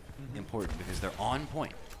diva. Important because they're on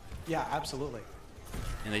point Yeah, absolutely.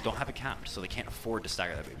 and they don't have it capped, so they can't afford to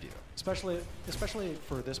stagger that baby diva. Especially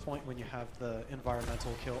for this point when you have the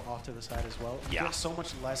environmental kill off to the side as well. You Yeah. get so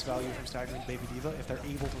much less value from staggering Baby Diva if they're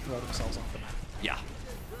able to throw themselves off the map. Yeah.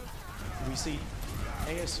 We see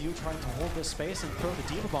ASU trying to hold this space and throw the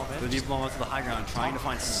Diva Bomb in. The Diva Bomb out to the high ground, trying to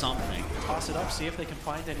find something. Toss it up, see if they can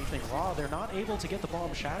find anything raw. They're not able to get the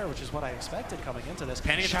bomb shatter, which is what I expected coming into this.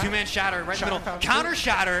 Panic gets a Shatter- 2-man shatter right in Shatter the middle. found Counter two.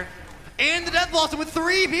 shatter, and the Death Blossom with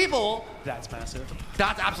 3 people. That's massive.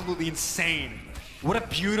 That's absolutely insane. What a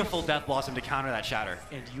beautiful Death Blossom to counter that shatter.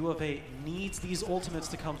 And U of A needs these ultimates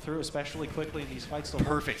to come through, especially quickly in these fights to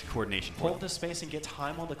Perfect coordination for hold them. this space and get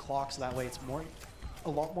time on the clock, so that way it's a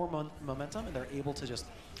lot more momentum, and they're able to just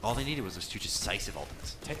All they needed was those 2 decisive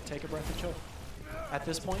ultimates. take a breath and chill. At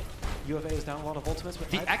this point, U of A is down a lot of ultimates, but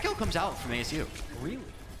The Echo comes out from ASU. really,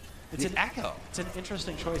 It's an Echo it's an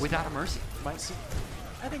interesting choice. without a mercy. Might see,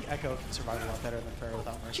 I think Echo can survive a lot better than Pharah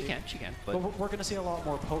without mercy. She can. But But we're going to see a lot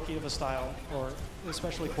more pokey of a style, or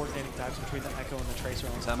especially coordinating types between the Echo and the Tracer.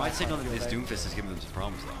 On that might signal that U of this A. Doomfist is giving them some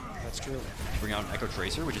problems, though. That's true. Bring out an Echo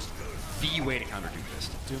Tracer, which is the way to counter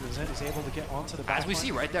Doomfist. Doom is in. He's able to get onto the back As we line.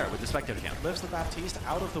 see right there with the spectator count. Lifts the Baptiste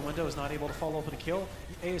out of the window, is not able to follow up with a kill.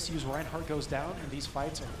 ASU's Reinhardt goes down, and these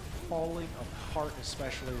fights are falling apart,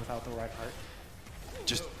 especially without the Reinhardt.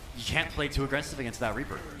 Just, you can't play too aggressive against that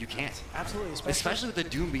Reaper. You can't. Absolutely, Especially with the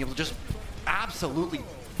Doom being able to just absolutely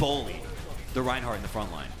bully the Reinhardt in the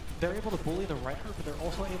front line. they're able to bully the Reinhardt, but they're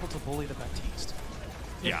also able to bully the Baptiste.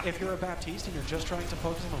 Yeah. If you're a Baptiste and you're just trying to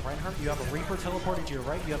focus on the Reinhardt, you have a Reaper teleporting to your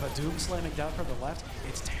right, you have a Doom slamming down from the left.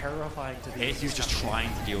 It's terrifying to be. ASU's just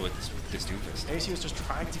trying to deal with this Doomfist. ASU is just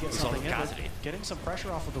trying to get It's all something in, capacity. getting some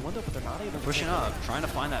pressure off of the window, but they're not able to. Pushing take it. up, trying to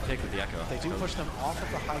find that pick with the Echo. They do push them off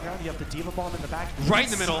of the high ground. You have the Diva Bomb in the back. Right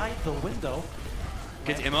in the middle. Inside the window.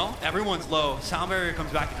 Gets Immo. Everyone's low. Sound barrier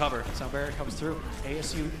comes back to cover. Sound barrier comes through.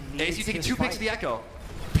 ASU needs ASU taking this 2 picks fight. of the Echo.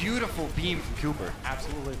 Beautiful beam from Cooper.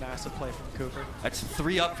 Absolutely massive play from Cooper. That's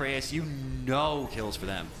 3 up for ASU. No kills for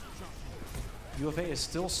them. U of A is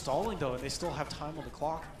still stalling though, and they still have time on the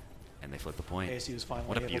clock. And they flip the point. ASU is finally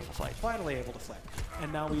What a beautiful fight. Finally able to flip.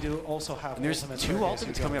 And now we do also have And there's ultimates 2 for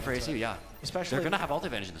ultimates coming up for into ASU, it. yeah. Especially They're going to have ult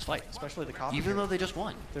advantage in this fight. especially the copy. Even here. though they just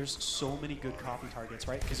won. There's so many good copy targets,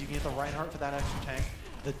 right? Because you can get the Reinhardt for that extra tank.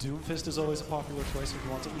 The Doomfist is always a popular choice if you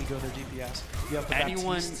want to ego their DPS. You have the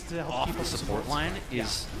Anyone Baptiste to help off keep the up support supports. line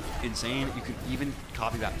is insane. You could even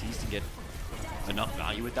copy Baptiste and get enough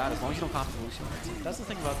value with that as long as you don't copy Lucio. That's the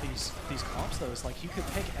thing about these comps though, is like you could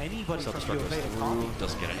pick anybody from U Self-destruct of goes A to copy. through,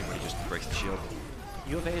 doesn't get anybody, just breaks the shield.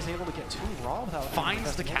 U of A is able to get 2 raw without Finds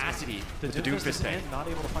investing the into it. Cassidy The with the Doomfist Doomfist is pick. in, not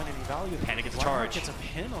able to find any value. Panda gets Reinhardt charge. gets a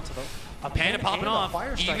pin onto the Panda pin popping and a off,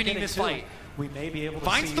 fire strike evening getting this 2. fight. We may be able to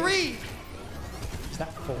Finds see 3! Is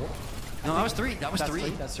that 4? No, that was 3. That was That's 3.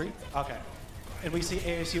 That's 3? Okay. And we see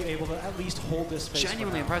ASU able to at least hold this space. for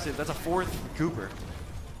Genuinely now. impressive. That's a 4th for Cooper.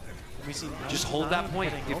 We see Just hold that 99 point.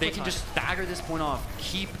 hitting If they can overtime. just stagger this point off,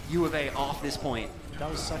 keep U of A off this point, that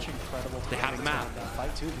was such incredible. They have the map. That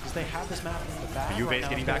fight too, because they have this map in the back. UVA right is now,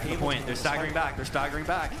 getting and back to the able point. win They're this staggering fight. back. They're staggering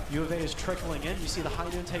back. UVA is trickling in. You see the high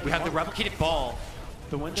noon take. We have the replicated ball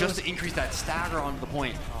The windows. just to increase that stagger onto the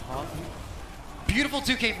point. Uh-huh. Beautiful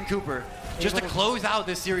 2K from Cooper. Just to close out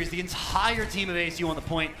this series, the entire team of ASU on the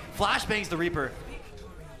point. Flashbangs the Reaper.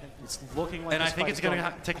 It's looking like. And I this think fight it's is going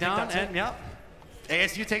to tick down. And yep,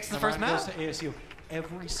 ASU takes the first round map. goes to ASU.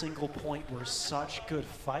 Every single point were such good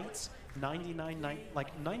fights. 99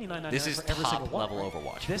 This is for every single top one, level right?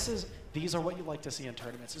 Overwatch. These are what you like to see in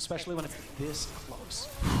tournaments, especially when it's this close.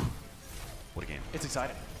 What a game. It's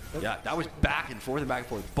exciting. Yeah, that was back and forth and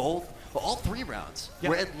back and forth. All 3 rounds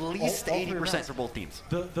were at least all 3 80% rounds. for both teams.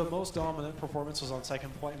 The most dominant performance was on second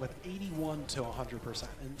point with 81 to 100%.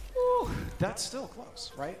 And that's still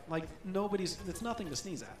close, right? Like it's nothing to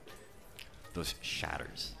sneeze at. Those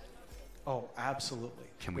shatters. Oh, absolutely.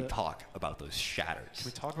 Can we talk about those shatters? Can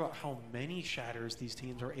we talk about how many shatters these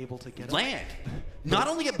teams are able to get? Land. Not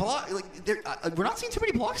only get blocked, like we're not seeing too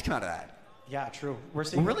many blocks come out of that. Yeah, true. We're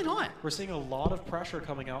really not. We're seeing a lot of pressure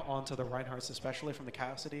coming out onto the Reinhardts, especially from the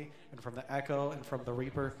Cassidy and from the Echo and from the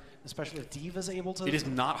Reaper, especially if Diva's able to. It is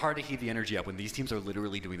not hard to keep the energy up when these teams are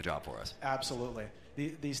literally doing the job for us. Absolutely.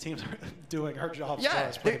 These teams are doing our jobs for Yeah,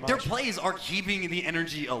 us pretty much. their plays are keeping the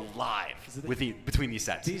energy alive between these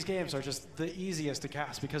sets. These games are just the easiest to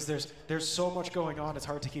cast because there's so much going on. It's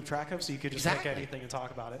hard to keep track of, so you could just pick anything and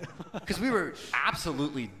talk about it. Because we were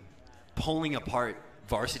absolutely pulling apart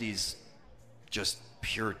Varsity's just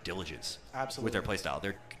pure diligence with their playstyle.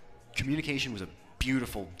 Their communication was a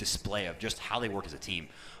beautiful display of just how they work as a team.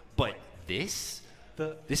 But this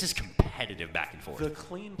is competitive back and forth. The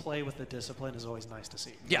clean play with the discipline is always nice to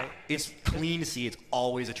see. Yeah, right? it's clean to see. It's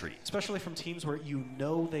always a treat. Especially from teams where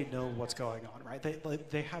they know what's going on, right?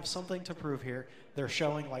 They have something to prove here. They're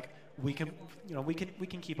showing like we can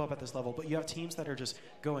keep up at this level. But you have teams that are just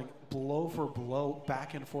going blow for blow,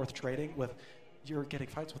 back and forth trading with. You're getting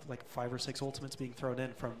fights with like 5 or 6 ultimates being thrown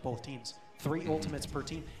in from both teams. 3 ultimates per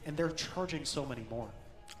team, and they're charging so many more.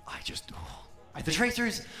 The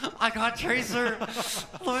Tracers! I got Tracer!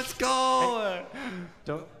 Let's go!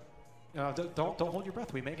 Hey, don't hold your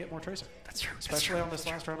breath. We may get more Tracer. That's true. Especially on this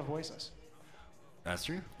last round of Oasis. That's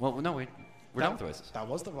true. Well, no, we're done with Oasis. That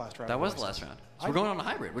was the last round. That was the last round. So we're going on a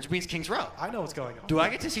hybrid, which means Kings Row. I know what's going on. Do I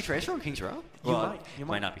get to see Tracer on Kings Row? You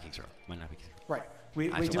might not be Kings Row. Might not be Kings Row. Right. We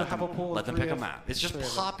do have a pool. Let them pick a map. It's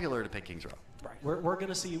just popular to pick Kings Row. Right. We're going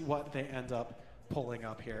to see what they end up pulling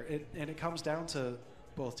up here. And it comes down to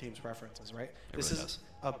both teams' preferences, right? This is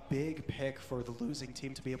a big pick for the losing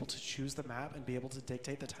team to be able to choose the map and be able to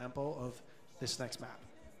dictate the tempo of this next map.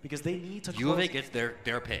 Because they need to UVA gets their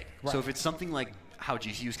pick. Right. So if it's something like how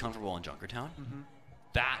GCU is comfortable in Junkertown,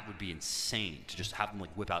 that would be insane to just have them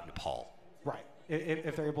like whip out Nepal. Right.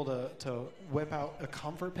 If they're able to whip out a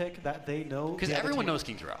comfort pick that they know. Because everyone knows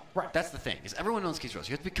Kings Row. Right. That's the thing. Is everyone knows Kings Row. So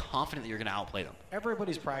you have to be confident that you're going to outplay them.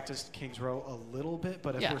 Everybody's practiced Kings Row a little bit,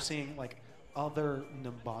 but if we're seeing like other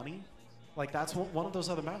Nimbani, like that's one of those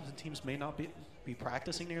other maps that teams may not be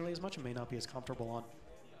practicing nearly as much and may not be as comfortable on.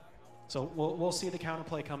 So we'll see the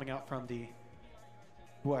counterplay coming out from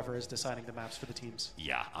whoever is deciding the maps for the teams.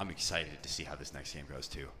 Yeah, I'm excited to see how this next game goes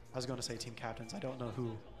too. I was going to say team captains. I don't know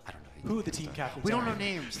who. I don't know who the team captains are. We don't know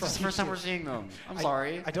names. This is the first time we're seeing them. I'm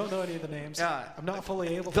sorry. I don't know any of the names. Yeah. I'm not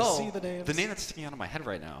fully able to see the names. The name that's sticking out of my head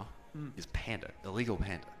right now is Panda, Illegal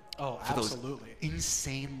Panda. Oh, for absolutely. Those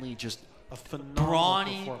insanely just a phenomenal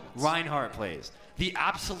brawny performance. Reinhardt plays. The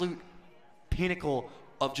absolute pinnacle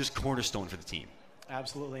of just cornerstone for the team.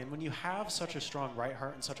 Absolutely. And when you have such a strong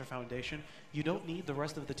Reinhardt and such a foundation, you don't need the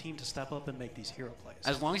rest of the team to step up and make these hero plays.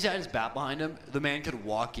 As long as he had his bat behind him, the man could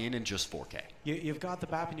walk in and just 4K. You've got the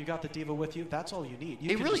BAP and you've got the Diva with you. That's all you need.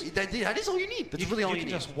 That is all you need. That's really all you need.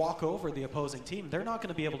 You can just walk over the opposing team. They're not going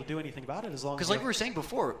to be able to do anything about it as long as... Because like we were saying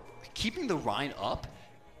before, keeping the Rein up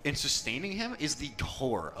and sustaining him is the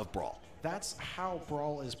core of Brawl. That's how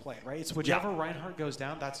Brawl is played, right? It's whichever Reinhardt goes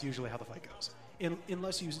down, that's usually how the fight goes.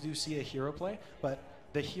 Unless you do see a hero play, but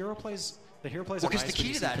the hero plays because the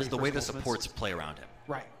key to that is the way the supports play around him.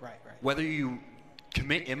 Right. Whether you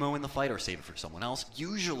commit immo in the fight or save it for someone else,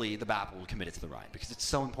 usually the BAP will commit it to the Rein because it's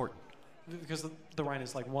so important. Because the Rein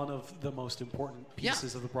is like one of the most important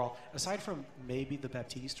pieces of the Brawl, aside from maybe the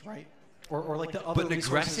Baptiste, right? Or like the other. But an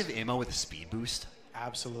aggressive immo with a speed boost.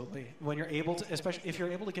 Absolutely. When you're able to, especially if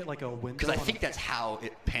you're able to get like a window. Because I think that's how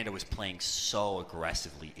Panda was playing so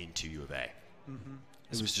aggressively into U of A.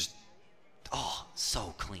 It was just,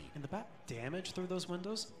 so clean. And the BAP damage through those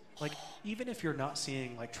windows, like even if you're not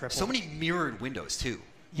seeing like triple. So many mirrored windows too.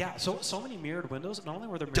 Yeah, so many mirrored windows. Not only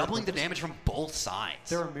were there mirrored doubling windows, the damage from both sides.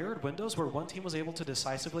 There are mirrored windows where one team was able to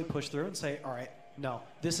decisively push through and say, all right, No,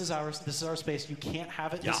 this is ours. This is our space. You can't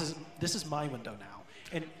have it. Yeah. This is my window now.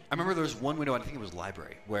 And I remember there was one window, I think it was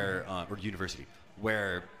library, where or university,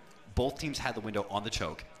 where both teams had the window on the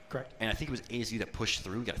choke. correct. And I think it was ASU that pushed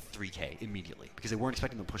through and got a 3K immediately because they weren't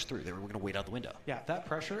expecting them to push through. They were going to wait out the window. Yeah, that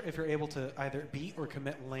pressure, if you're able to either beat or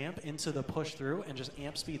commit lamp into the push through and just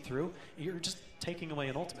amp speed through, you're just taking away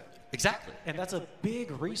an ultimate. Exactly. And that's a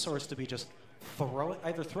big resource to be just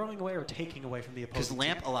either throwing away or taking away from the opposing Because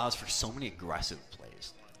lamp team. allows for so many aggressive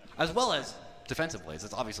plays, as well as defensive plays.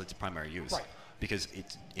 That's obviously its primary use. Right. Because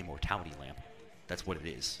it's immortality lamp. That's what it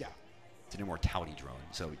is. Yeah. It's an immortality drone,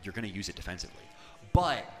 so you're going to use it defensively.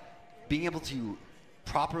 But being able to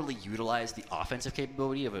properly utilize the offensive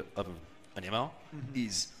capability of an MO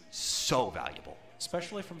is so valuable.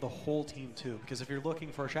 Especially from the whole team, too. Because if you're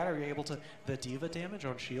looking for a shatter, you're able to, the Diva damage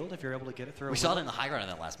on shield, if you're able to get it through. We saw it in the high ground on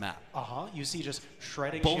that last map. You see just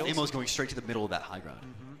shredding Both shields. MOs going straight to the middle of that high ground.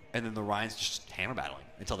 And then the Ryans just hammer battling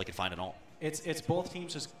until they can find an ult. It's both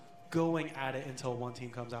teams just going at it until one team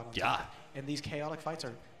comes out on top. And these chaotic fights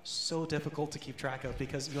are so difficult to keep track of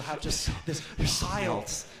because you have just this pile,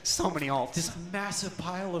 so many ults. this massive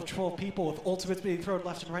pile of 12 people with ultimates being thrown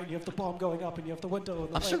left and right, and you have the bomb going up, and you have the window.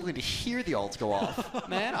 And I'm struggling to hear the ults go off,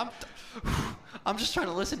 man. I'm just trying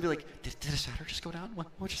to listen and be like, did a shatter just go down?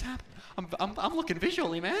 What just happened? I'm looking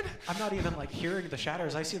visually, man. I'm not even like hearing the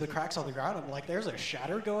shatters. I see the cracks on the ground. I'm like, there's a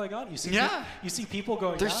shatter going on. You see, you see people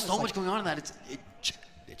going. There's down. so much going on in that.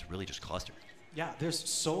 It's really just clustered. Yeah, there's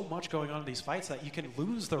so much going on in these fights that you can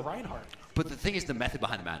lose the Reinhardt. But the thing is the method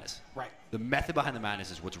behind the madness. Right. The method behind the madness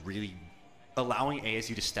is what's really allowing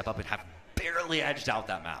ASU to step up and have barely edged out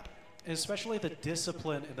that map. Especially the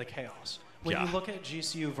discipline and the chaos. When you look at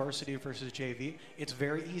GCU varsity versus JV, it's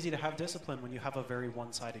very easy to have discipline when you have a very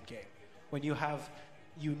one-sided game. When you have,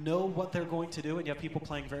 you know what they're going to do and you have people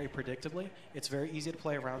playing very predictably, it's very easy to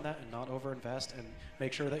play around that and not overinvest and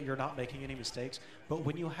make sure that you're not making any mistakes. But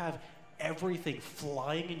when you have everything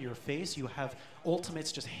flying in your face, you have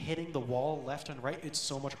ultimates just hitting the wall left and right, it's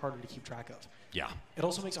so much harder to keep track of. Yeah. It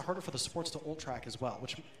also makes it harder for the supports to ult track as well,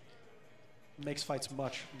 which makes fights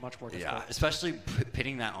much more difficult. Yeah, especially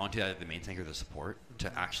pitting that onto the main tank or the support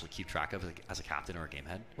to actually keep track of as a captain or a game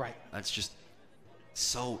head. Right. That's just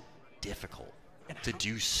so difficult to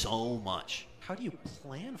do so much. How do you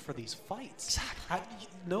plan for these fights? Exactly.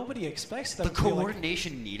 Nobody expects them The to be like,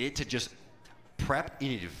 coordination needed to just prep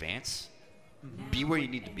in advance, be where you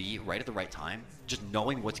need to be right at the right time, just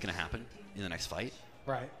knowing what's going to happen in the next fight.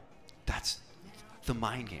 right. That's the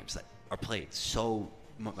mind games that are played so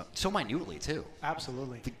minutely too.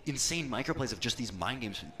 Absolutely. The insane microplays of just these mind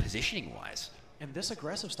games positioning wise. And this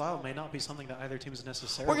aggressive style may not be something that either team is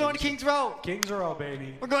necessarily. We're going to King's Row. King's Row,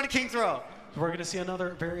 baby. We're going to King's Row. We're going to see another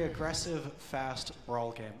very aggressive, fast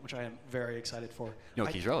brawl game, which I am very excited for. You know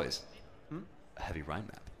what King's Row is? A heavy Rhine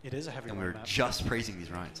map. It is a heavy And Rhine we're map. just praising these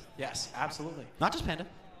Rhines. Yes, absolutely. Not just Panda.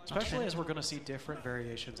 Especially as we're going to see different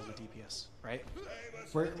variations on the DPS, right?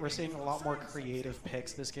 We're seeing a lot more creative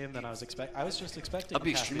picks this game than I was expecting. I was just expecting. I'd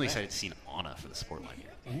be Cassie extremely May. excited to see an Ana for the support line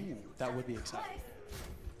here. Ooh, that would be exciting.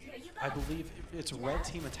 I believe it's red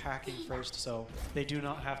team attacking first, so they do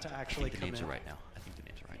not have to actually I think the come names in. are right now. I think the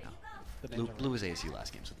names are right now. The names are Blue right. was ASU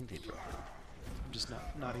last game, so I think the names are right. I'm just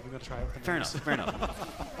not even going to try it with the Fair names. enough. Fair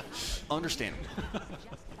enough. Understandable.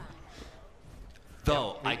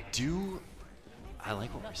 Though I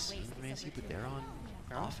like what we're seeing from ASU, but they're on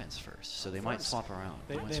offense first, so they might swap around.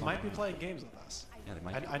 They might be playing games with us. Yeah, they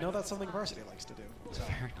might. I know that's something varsity likes to do. So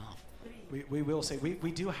Fair enough. we will say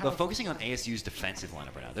we do have. But focusing on ASU's defensive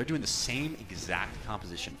lineup right now, they're doing the same exact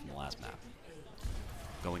composition from the last map.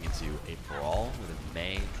 Going into a brawl with a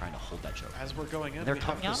May trying to hold that choke. As we're going in, They're we have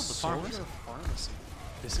coming out of the pharmacy. Soldier Pharmacy.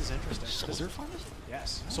 This is interesting. Soldier Pharmacy?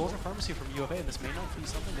 Yes. Soldier Pharmacy from U of A, and this may not be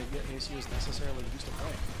something that ASU is necessarily used to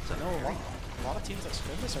play. So I know a lot of teams that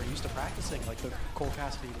scrim this are used to practicing, like the Cole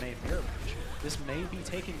Cassidy May mirror match. This may be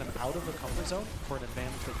taking them out of the comfort zone for an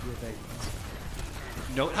advantage that U of A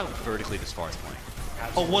needs. Note how vertically this far is playing.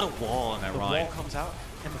 Absolutely. Oh, what a wall on that The ride. wall comes out,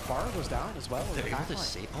 and the bar goes down as well. They're able to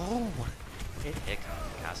save. Oh, what a pick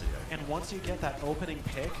on Cassidy. And once you get that opening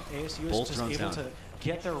pick, ASU is Both just drones able down. to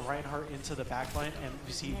get their Reinhardt into the backline, and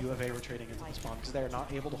you see U of A retreating into the spawn because they're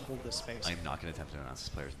not able to hold this space. I'm not going to attempt to announce this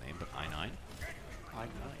player's name, but I9. I9.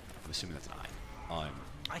 I'm assuming that's an I.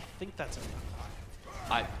 I think that's it.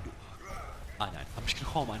 I9. I'm just going to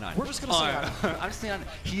call him I9. We're just gonna say I'm just saying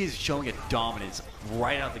he is showing a dominance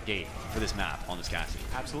right out the gate for this map on this Cassidy.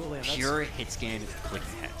 Absolutely. And Pure hit scan, clicking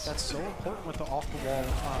hits. that's so important with the off-the-wall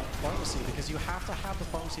pharmacy because you have to have the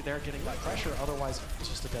pharmacy there getting that pressure, otherwise it's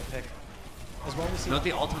just a dead pick. As well, we see Note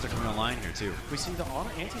the ultimates are coming online here too. we see the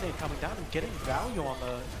anti-nade coming down and getting value on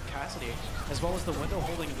the Cassidy, as well as the window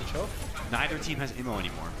holding in the choke. Neither team has ammo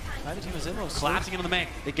anymore. Neither team is in those. Collapsing into the May.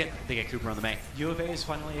 They get Cooper on the May. U of A is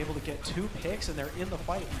finally able to get 2 picks, and they're in the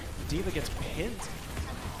fight. Diva gets pinned.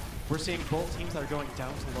 We're seeing both teams that are going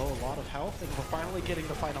down to low, a lot of health, and we're finally getting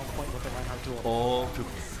the fight on point with the Reinhardt duel. Oh,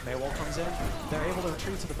 Maywall comes in. They're able to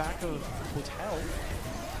retreat to the back of Hotel.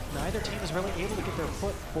 Neither team is really able to get their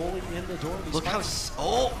foot fully in the door. Look how,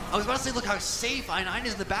 I was about to say, look how safe I9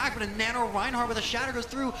 is in the back, but a Nano Reinhardt with a Shatter goes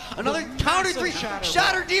through. Another counter 3,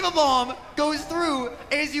 Shatter Diva Bomb goes through.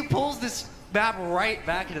 ASU pulls this map right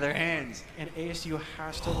back into their hands. And ASU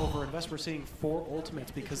has to overinvest. We're seeing 4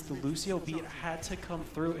 ultimates because the Lucio beat had to come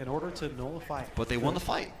through in order to nullify. But they won the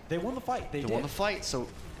fight. They won the fight. They won the fight, so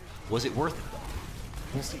was it worth it though?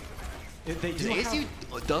 We'll see. They do ASU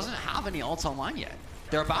doesn't have any ults online yet.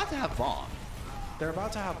 They're about to have Bomb. They're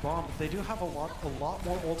about to have Bomb, but they do have a lot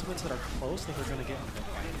more ultimates that are close that they're going to get in the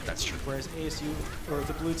fight. That's true. Whereas ASU, or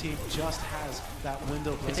the blue team, just has that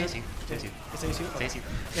window blizzard. It's ASU. It's ASU. It's ASU.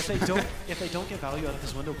 It's ASU. If they don't get value out of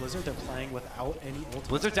this window blizzard, they're playing without any ultimates.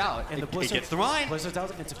 Blizzard's out. And the blizzard, it gets the Rhine. Blizzard's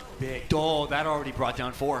out, and it's big. Oh, that already brought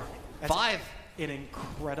down 4. That's 5. An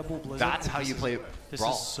incredible blizzard. That's how you play This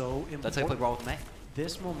Brawl. is so important. That's how you play Brawl with May.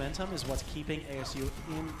 This momentum is what's keeping ASU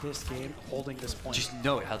in this game, holding this point. Just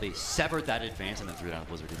note how they severed that advance and then threw down the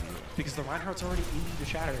Blizzard. Because the Reinhardt's already in the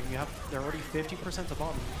Shatter, and they're already 50% to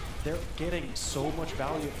bomb. They're getting so much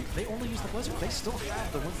value. They only use the Blizzard. They still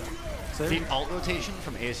have the window. So the alt rotation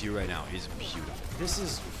from ASU right now is beautiful. This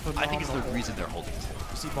is phenomenal. I think it's the reason they're holding this.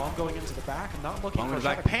 You see Bomb going into the back, not looking for the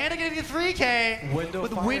back. Panda getting a 3K window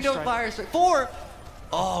with fire window strike. fire strike. 4.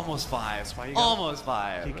 Almost 5. Almost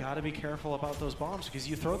 5. You got to be careful about those bombs because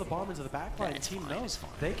you throw the bomb into the back line, the team knows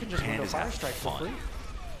they can just window fire strike for free.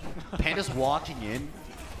 Panda's walking in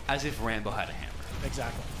as if Rambo had a hammer.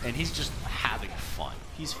 Exactly. And he's just having fun.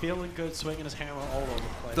 He's feeling good, swinging his hammer all over the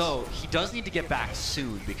place. Though, he does need to get back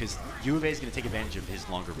soon because U of A is going to take advantage of his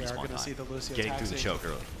longer respawn time. See the Lucio getting through the choke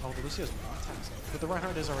early. Oh, the Lucio's not taxing. But the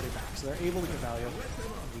Reinhardt is already back, so they're able to get value.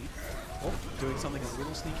 Oh, doing something a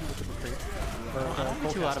little sneaky with the recruit. I don't want to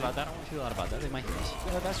be too loud about that. I don't want to be too loud about that. They might hear us.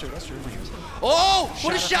 Yeah, that's true. That's true. Oh,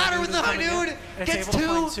 what a shatter with the high noon! Gets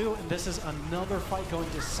 2. And this is another fight going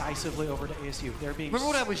decisively over to ASU. They're being.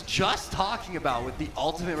 Remember what I was just talking about with the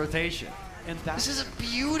ultimate rotation? And this is a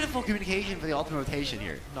beautiful communication for the ultimate rotation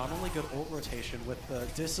here. Not only good ult rotation with the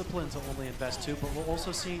discipline to only invest 2, but we're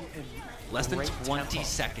also seeing in less than 20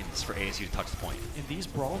 seconds for ASU to touch the point. In these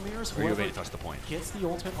brawl mirrors, for U of A to touch the point. Gets the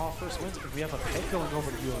ultimate off first wins. If we have a pick going over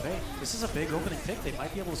to U of A, this is a big opening pick. They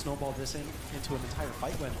might be able to snowball this into an entire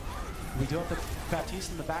fight win. We do have the Baptiste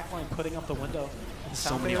in the back line putting up the window.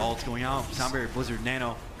 So many ults going out. Sound Barrier, Blizzard,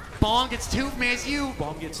 Nano. Bomb gets 2 from ASU.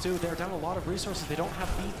 Bomb gets 2. They're down a lot of resources. They don't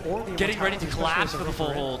have beat or the getting ready to collapse for the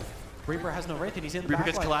full hold. Reaper has no Wraith, and he's in the Reaper back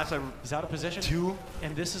gets line. collapsed. He's out of position. 2.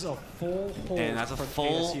 And this is a full hold. And that's a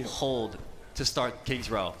full ASU. hold to start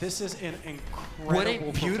King's Row. This is an incredible What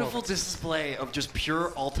a beautiful display of just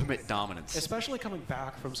pure ultimate dominance. Especially coming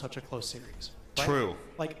back from such a close series. Right? True.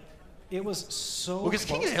 Like, it was so because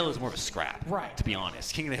close. King of the Hill is more of a scrap. Right. To be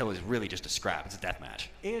honest. King of the Hill is really just a scrap. It's a death match.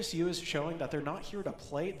 ASU is showing that they're not here to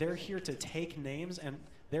play. They're here to take names, and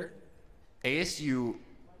they're... ASU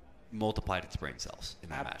multiplied its brain cells in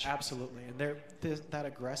that match. Absolutely. And that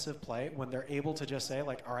aggressive play, when they're able to just say,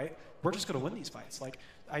 like, all right, we're just going to win these fights. Like,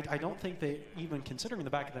 I don't think they even consider in the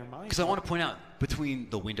back of their mind. Because I want to point out, between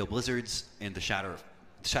the Window Blizzards and the Shatter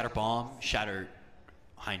Bomb, Shatter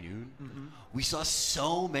High Noon, we saw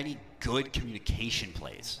so many good communication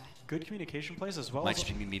plays. Good communication plays as well. Might just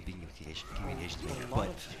be me being communication but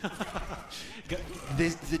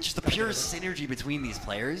just the pure synergy between these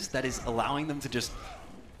players that is allowing them to just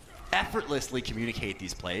effortlessly communicate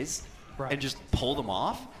these plays and just pull them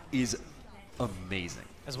off is amazing.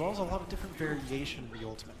 As well as a lot of different variation in the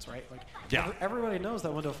ultimates, right? Like, yeah. Everybody knows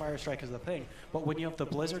that Window Fire Strike is the thing, but when you have the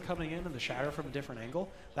Blizzard coming in and the Shatter from a different angle,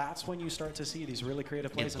 that's when you start to see these really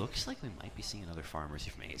creative plays. It looks like we might be seeing another Farmers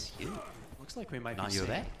from ASU. Looks like we might be seeing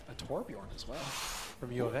a Torbjorn as well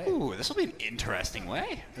from U of A. Ooh, this will be an interesting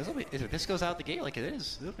way. If this goes out the gate like it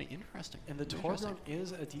is, this will be interesting. And the Torbjorn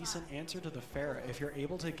is a decent answer to the Pharah. If you're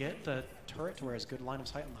able to get the turret to where it's good line of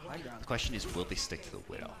sight on the high ground. The question is, will they stick to the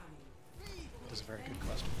Widow? That's a very good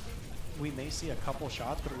question. We may see a couple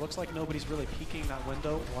shots, but it looks like nobody's really peeking that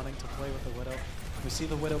window, wanting to play with the Widow. We see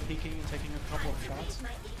the Widow peeking and taking a couple of shots.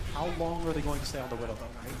 How long are they going to stay on the Widow, though,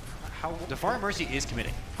 right? The Far Mercy is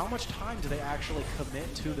committing. How much time do they actually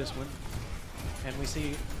commit to this window? And we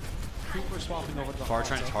see Cooper swapping over to the Far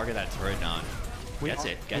trying to target that turret down. Gets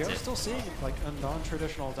it. We are still seeing like a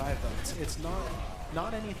non-traditional dive though. It's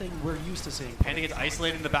not anything we're used to seeing. Panda gets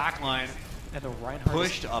isolated in the back line. And the Reinhardt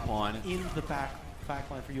Pushed up on. in the back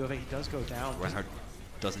line for U of A. He does go down. Reinhardt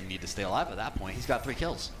doesn't need to stay alive at that point. He's got 3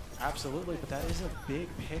 kills. Absolutely, but that is a big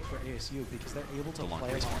pick for ASU because they're able to The long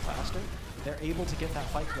play a race lot more time. faster. They're able to get that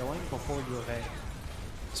fight going before U of A,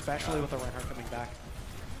 especially with the Reinhardt coming back.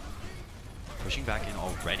 Pushing back in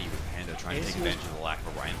already with Panda, trying to take ASU is- advantage of the lack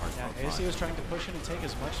of Reinhardt. Yeah, ASU is trying to push in and take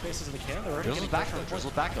as much space as they can. They're already Drizzle's getting back pressure though. on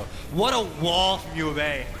Drizzle's back though. What a wall from U of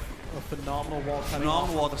A. a phenomenal wall cutting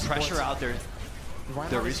Phenomenal wall. off The pressure sports. out there. Reinhardt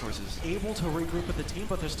Their is resources. able to regroup with the team,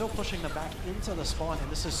 but they're still pushing them back into the spawn, and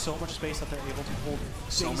this is so much space that they're able to hold.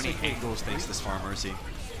 So many basically. angles thanks to this Farm Mercy.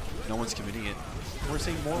 No one's committing it. We're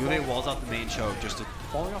seeing more U of A wall- walls out the main choke just to.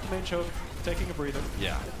 falling off the main choke, taking a breather.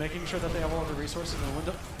 Yeah. Making sure that they have all of the resources in the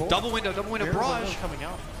window. Double window Mirror barrage. window coming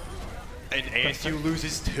out. And ASU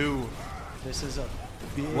loses 2. This is a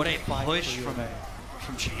big What a fight push for U of from A.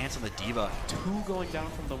 from Chance on the Diva. 2 going down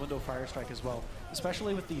from the window fire strike as well,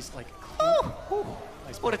 especially with these like.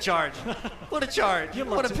 Nice What a charge. What a charge. You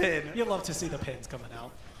What a love to- pin. You love to see the pins coming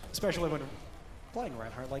out, especially when playing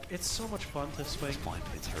Reinhardt. Like it's so much fun to swing. Those blind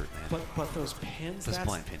pins hurt, man. But those pins. Those that's,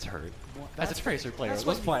 blind pins hurt. that's As a Tracer player, that's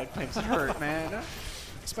those what- blind pins hurt, man.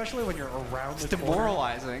 especially when you're around It's the corner.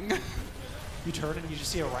 demoralizing. You turn and you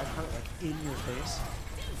just see a Reinhardt like in your face.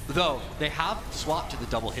 Though, they have swapped to the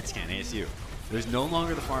double hit scan ASU. There's no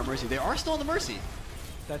longer the Farm Mercy. They are still on the Mercy.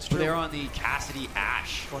 That's But true. they're on the Cassidy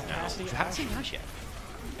Ash. On Cassidy I haven't Ash. seen Ash yet.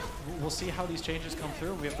 We'll see how these changes come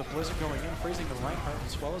through. We have the Blizzard going in, freezing the Reinhardt,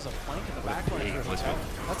 as well as a flank in the back line. big for the Blizzard.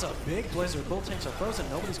 hotel. That's a big Blizzard. Both tanks are frozen.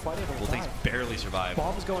 Nobody's quite able to Both things dive. barely survive.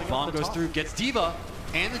 Bomb's going up Bomb the goes top. through, gets Diva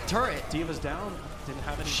and the turret. Diva's down. Didn't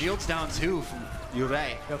have any. Shields down too from U of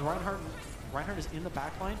A. Yeah, the Reinhardt is in the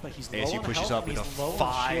back line, but he's low ASU on pushes health, up with he's a low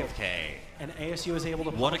on shield. 5K. And ASU is able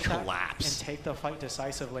to What a punch that collapse. and take the fight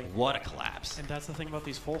decisively. What a collapse. And that's the thing about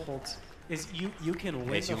these full holds is you can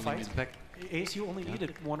win ASU the only fight. needs a pick. ASU only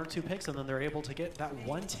needed 1 or 2 picks, and then they're able to get that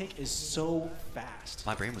one tick is so fast.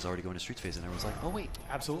 My brain was already going to Streets phase, and I was like, oh wait,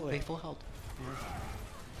 Absolutely. they full health.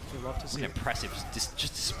 We love to What see an it. impressive just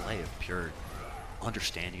display of pure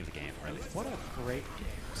understanding of the game, really. What a great game.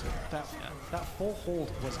 So that full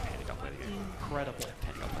hold was incredible.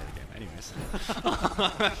 Panda got play the game, anyways.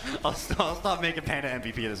 I'll stop making Panda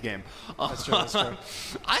MVP of this game. That's true, that's true.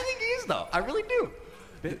 I think he is, though. I really do.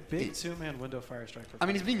 Big 2-man window fire strike. For I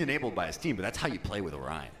mean, he's being enabled by his team, but that's how you play with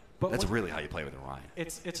Orion. But That's when- really how you play with Orion.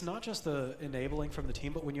 It's not just the enabling from the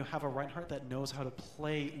team, but when you have a Reinhardt that knows how to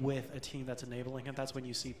play with a team that's enabling him, that's when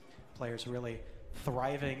you see players really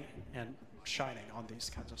thriving and shining on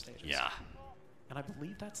these kinds of stages. Yeah. And I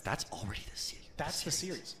believe that's already the series. that's the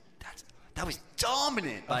series. That was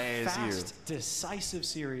dominant by A ASU. fast, decisive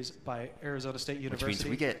series by Arizona State Which University. means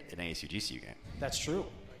we get an ASU GCU game. That's true.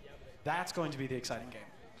 That's going to be the exciting game.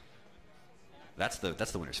 That's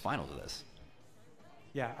the winners finals of this.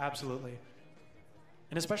 Yeah, absolutely.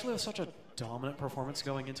 And especially with such a dominant performance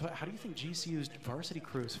going into it, how do you think GCU's varsity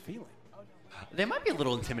crew is feeling? They might be a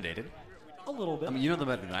little intimidated. A little bit. I mean, you know them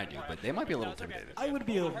better than I do, but they might be a little intimidated. I would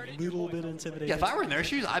be a little bit intimidated. Yeah, if I were in their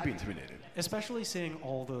shoes, I'd be intimidated. Especially seeing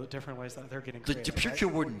all the different ways that they're getting The creative. pure right?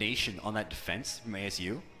 coordination on that defense from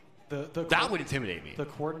ASU, The that would intimidate me. the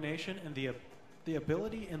coordination and the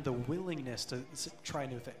ability and the willingness to try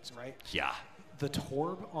new things, right? Yeah. The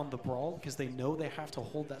Torb on the Brawl, because they know they have to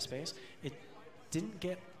hold that space. It didn't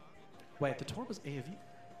get... Wait, the Torb was A of U?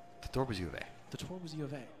 The Thor was U of A. The Torb was U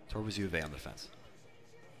of A. Thor was U of A on the defense.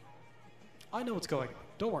 I know what's going on.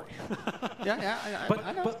 Don't worry. Yeah,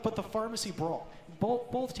 But the Pharmacy Brawl,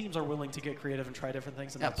 both teams are willing to get creative and try different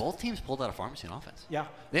things. And Yeah, that's- both teams pulled out a pharmacy on offense. Yeah,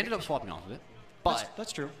 They ended up swapping off of it. But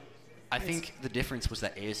that's true. I think the difference was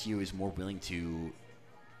that ASU is more willing to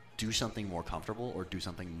do something more comfortable or do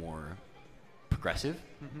something more progressive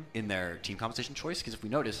in their team composition choice. Because if we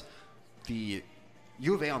notice, the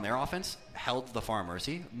U of A on their offense held the Far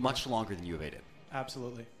Mercy much longer than U of A did.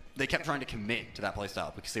 Absolutely. They kept trying to commit to that play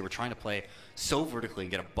style because they were trying to play so vertically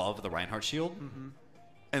and get above the Reinhardt shield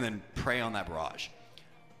and then prey on that barrage.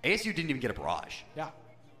 ASU didn't even get a barrage. Yeah.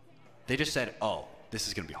 They just said, oh, this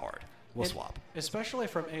is going to be hard. We'll And swap. Especially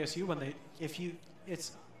from ASU when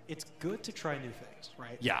it's good to try new things,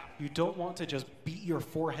 right? Yeah. You don't want to just beat your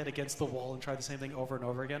forehead against the wall and try the same thing over and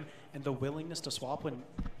over again. And the willingness to swap when,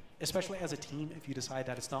 especially as a team, if you decide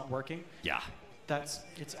that it's not working, Yeah.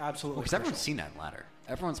 it's absolutely Because everyone's crucial. seen that in ladder.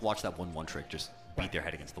 Everyone's watched that 1-1 trick just beat their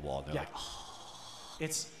head against the wall. And they're Yeah. like, oh.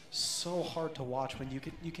 It's so hard to watch when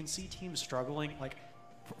you can see teams struggling. Like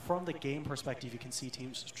from the game perspective, you can see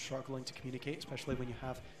teams struggling to communicate, especially when you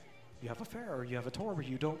have you have a Fair or you have a Tor where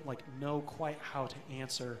you don't like know quite how to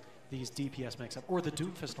answer these DPS mix-up, or the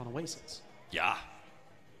Doomfist on Oasis. Yeah.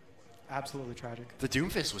 Absolutely tragic. The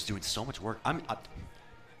Doomfist was doing so much work.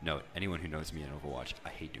 Note, anyone who knows me in Overwatch, I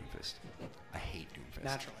hate Doomfist. I hate Doomfist.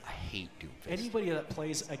 Naturally. I hate Doomfist. Anybody that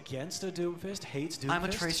plays against a Doomfist hates Doomfist. I'm a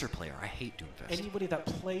Tracer player. I hate Doomfist. Anybody that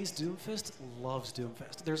plays Doomfist loves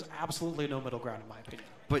Doomfist. There's absolutely no middle ground in my opinion.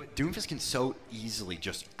 But Doomfist can so easily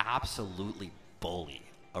just absolutely bully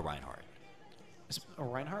a Reinhardt. A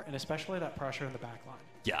Reinhardt, and especially that pressure in the back line.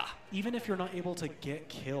 Yeah. Even if you're not able to get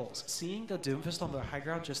kills, seeing the Doomfist on the high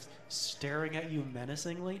ground just staring at you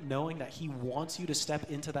menacingly, knowing that he wants you to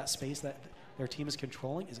step into that space that their team is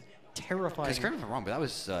controlling is terrifying. Because correct me if I'm wrong, but that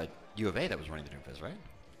was U of A that was running the Doomfist, right?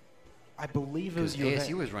 I believe it was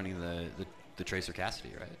ASU was running the Tracer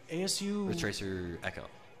Cassidy, right? ASU... Or Tracer Echo.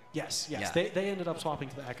 Yes. Yeah. They ended up swapping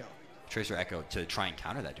to the Echo. Tracer Echo to try and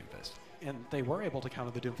counter that Doomfist. And they were able to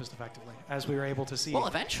counter the Doomfist effectively, as we were able to see. Well,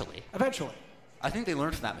 eventually. Eventually. I think they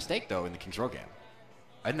learned from that mistake, though, in the Kings Row game.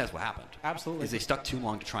 I think that's what happened. Absolutely. Is they stuck too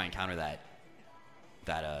long to try and counter that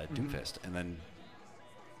Doomfist, and then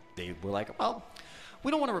they were like, well,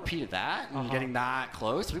 we don't want to repeat that and getting that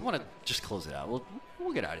close. We want to just close it out.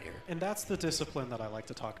 We'll get out of here. And that's the discipline that I like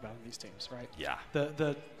to talk about in these teams, right? Yeah.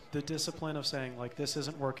 The discipline of saying, like, this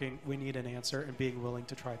isn't working, we need an answer, and being willing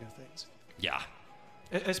to try new things. Yeah.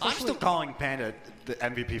 Especially, I'm still calling Panda the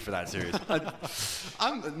MVP for that series.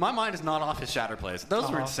 My mind is not off his Shatter plays.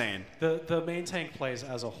 Those were insane. The main tank plays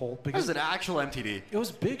as a whole. It Because was an actual MTD. it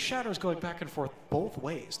was big shatters going back and forth both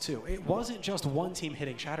ways, too. It wasn't just one team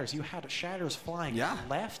hitting shatters. You had shatters flying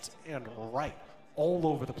left and right all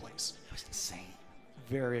over the place. It was insane.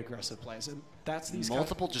 Very aggressive plays. And that's these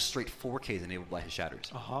Multiple just straight 4Ks enabled by his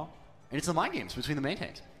Shatters. Uh-huh. And it's the mind games between the main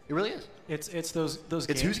tanks. It really is. It's those It's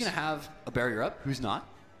games. who's going to have a barrier up, who's not,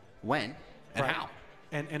 when, and Right. how.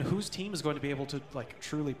 And whose team is going to be able to like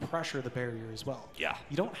truly pressure the barrier as well. Yeah.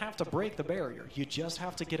 You don't have to break the barrier. You just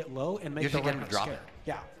have to get it low and make You the have to get him runner to drop scared. it.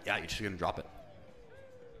 Yeah. Yeah, you're just going to drop it.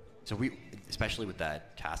 So we, especially with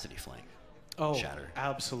that Cassidy flank. Oh, Shatter.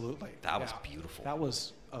 Absolutely. That was beautiful. That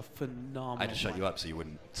was a phenomenal. I just shut you play. up so you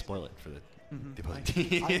wouldn't spoil it for the opposing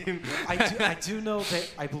team. I do know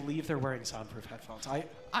that I believe they're wearing soundproof headphones. I'm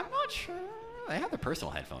not sure. They have their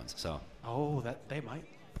personal headphones, so That they might.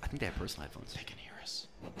 I think they have personal headphones. They can hear us.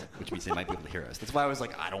 Which means they might be able to hear us. That's why I was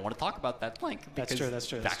like, I don't want to talk about that flank. That's because true, that's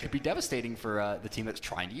true, That that's could true. be devastating for the team that's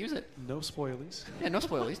trying to use it. No spoilies. Yeah, no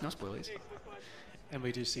spoilies, no spoilies. And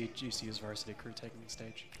we do see GCU's varsity crew taking the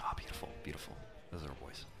stage. Oh, beautiful, beautiful. Those are our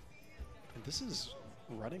boys. And this is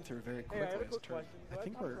running through very quickly. I have a as a quick turn. question. I Do I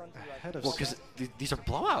think talk we're run through ahead of. Well, because these are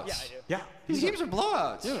blowouts. Yeah, I do. yeah, These games are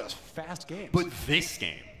blowouts. These are fast games. But this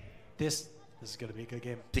game, this is going to be a good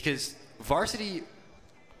game. because varsity,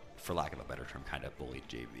 for lack of a better term, kind of bullied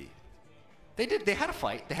JV. They had a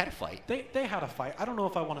fight. They had a fight. They had a fight. I don't know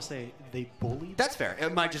if I want to say they bullied. That's fair.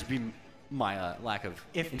 It might just be my lack of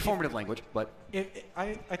informative language, but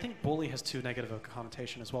I think bully has too negative a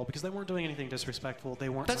connotation as well because they weren't doing anything disrespectful. They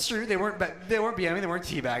weren't. that's true. They weren't BMing, they weren't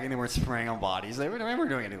teabagging, they weren't spraying on bodies. They weren't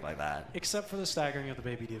doing anything like that. Except for the staggering of the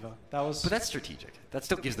baby diva. That was. But that's strategic. That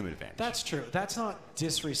still gives them an advantage. That's true. That's not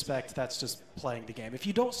disrespect. That's just playing the game. If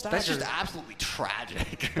you don't stagger, That's just absolutely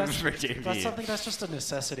tragic that's, for JV. that's something that's just a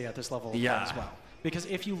necessity at this level of Yeah. play as well. Because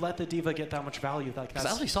if you let the diva get that much value, like Because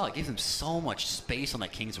that's as we saw, it gave them so much space on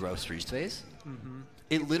that King's Row street space.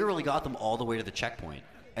 It literally got them all the way to the checkpoint.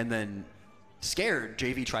 And then, scared,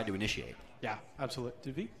 JV tried to initiate. yeah, absolutely.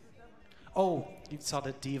 Did we? Oh, you saw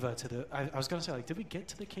the diva to the. I was gonna say like, did we get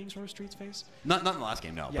to the Kings Row Street space? Not in the last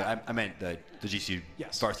game, no. Yeah. But I meant the GCU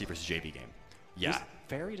Yes. varsity versus JV game. Yeah. There's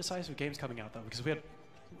very decisive games coming out though because we had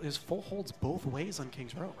his full holds both ways on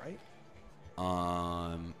Kings Row, right?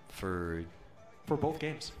 For both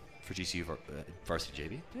games. For GCU varsity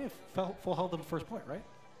JV? Yeah, full held them first point, right?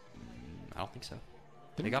 I don't think so.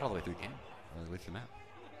 They got all the way through the game, all the way through the map.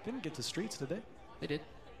 Didn't get to streets, did they? They did.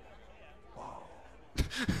 Wow.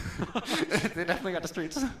 They definitely got the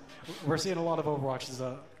streets. We're seeing a lot of Overwatches. There's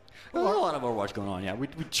a lot of Overwatch going on, yeah. We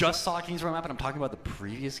just saw Kings Row map, and I'm talking about the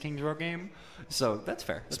previous Kings Row game. So that's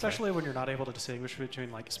fair. That's Especially when you're not able to distinguish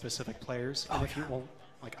between like specific players. And if you won't,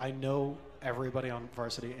 like I know everybody on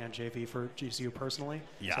varsity and JV for GCU personally.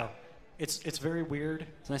 Yeah. So it's very weird.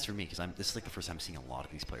 It's nice for me because this is like the first time I'm seeing a lot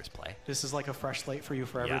of these players play. This is like a fresh slate for you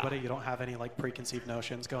for Yeah. everybody. You don't have any like preconceived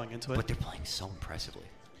notions going into it. But they're playing so impressively.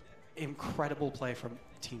 Incredible play from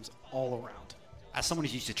teams all around. As someone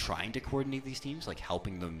who's used to trying to coordinate these teams, like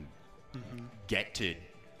helping them get to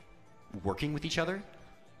working with each other,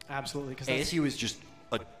 Absolutely. Because ASU is just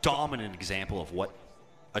a dominant example of what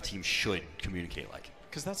a team should communicate like.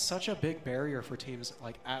 Because that's such a big barrier for teams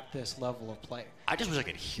like at this level of play. I just wish I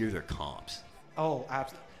could hear their comms. Oh,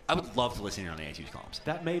 absolutely. I would love to listen in on ASU's comms.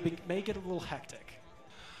 That may get a little hectic.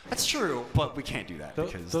 That's true, but we can't do that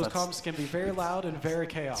because Those comms can be very loud and very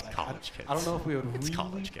chaotic. It's college kids. I don't know if we would It's really...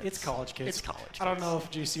 college kids. It's college kids. It's college kids. I don't know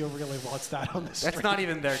if GCU really wants that on this That's stream. not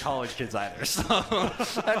even their college kids either, so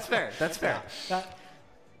that's fair. That's fair. Yeah,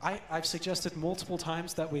 I've suggested multiple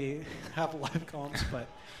times that we have live comms, but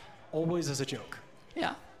always as a joke.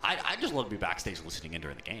 Yeah. I just love to be backstage listening in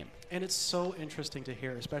during the game. And it's so interesting to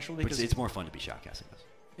hear, especially But because... it's more fun to be shoutcasting this.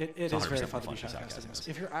 It It's is very 100% fun to more be fun to be shoutcasting this. shoutcasting.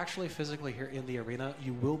 If you're actually physically here in the arena,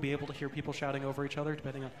 you will be able to hear people shouting over each other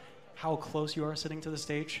depending on how close you are sitting to the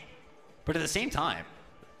stage. But at the same time,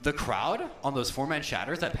 the crowd on those 4-man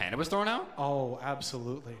shatters that Panda was throwing out, Oh,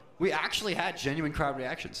 absolutely. we actually had genuine crowd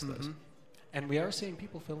reactions to those. And we are seeing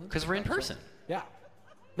people fill in. Because we're in person. Yeah.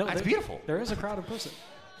 No, That's beautiful. There is a crowd in person.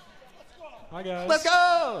 Hi, guys. Let's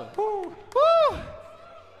go! Woo. Woo!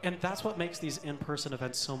 And that's what makes these in-person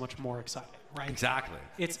events so much more exciting, right? Exactly.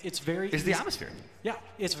 It's very It's the easy- atmosphere. Yeah,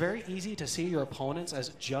 it's very easy to see your opponents as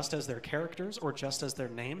just as their characters or just as their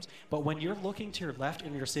names, but when you're looking to your left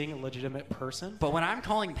and you're seeing a legitimate person, But when I'm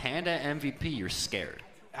calling Panda MVP, you're scared.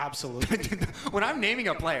 absolutely. When I'm naming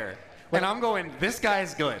a player and I'm going, this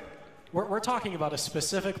guy's good. We're talking about a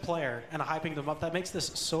specific player and hyping them up. That makes this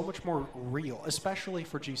so much more real, especially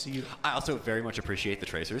for GCU. I also very much appreciate the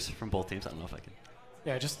tracers from both teams. I don't know if I can.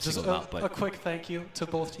 Yeah, just Single them out, but- a quick thank you to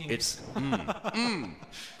both teams. It's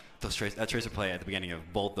that tracer play at the beginning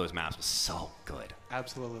of both those maps was so good.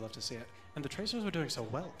 Absolutely love to see it. And the Tracers were doing so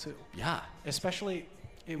well, too. Yeah. Especially,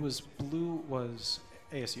 Blue was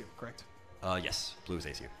ASU, correct? Yes. Blue is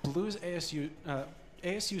ACU. Blue's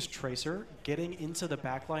ASU's Tracer getting into the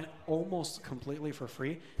backline almost completely for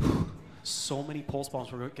free. So many pulse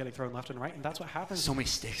bombs were getting thrown left and right, and that's what happens. So many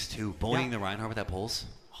sticks too. Bullying Yeah. the Reinhardt with that pulse.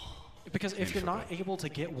 Because if you're not able to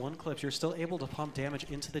get one clip, you're still able to pump damage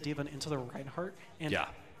into the Diva and into the Reinhardt. And Yeah.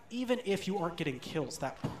 even if you aren't getting kills,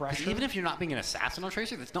 that 'Cause pressure... even if you're not being an assassin on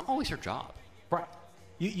tracer, that's not always your job. Right.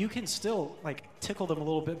 You can still, like, tickle them a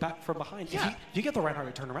little bit back from behind. Yeah. If you get the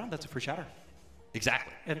Reinhardt to turn around, that's a free shatter.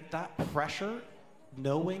 Exactly. And that pressure,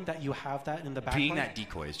 knowing that you have that in the backline... Being that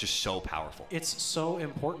decoy is just so powerful. It's so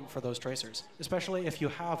important for those Tracers, especially if you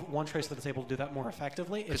have one Tracer that's able to do that more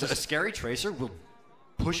effectively. It's Because a scary tracer will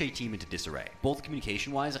push a team into disarray, both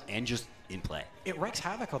communication-wise and just in play. It wreaks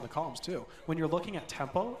havoc on the comms, too. When you're looking at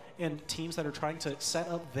tempo and teams that are trying to set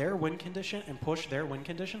up their win condition and push their win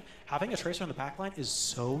condition, having a Tracer in the backline is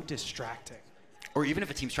so distracting. Or even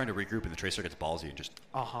if a team's trying to regroup and the tracer gets ballsy and just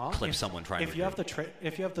clips someone trying to If you have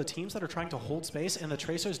the teams that are trying to hold space and the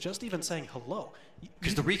Tracer's just even saying hello.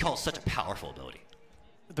 Because the recall is such a powerful ability.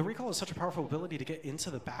 The recall is such a powerful ability to get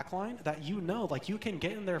into the backline that like you can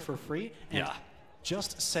get in there for free. And Yeah.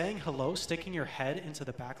 just saying hello, sticking your head into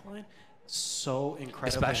the backline, so incredible.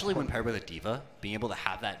 Especially when paired with a diva, being able to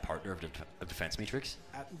have that partner of defense matrix.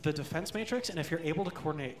 The defense matrix, and if you're able to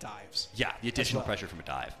coordinate dives. Yeah, the additional well. pressure from a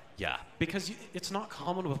dive. Yeah. Because it's not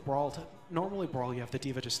common with Brawl. Normally, Brawl, you have the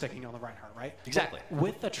Diva just sticking on the Reinhardt, right? Exactly. But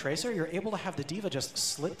with the Tracer, you're able to have the Diva just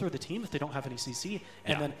slip through the team if they don't have any CC,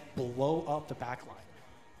 and Yeah. then blow up the backline.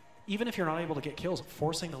 Even if you're not able to get kills,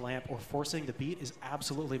 forcing the lamp or forcing the beat is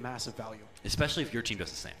absolutely massive value. Especially if your team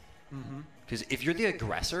does the same. Because if you're the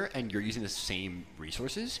aggressor and you're using the same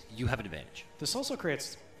resources, you have an advantage. This also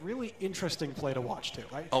creates really interesting play to watch too,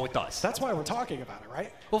 right? Oh, it does. That's why we're talking about it,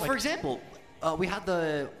 right? Well, Like, for example, we had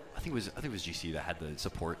I think it was GC that had the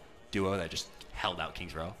support duo that just held out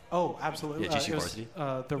Kings Row. Oh, absolutely. Yeah, GCU it was, varsity.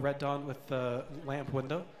 the Red Dawn with the lamp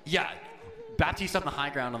window. Yeah, Baptiste up in the high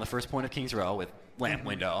ground on the first point of Kings Row with lamp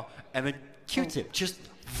window, and then Q-Tip just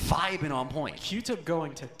vibing on point. Q-Tip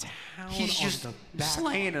going to town He's on just the back.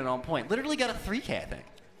 slaying it on point. Literally got a 3K, I think.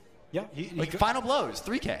 Yeah, Like final blows,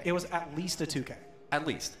 3K. it was at least a 2K. At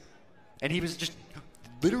least. And he was just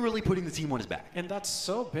literally putting the team on his back. And that's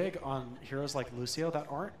so big on heroes like Lucio that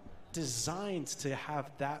aren't designed to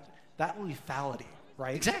have that lethality,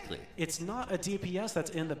 right? Exactly. It's not a DPS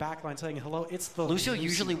that's in the backline saying hello. It's the Lucio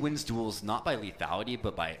usually wins duels not by lethality,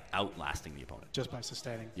 but by outlasting the opponent. just by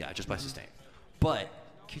sustaining. Yeah, just by sustain. But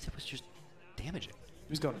Q-Tip was just damaging. He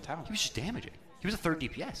was going to town. He was just damaging. He was a third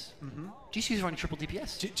DPS. GC was running triple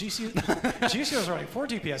DPS. GCU was running 4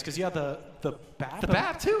 DPS because you had the BAP. The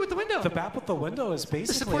BAP too with the window. The BAP with the window is The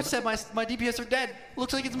basically... support said my DPS are dead.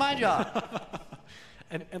 Looks like it's my job.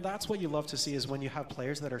 And that's what you love to see is when you have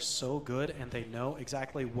players that are so good and they know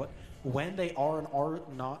exactly when they are and are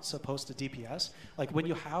not supposed to DPS. Like when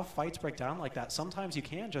you have fights break down like that, sometimes you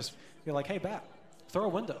can just be like, hey, BAP, throw a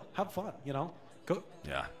window, have fun, you know? Go.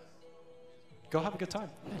 Yeah. Go have a good time.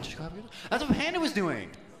 Yeah, just go have a good time. That's what Panda was doing.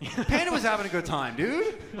 Panda was having a good time,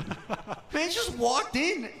 dude. Man just walked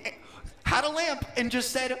in, had a lamp, and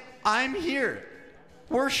just said, "I'm here.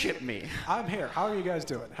 Worship me." I'm here. How are you guys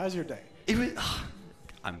doing? How's your day? It was.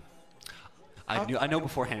 I know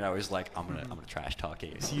beforehand I was like, I'm gonna trash talk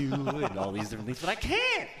ASU and all these different things, but I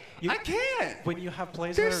can't. I can't. When you have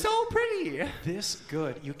plays They're that are so pretty. this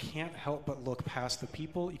good, you can't help but look past the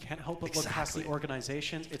people. You can't help but look past the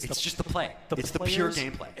organizations. It's just the play. It's the pure players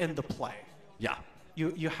gameplay. and the play. Yeah.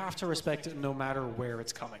 You have to respect it no matter where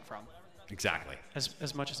it's coming from. Exactly.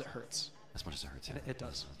 As much as it hurts. As much as it hurts. And it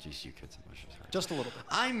does. GCU kids, as much as it hurts. Just a little bit.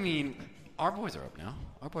 I mean, our boys are up now.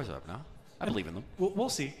 I believe in them. We'll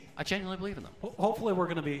see. I genuinely believe in them. Hopefully we're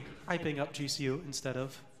going to be hyping up GCU instead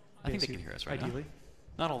of I think they ASU, can hear us right ideally. now.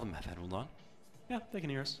 Not all of them have headphones on. Yeah, they can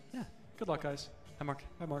hear us. Yeah. Good luck, guys. Hi, Mark.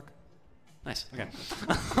 Hi, Mark. Nice. Okay.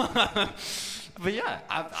 But yeah,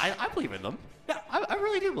 I believe in them. Yeah, I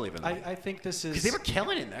really do believe in them. I think this is... Because they were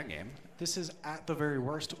killing in their game. This is, at the very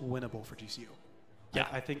worst, winnable for GCU. Yeah.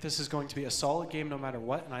 I think this is going to be a solid game no matter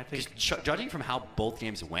what, and I think... Judging from how both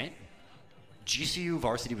games went, GCU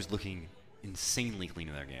varsity was looking insanely clean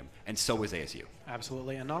in their game, and so was ASU.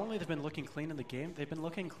 Absolutely, and not only they've been looking clean in the game, they've been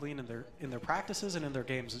looking clean in their practices and in their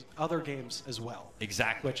games, other games as well.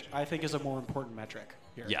 Exactly. Which I think is a more important metric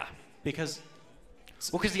here. Yeah. Because...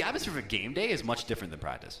 Well, because the atmosphere of a game day is much different than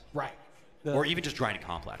practice. Right. Or even just grinding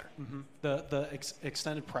comp ladder. The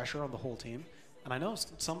extended pressure on the whole team. And I know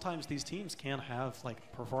sometimes these teams can have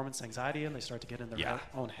like performance anxiety and they start to get in their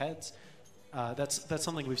own heads. That's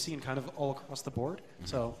something we've seen kind of all across the board.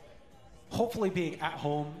 So hopefully being at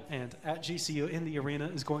home and at GCU in the arena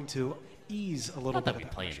is going to ease a little Not bit that we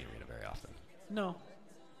of play in pressure. the arena very often. No.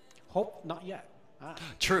 Hope not yet.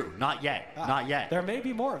 True, not yet. Not yet. There may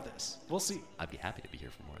be more of this. We'll see. I'd be happy to be here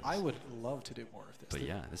for more of this. I would love to do more of this. But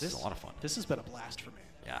yeah, this is a lot of fun. This has been a blast for me.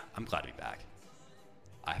 Yeah, I'm glad to be back.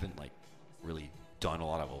 I haven't like really done a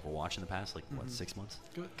lot of Overwatch in the past, like what, 6 months?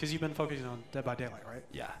 Because you've been focusing on Dead by Daylight, right?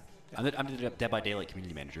 Yeah. I'm the Dead by Daylight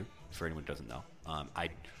community manager, for anyone who doesn't know.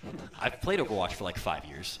 I've played Overwatch for like 5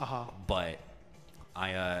 years, but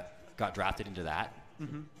I got drafted into that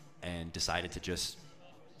and decided to just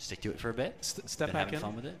stick to it for a bit. Step Been back having in.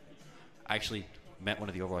 fun with it. I actually met one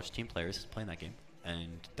of the Overwatch team players playing that game, and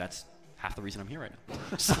that's half the reason I'm here right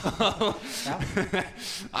now. So,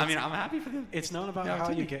 I mean, I'm happy for them. It's not about how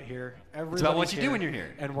you get here. It's about what you do when you're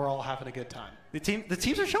here. And we're all having a good time. The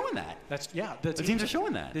teams are showing that. The teams are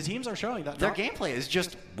showing that. The teams are showing that. Their gameplay is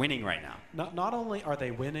just winning right now. Not only are they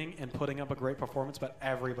winning and putting up a great performance, but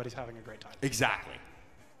everybody's having a great time. Exactly.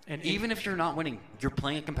 And even if you're not winning, you're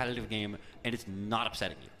playing a competitive game, and it's not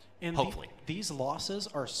upsetting you. And hopefully. These losses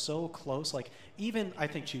are so close. Like, even I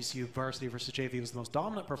think GCU varsity versus JV was the most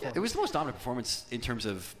dominant performance. It was the most dominant performance in terms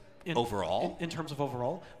of overall. In terms of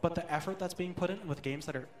overall. But the effort that's being put in with games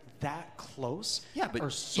that are that close but are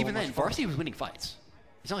so even much then, fun. varsity was winning fights.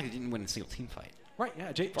 It's not like they didn't win a single team fight. Right,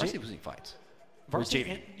 yeah. Varsity was winning fights.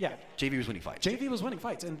 Varsity, JV. JV was winning fights. JV was winning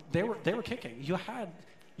fights, and they were kicking. You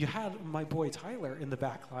had my boy Tyler in the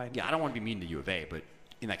back line. Yeah, I don't want to be mean to U of A, but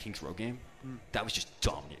in that Kings Row game, that was just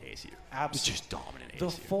dominant ASU. Absolutely. It was just dominant ASU.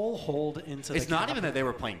 The full hold into It's not even that they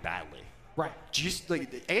were playing badly. Right. Just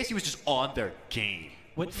like ASU was just on their game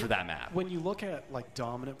for that map. When you look at like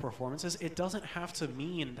dominant performances, it doesn't have to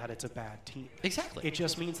mean that it's a bad team. Exactly. It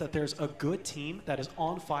just means that there's a good team that is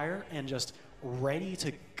on fire and just ready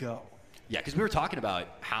to go. Yeah, because we were talking about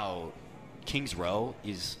how Kings Row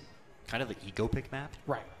is kind of the ego pick map.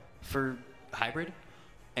 Right. For hybrid,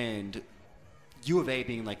 and U of A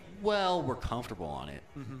being like, well, we're comfortable on it.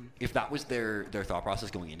 If that was their thought process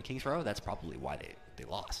going into Kings Row, that's probably why they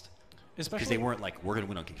lost. Because they weren't like, we're going to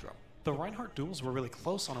win on Kings Row. The Reinhardt duels were really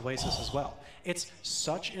close on Oasis as well. It's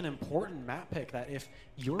such an important map pick that if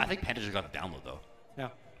you're... I think Panda just got the download, though. Yeah.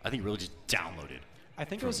 I think really just downloaded. I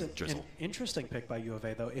think it was an interesting pick by U of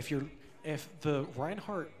A, though. If the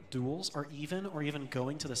Reinhardt duels are even or even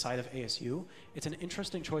going to the side of ASU, it's an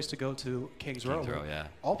interesting choice to go to Kings Row. Yeah.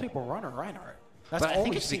 All people run are Reinhardt. That's but I all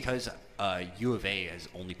think we it's see. because U of A has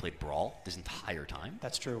only played Brawl this entire time.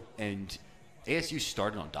 That's true. And ASU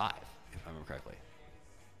started on Dive, if I remember correctly.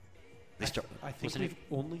 I think we've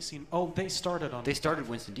only seen... Oh, they started on... They started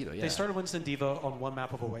Winston Devo, yeah. They started Winston Devo on one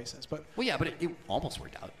map of Oasis, but... Well, yeah, but it almost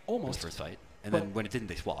worked out. Almost. The first fight. And then when it didn't,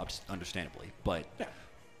 they swapped, understandably. But yeah.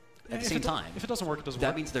 At the same time... If it doesn't work, it doesn't work.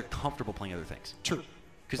 That means they're comfortable playing other things. True.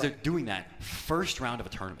 Because they're doing that first round of a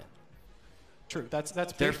tournament. True. That's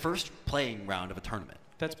big. Their first playing round of a tournament.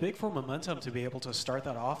 That's big for momentum to be able to start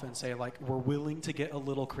that off and say, like, we're willing to get a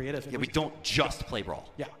little creative. Yeah, we don't just play Brawl.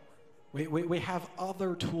 Yeah. We have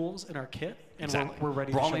other tools in our kit, and Exactly. we're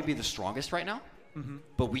ready Brawl to may show be them. the strongest right now,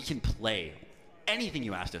 but we can play anything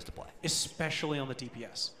you asked us to play. Especially on the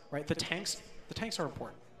DPS, right? The tanks are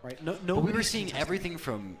important, right? No, But we were nobody's seeing contesting. everything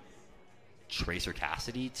from Tracer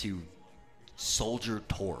Cassidy to Soldier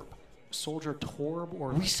Torb. Soldier Torb or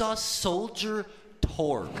We saw Soldier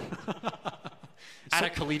Torb at a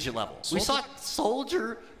collegiate level. We saw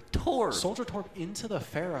Soldier Torb. Soldier Torb into the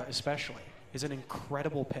Pharah especially is an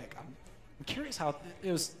incredible pick. I'm curious how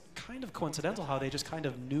it was kind of coincidental how they just kind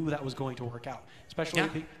of knew that was going to work out,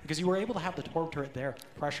 especially because you were able to have the Torb turret there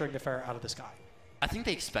pressuring the Pharah out of the sky. I think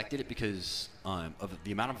they expected it because of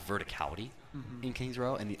the amount of verticality in Kings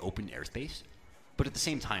Row and the open airspace. But at the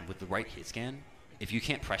same time, with the right hit scan, if you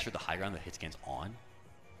can't pressure the high ground that hit scan's on,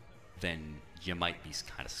 then you might be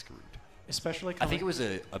kind of screwed. Especially I think it was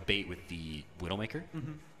a bait with the Widowmaker.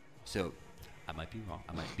 So I might be wrong.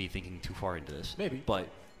 I might be thinking too far into this. Maybe. But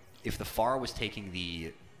if the FAR was taking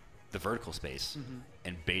the vertical space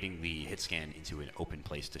and baiting the hit scan into an open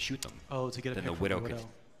place to shoot them, to get a then pick the from Widow the could. Widow.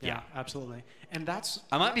 Yeah. Absolutely. And that's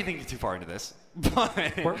I might be thinking too far into this, but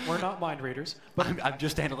we're not mind readers, but I'm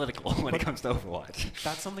just analytical when it comes to Overwatch.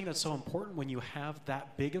 that's something that's so important when you have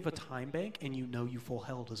that big of a time bank and you know you full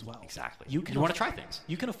held as well. Exactly. You want to try things.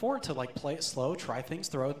 You can afford to like play it slow, try things,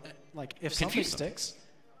 throw like if something Confuse them. sticks,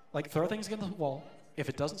 like throw things against the wall. If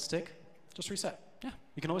it doesn't stick, just reset. Yeah.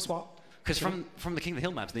 You can always swap. Because from the King of the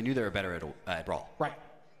Hill maps, they knew they were better at Brawl. Right.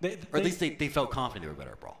 Or at least they felt confident they were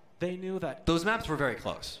better at Brawl. They knew that. Those maps were very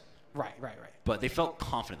close. Right. But they felt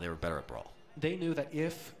confident they were better at Brawl. They knew that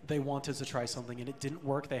if they wanted to try something and it didn't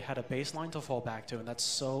work, they had a baseline to fall back to, and that's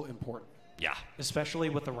so important, Yeah. especially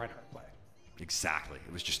with the Reinhardt play. Exactly.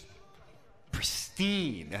 It was just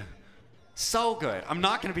pristine. So good. I'm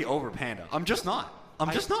not going to be over Panda. I'm just not.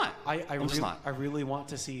 I'm just not. I'm just not. I really want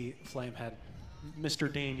to see Flamehead,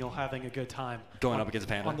 Mr. Daniel, having a good time Going up against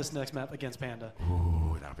Panda? on this next map against Panda.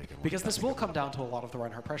 Ooh, that'll be a good one. Because this will come down to a lot of the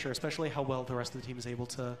Reinhardt pressure, especially how well the rest of the team is able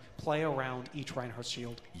to play around each Reinhardt's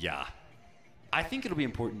shield. Yeah. I think it'll be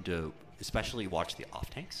important to especially watch the off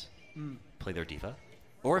tanks play their diva.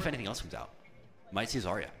 Or if anything else comes out. Might see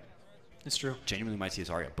Zarya. It's true. Genuinely might see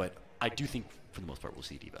Zarya. But I do think, for the most part, we'll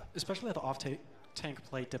see diva. Especially at the off-tank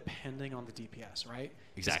play, depending on the DPS, right?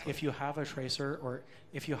 Exactly. If you have a Tracer or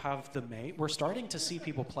if you have the Mei, we're starting to see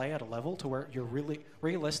people play at a level to where you're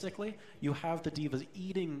realistically, you have the divas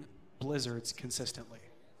eating blizzards consistently.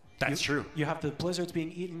 That's true. You have the blizzards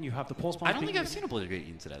being eaten, you have the pulse bombs I don't being think I've eaten. seen a Blizzard get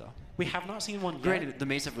eaten today, though. We have not seen one yet. Granted, the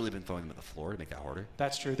Mace have really been throwing them at the floor to make that harder.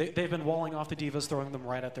 That's true. They've been walling off the divas, throwing them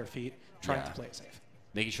right at their feet, trying Yeah. to play it safe.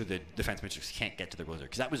 Making sure the defense matrix can't get to their Blizzard.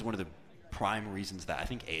 Because that was one of the prime reasons that I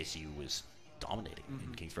think ASU was dominating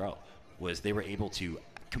in Kings Row, was they were able to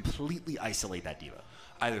completely isolate that diva.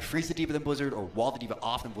 Either freeze the diva then Blizzard, or wall the diva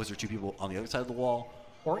off then Blizzard two people on the other side of the wall.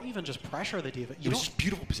 Or even just pressure the diva. It was just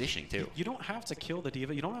beautiful positioning, too. You don't have to kill the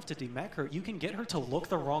diva. You don't have to demech her. You can get her to look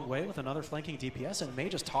the wrong way with another flanking DPS, and Mei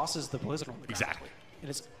just tosses the Blizzard on the ground. Exactly.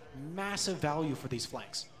 And it's massive value for these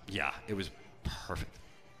flanks. Yeah, it was perfect.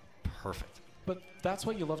 Perfect. But that's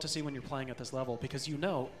what you love to see when you're playing at this level, because you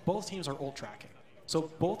know both teams are ult tracking.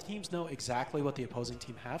 So both teams know exactly what the opposing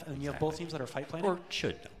team have, and you have both teams that are fight planning. Or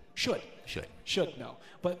should know. Should know.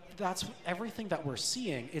 But that's everything that we're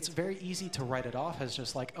seeing. It's very easy to write it off as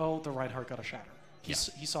just like, oh, the Reinhardt got a shatter. He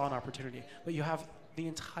saw an opportunity. But you have the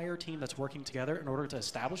entire team that's working together in order to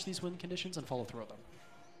establish these win conditions and follow through with them.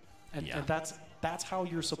 And that's how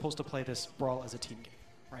you're supposed to play this brawl as a team game,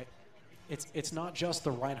 right? It's not just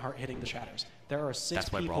the Reinhardt hitting the shatters. There are six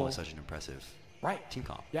That's why people. Brawl is such an impressive team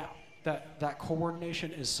comp. Yeah. That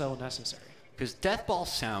coordination is so necessary. Because Death Ball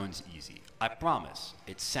sounds easy. I promise.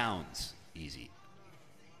 It sounds easy.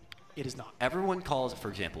 It is not. Everyone calls it, for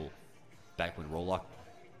example, back when Rollock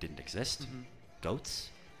didn't exist, goats,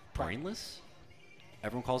 brainless.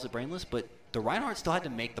 Everyone calls it brainless, but the Reinhardt still had to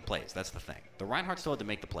make the plays. That's the thing. The Reinhardt still had to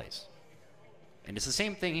make the plays. And it's the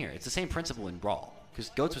same thing here. It's the same principle in Brawl. Because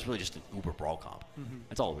Goats was really just an Uber Brawl comp.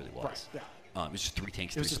 That's all it really was. Right, yeah. It was just 3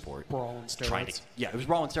 tanks, It 3 was just support. Brawl and Trying to, steroids. it was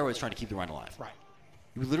Brawl and steroids trying to keep the Rhine alive. Right.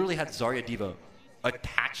 You literally had Zarya Diva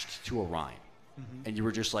attached to a Rhine. And you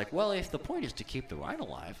were just like, well, if the point is to keep the Rhine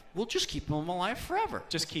alive, we'll just keep them alive forever.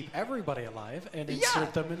 Just keep everybody alive and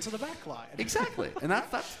insert them into the back line. Exactly. And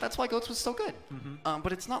that's why Goats was so good.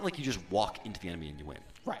 But it's not like you just walk into the enemy and you win.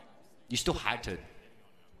 Right. You still had to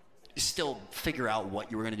figure out what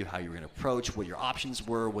you were going to do, how you were going to approach, what your options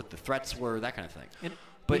were, what the threats were, that kind of thing.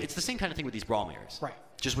 But it's the same kind of thing with these Brawl mirrors. Right.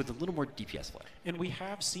 Just with a little more DPS play. And we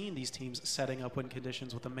have seen these teams setting up win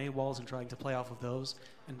conditions with the Mei walls and trying to play off of those.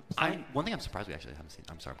 And One thing I'm surprised we actually haven't seen.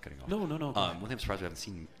 I'm sorry, I'm cutting off. No. One thing I'm surprised we haven't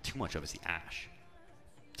seen too much of is the Ashe.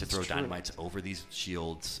 to throw dynamites over these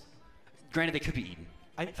shields. Granted, they could be eaten.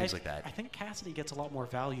 Things like that. I think Cassidy gets a lot more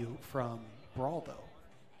value from Brawl, though.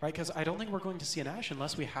 Right? Because I don't think we're going to see an Ashe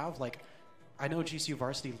unless we have, like... I know GCU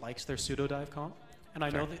Varsity likes their pseudo-dive comp, and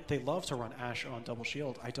I know that they love to run Ashe on double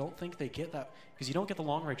shield. I don't think they get that, because you don't get the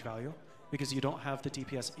long-range value, because you don't have the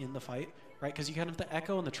DPS in the fight, right? Because you kind of have the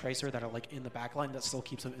Echo and the Tracer that are, like, in the backline that still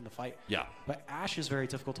keeps them in the fight. Yeah. But Ashe is very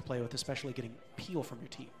difficult to play with, especially getting peel from your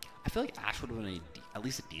team. I feel like Ashe would have been at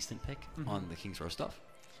least a decent pick on the King's Row stuff.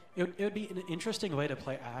 It would be an interesting way to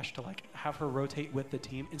play Ashe, to, like, have her rotate with the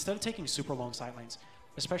team, instead of taking super long side lanes,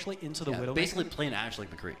 especially into the Widow. Basically playing Ashe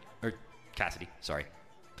like McCree. Or Cassidy, sorry.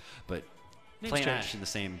 But playing Ashe in the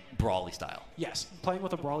same brawly style. Yes, playing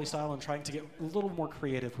with a brawly style and trying to get a little more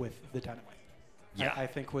creative with the dynamite. Yeah. I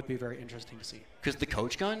think would be very interesting to see. Because the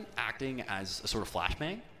coach gun acting as a sort of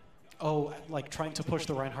flashbang. Oh, like trying to push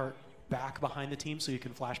the Reinhardt back behind the team so you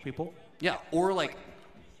can flash people? Yeah, or like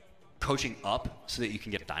coaching up so that you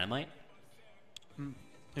can get dynamite.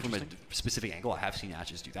 From a specific angle. I have seen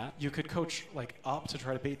Ashes do that. You could coach like up to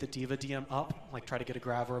try to bait the Diva DM up, like try to get a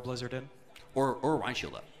Grav or a Blizzard in. Or Rhine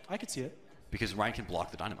Shield up. I could see it. Because Rhine can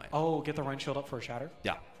block the dynamite. Oh, get the Rhine Shield up for a shatter?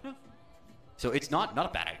 Yeah. So it's not a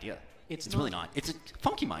bad idea. It's really not. It's a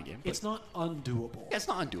funky mind game. It's not undoable. Yeah, it's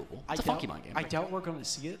not undoable. It's a funky mind game. I doubt we're going to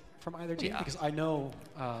see it from either team because I know...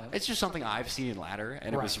 it's just something I've seen in ladder,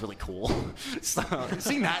 and it was really cool. So,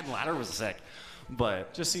 seeing that in ladder was sick.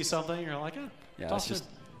 But just see something, and you're like, yeah, it's just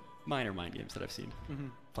minor mind games that I've seen.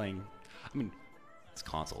 Playing, I mean, it's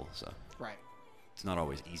console, so... Right. It's not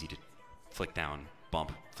always easy to flick down,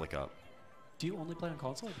 bump, flick up. Do you only play on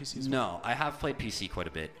console or PC? No, I have played PC quite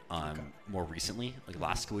a bit more recently. Like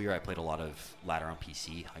last school year, I played a lot of ladder on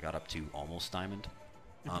PC. I got up to almost diamond.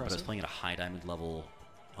 But I was playing at a high diamond level,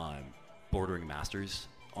 bordering masters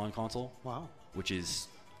on console. Wow. Which is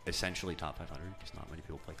essentially top 500 because not many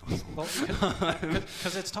people play console. Well,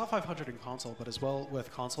 because it's top 500 in console, but as well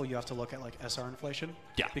with console, you have to look at like SR inflation.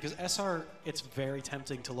 Yeah. Because SR, it's very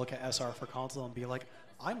tempting to look at SR for console and be like,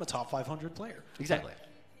 I'm a top 500 player. Exactly. But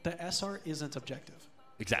the SR isn't objective.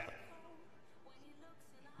 Exactly.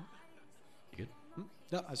 You good?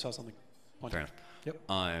 No, I saw something. Fair enough. Yep.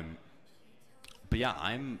 But yeah,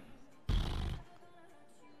 I'm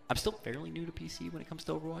still fairly new to PC when it comes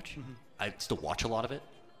to Overwatch. I still watch a lot of it.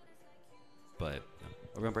 But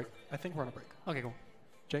are we on break? I think we're on a break. Okay, cool.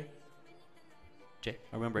 Jay,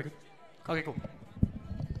 are we on break? Okay, cool.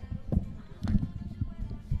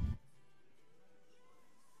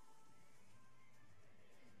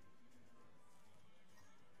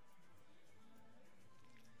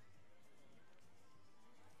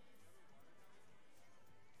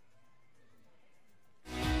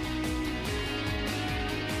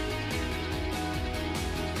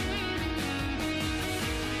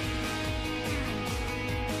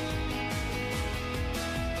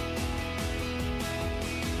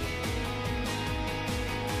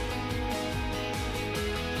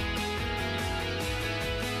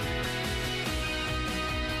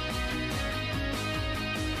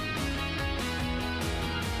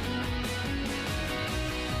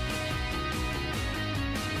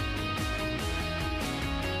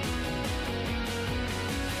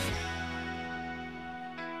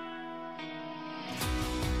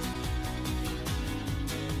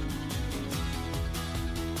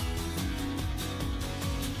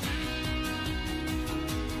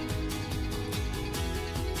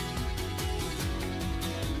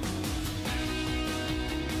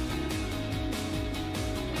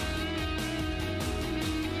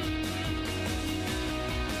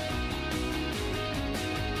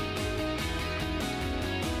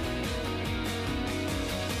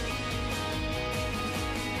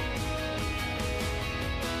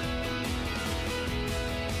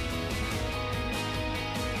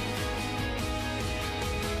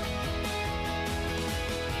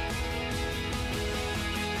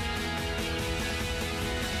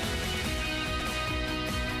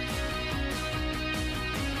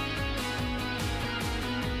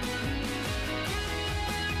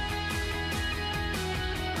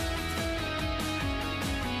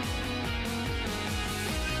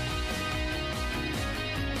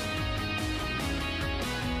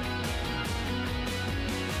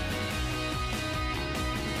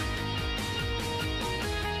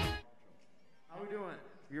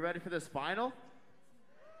 You ready for this final?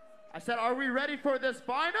 I said, are we ready for this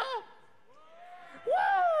final?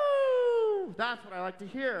 Woo! That's what I like to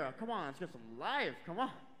hear. Come on, let's get some life. Come on.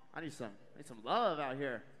 I need some love out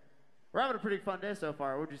here. We're having a pretty fun day so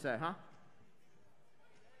far. What'd you say, huh?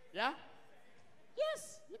 Yeah?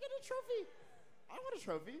 Yes, you get a trophy. I want a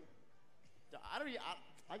trophy.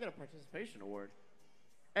 I get a participation award.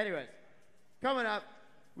 Anyways, coming up,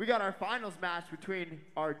 we got our finals match between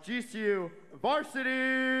our GCU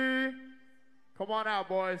varsity. Come on out,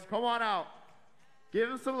 boys. Come on out. Give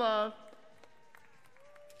them some love.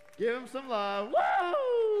 Give them some love.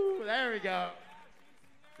 Woo! There we go.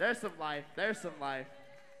 There's some life. There's some life.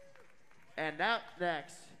 And now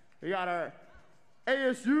next, we got our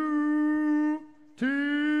ASU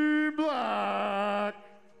Team Black.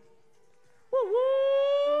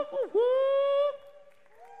 Woo-hoo! Woo-hoo!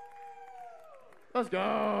 Let's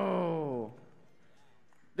go.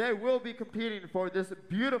 They will be competing for this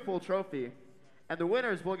beautiful trophy, and the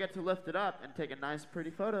winners will get to lift it up and take a nice, pretty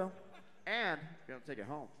photo, and you're gonna take it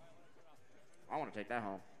home. I want to take that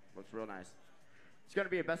home. Looks real nice. It's gonna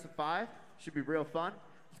be a best of 5. Should be real fun.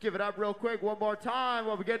 Let's give it up real quick one more time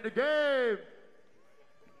while we get in the game.